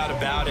 No doubt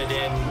about it,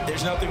 and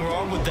there's nothing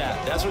wrong with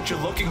that. That's what you're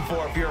looking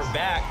for if you're a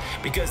back,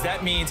 because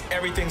that means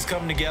everything's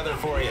come together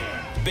for you.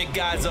 Big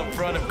guys up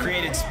front have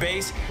created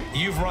space.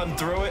 You've run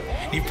through it.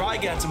 You've probably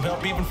got some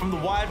help even from the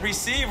wide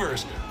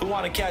receivers who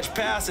want to catch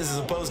passes as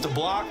opposed to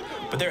block,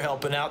 but they're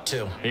helping out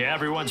too. Yeah,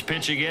 everyone's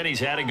pitching in. He's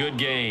had a good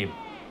game.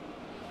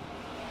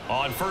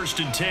 On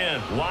 1st and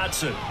 10,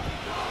 Watson.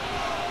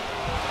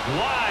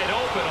 Wide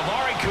open,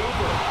 Amari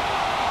Cooper.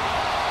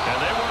 And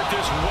they work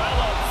this well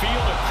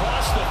upfield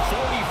across the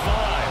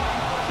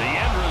 45. The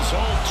end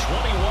result,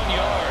 21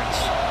 yards.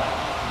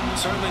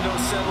 Certainly no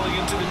settling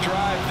into the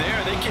drive there.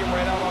 They came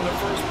right out on their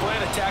first play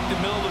and attacked the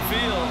middle of the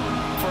field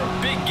for a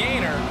big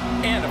gainer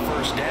and a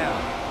first down.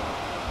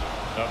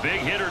 A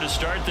big hitter to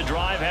start the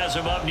drive has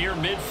him up near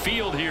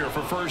midfield here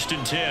for 1st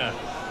and 10.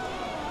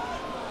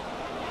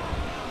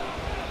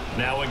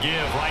 Now a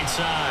give, right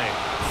side,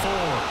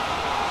 Ford.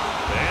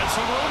 And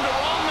some room to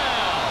run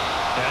now.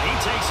 And he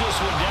takes this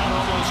one down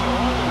almost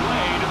all the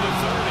way to the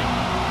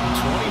 30.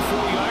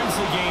 24 yards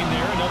to gain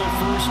there, another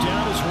first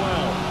down as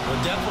well.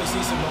 We'll definitely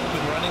see some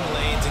open running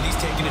lanes, and he's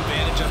taking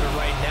advantage of it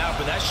right now,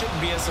 but that shouldn't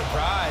be a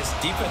surprise.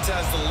 Defense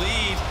has the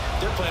lead.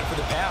 They're playing for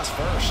the pass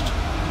first.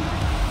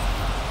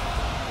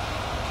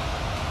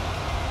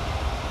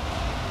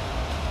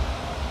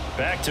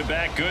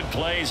 Back-to-back good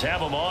plays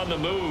have them on the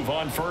move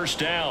on first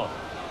down.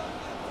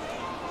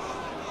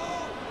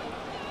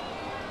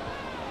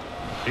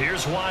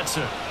 Here's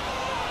Watson.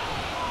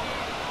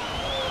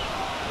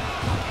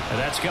 And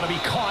that's going to be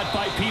caught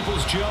by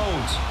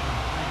Peoples-Jones.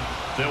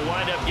 They'll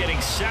wind up getting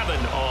 7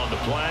 on the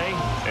play,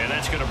 and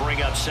that's going to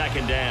bring up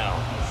 2nd down.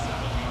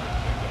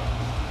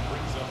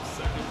 Brings up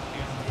 2nd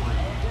and 3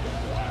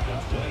 at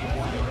the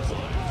 21-yard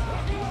line.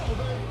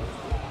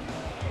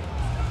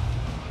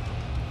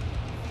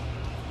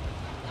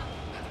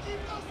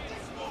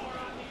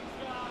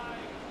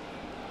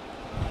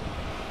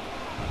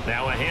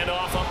 Now a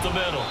handoff up the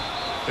middle.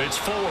 It's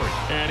Ford,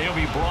 and he'll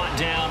be brought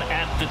down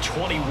at the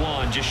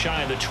 21, just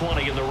shy of the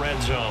 20 in the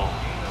red zone.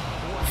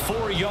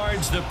 4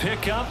 yards the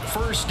pickup,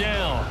 first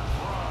down.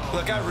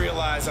 Look, I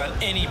realize on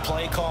any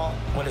play call,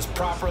 when it's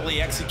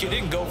properly executed, it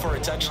can go for a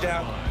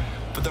touchdown.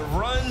 But the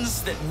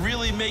runs that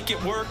really make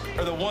it work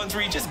are the ones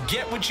where you just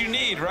get what you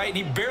need, right? And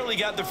he barely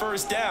got the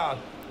first down,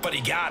 but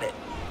he got it.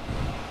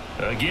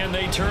 Again,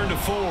 they turn to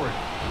Ford.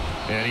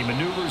 And he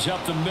maneuvers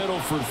up the middle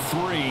for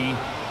 3,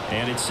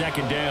 and it's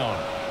 2nd down.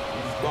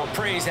 Well,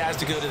 praise has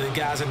to go to the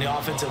guys on the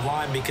offensive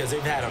line because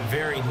they've had a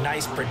very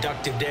nice,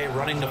 productive day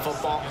running the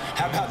football.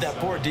 How about that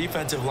poor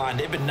defensive line?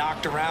 They've been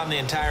knocked around the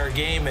entire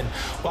game, and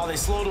while they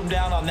slowed them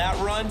down on that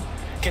run,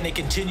 can they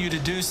continue to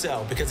do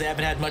so? Because they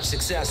haven't had much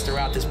success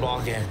throughout this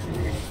ball game.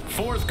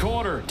 Fourth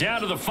quarter,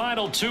 down to the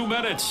final 2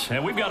 minutes,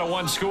 and we've got a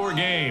 1-score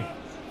game.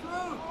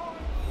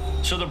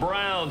 So the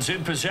Browns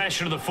in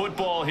possession of the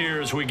football here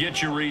as we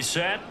get you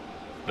reset.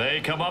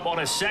 They come up on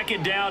a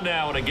second down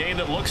now in a game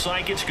that looks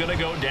like it's going to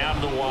go down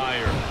to the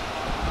wire.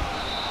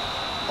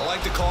 I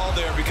like the call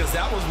there because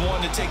that was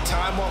one to take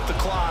time off the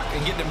clock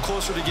and get them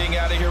closer to getting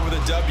out of here with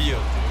a W.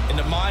 In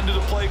the mind of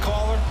the play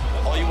caller,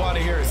 all you want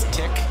to hear is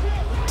tick,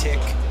 tick,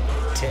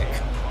 tick.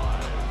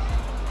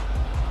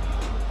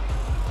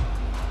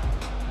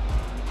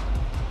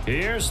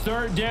 Here's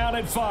third down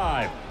at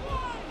 5.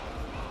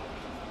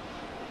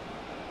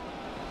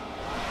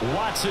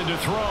 Watson to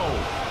throw.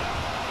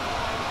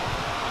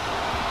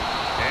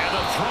 And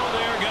the throw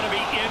there going to be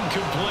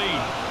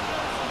incomplete.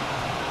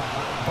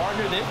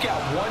 Partner, they've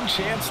got one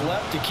chance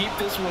left to keep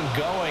this one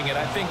going, and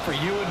I think for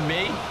you and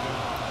me,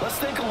 let's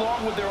think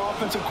along with their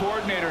offensive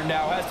coordinator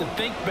now has to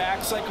think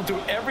back, cycle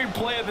through every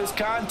play of this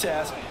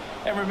contest,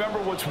 and remember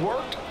what's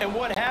worked and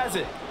what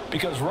hasn't.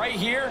 Because right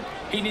here,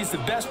 he needs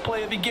the best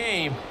play of the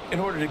game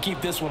in order to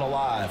keep this one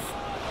alive.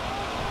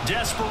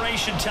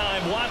 Desperation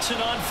time. Watson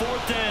on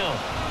fourth down.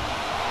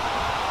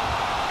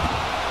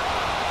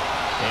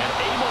 And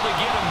able to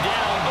get him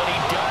down, but he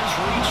does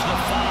reach the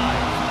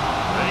 5.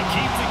 They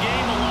keep the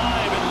game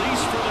alive, at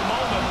least for the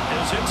moment,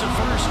 as it's a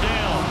first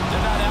down.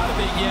 They're not out of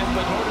it yet,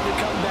 but in order to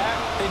come back,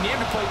 they need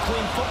to play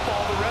clean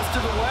football the rest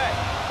of the way.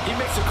 He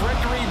makes a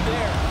correct read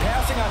there,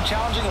 passing on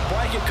challenging a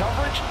blanket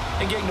coverage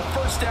and getting the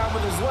first down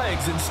with his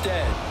legs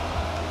instead.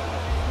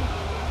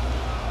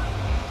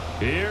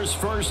 Here's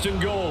first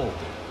and goal.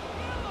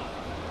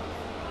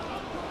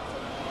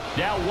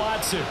 Now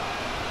Watson.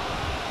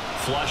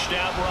 Flushed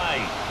out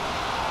right.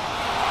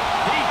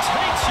 He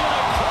takes it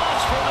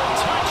across for the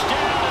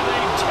touchdown, and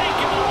they've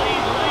taken the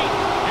lead late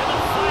in the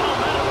final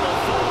minute of the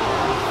fourth.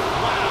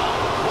 Wow,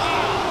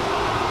 wow.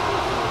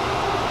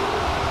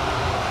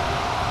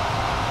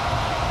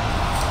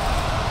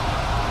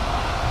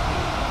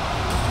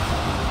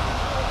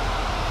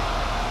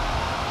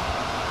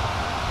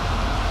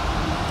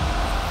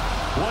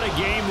 What a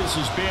game this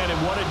has been,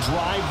 and what a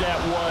drive that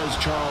was,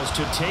 Charles,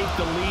 to take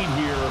the lead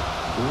here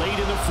late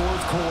in the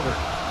fourth quarter.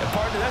 And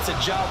partner, that's a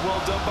job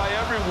well done by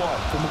everyone,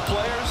 from the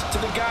players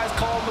to the guys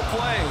calling the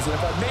plays. And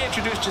if I may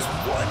introduce just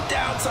one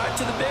downside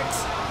to the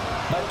mix,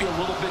 might be a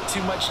little bit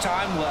too much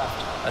time left.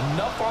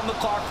 Enough on the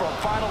clock for a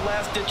final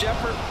last-ditch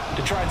effort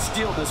to try and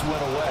steal this win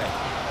away.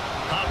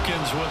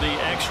 Hopkins with the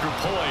extra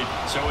point.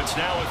 So it's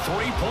now a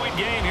 3-point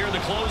game here in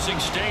the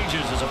closing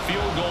stages, as a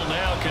field goal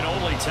now can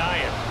only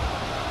tie it.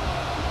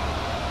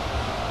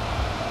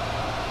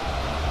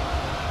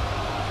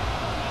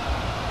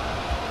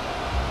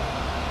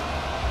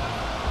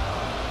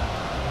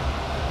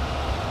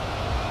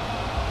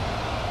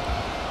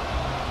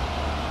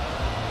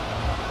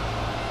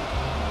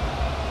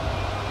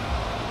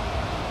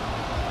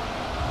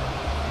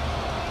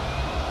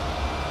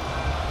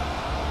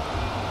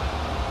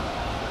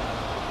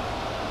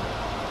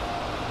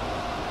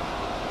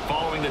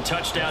 Following the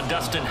touchdown,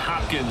 Dustin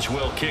Hopkins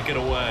will kick it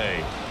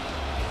away.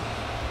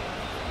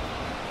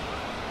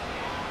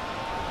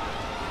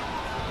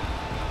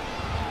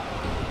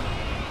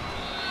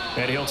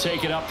 And he'll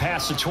take it up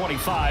past the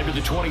 25 to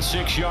the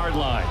 26-yard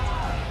line.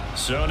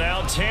 So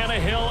now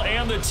Tannehill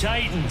and the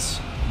Titans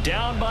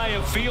down by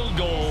a field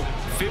goal,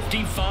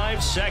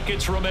 55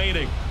 seconds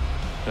remaining.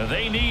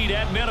 They need,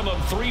 at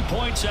minimum, 3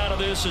 points out of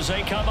this as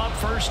they come up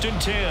first and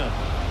 10.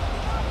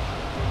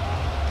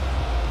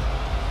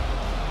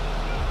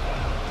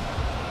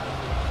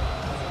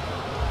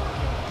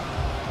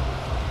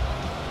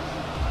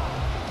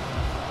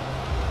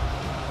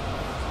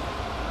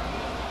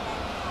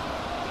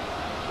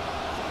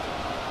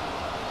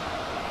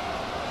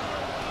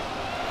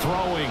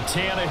 Throwing,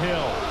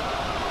 Tannehill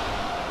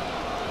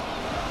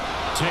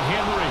to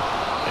Henry,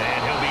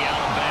 and he'll be out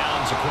of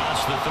bounds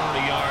across the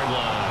 30-yard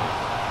line.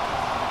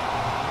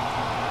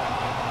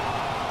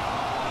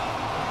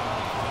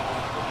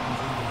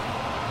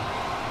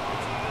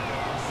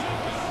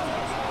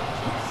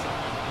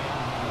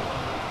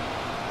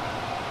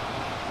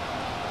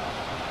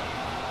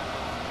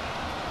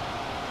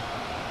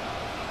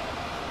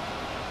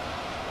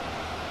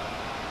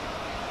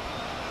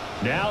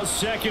 Now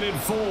 2nd and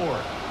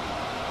 4.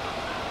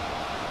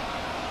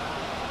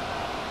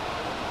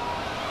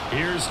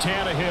 Here's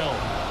Tannehill.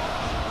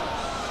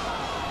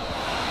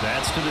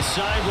 That's to the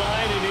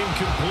sideline and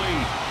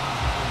incomplete.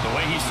 The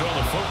way he's throwing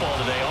the football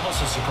today, almost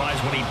a surprise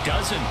when he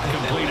doesn't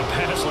complete a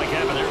pass like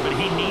happened there, but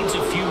he needs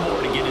a few more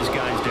to get his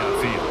guys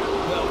downfield.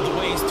 Well, the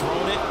way he's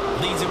thrown it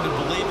leads him to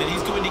believe that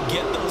he's going to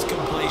get those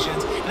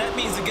completions, and that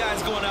means the guys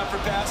going out for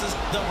passes,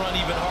 they'll run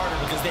even harder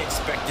because they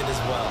expect it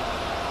as well.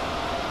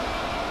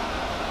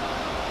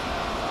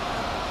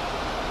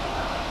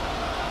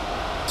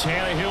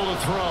 Tannehill to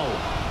throw.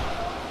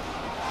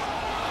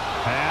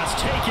 Pass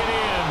taken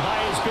in by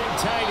his big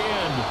tight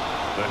end.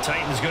 The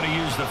Titans going to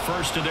use the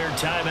first of their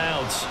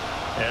timeouts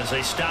as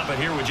they stop it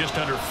here with just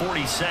under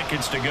 40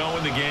 seconds to go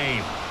in the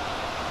game.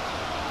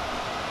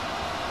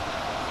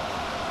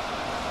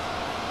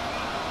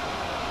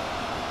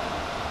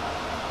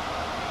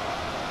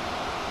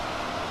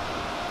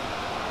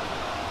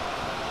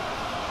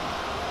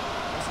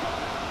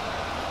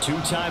 Two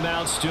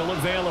timeouts still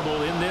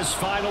available in this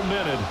final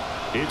minute.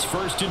 It's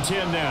 1st and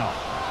 10 now.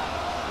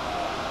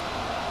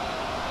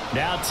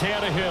 Now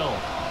Tannehill.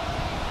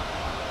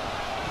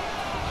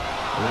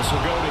 This will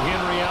go to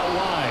Henry out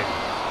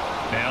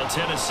wide. Now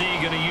Tennessee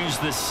going to use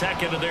the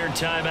second of their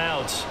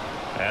timeouts,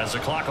 as the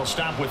clock will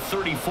stop with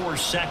 34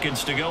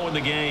 seconds to go in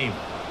the game.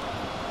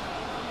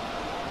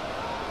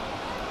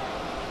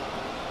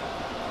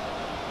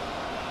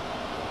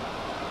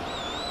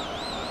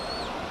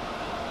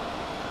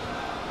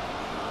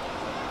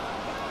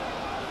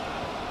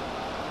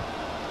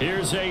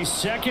 Here's a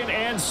 2nd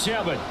and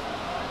 7.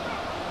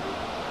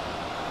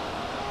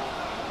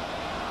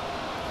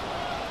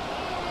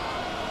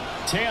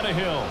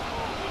 Tannehill.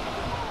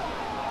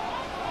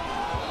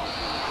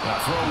 Now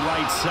throw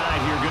right side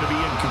here, going to be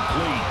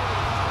incomplete.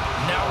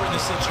 Now we're in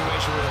the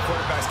situation where the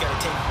quarterback's got to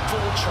take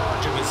full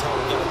charge of his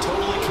home. Got to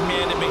totally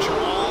command it, make sure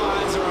all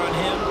eyes are on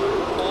him.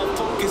 All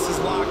focus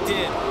is locked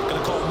in. Going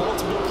to call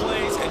multiple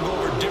plays and go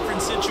over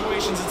different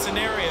situations and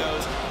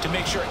scenarios to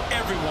make sure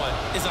everyone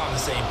is on the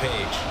same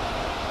page.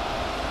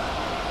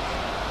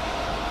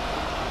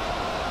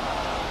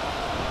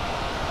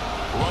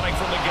 Running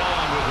from the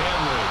gun with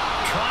Henry.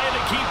 Trying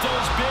to keep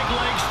those big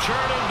legs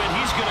churning, but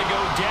he's going to go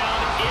down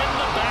in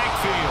the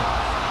backfield.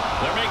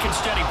 They're making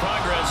steady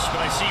progress, but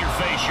I see your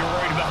face. You're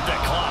worried about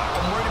that clock.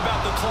 I'm worried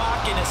about the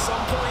clock, and at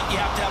some point, you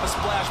have to have a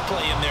splash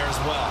play in there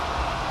as well.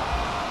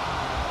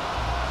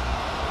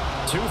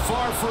 Too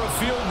far for a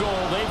field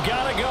goal. They've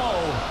got to go.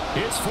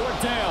 It's 4th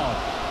down.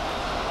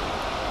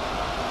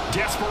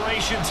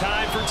 Desperation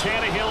time for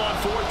Tannehill on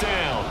 4th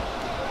down.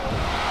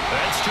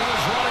 That's to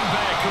his running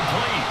back,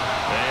 complete.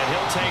 And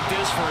he'll take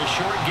this for a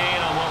short gain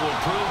on what will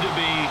prove to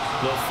be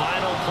the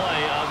final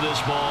play of this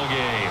ball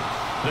game.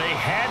 They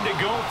had to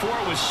go for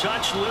it with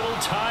such little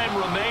time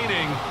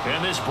remaining,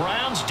 and this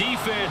Browns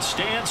defense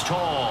stands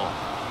tall.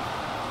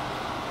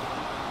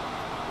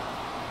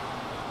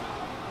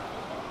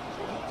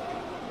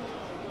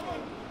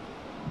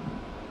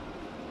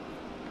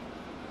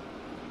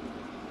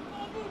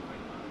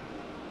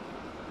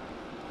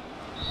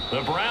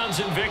 The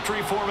Browns in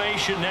victory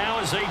formation now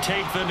as they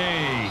take the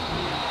knee.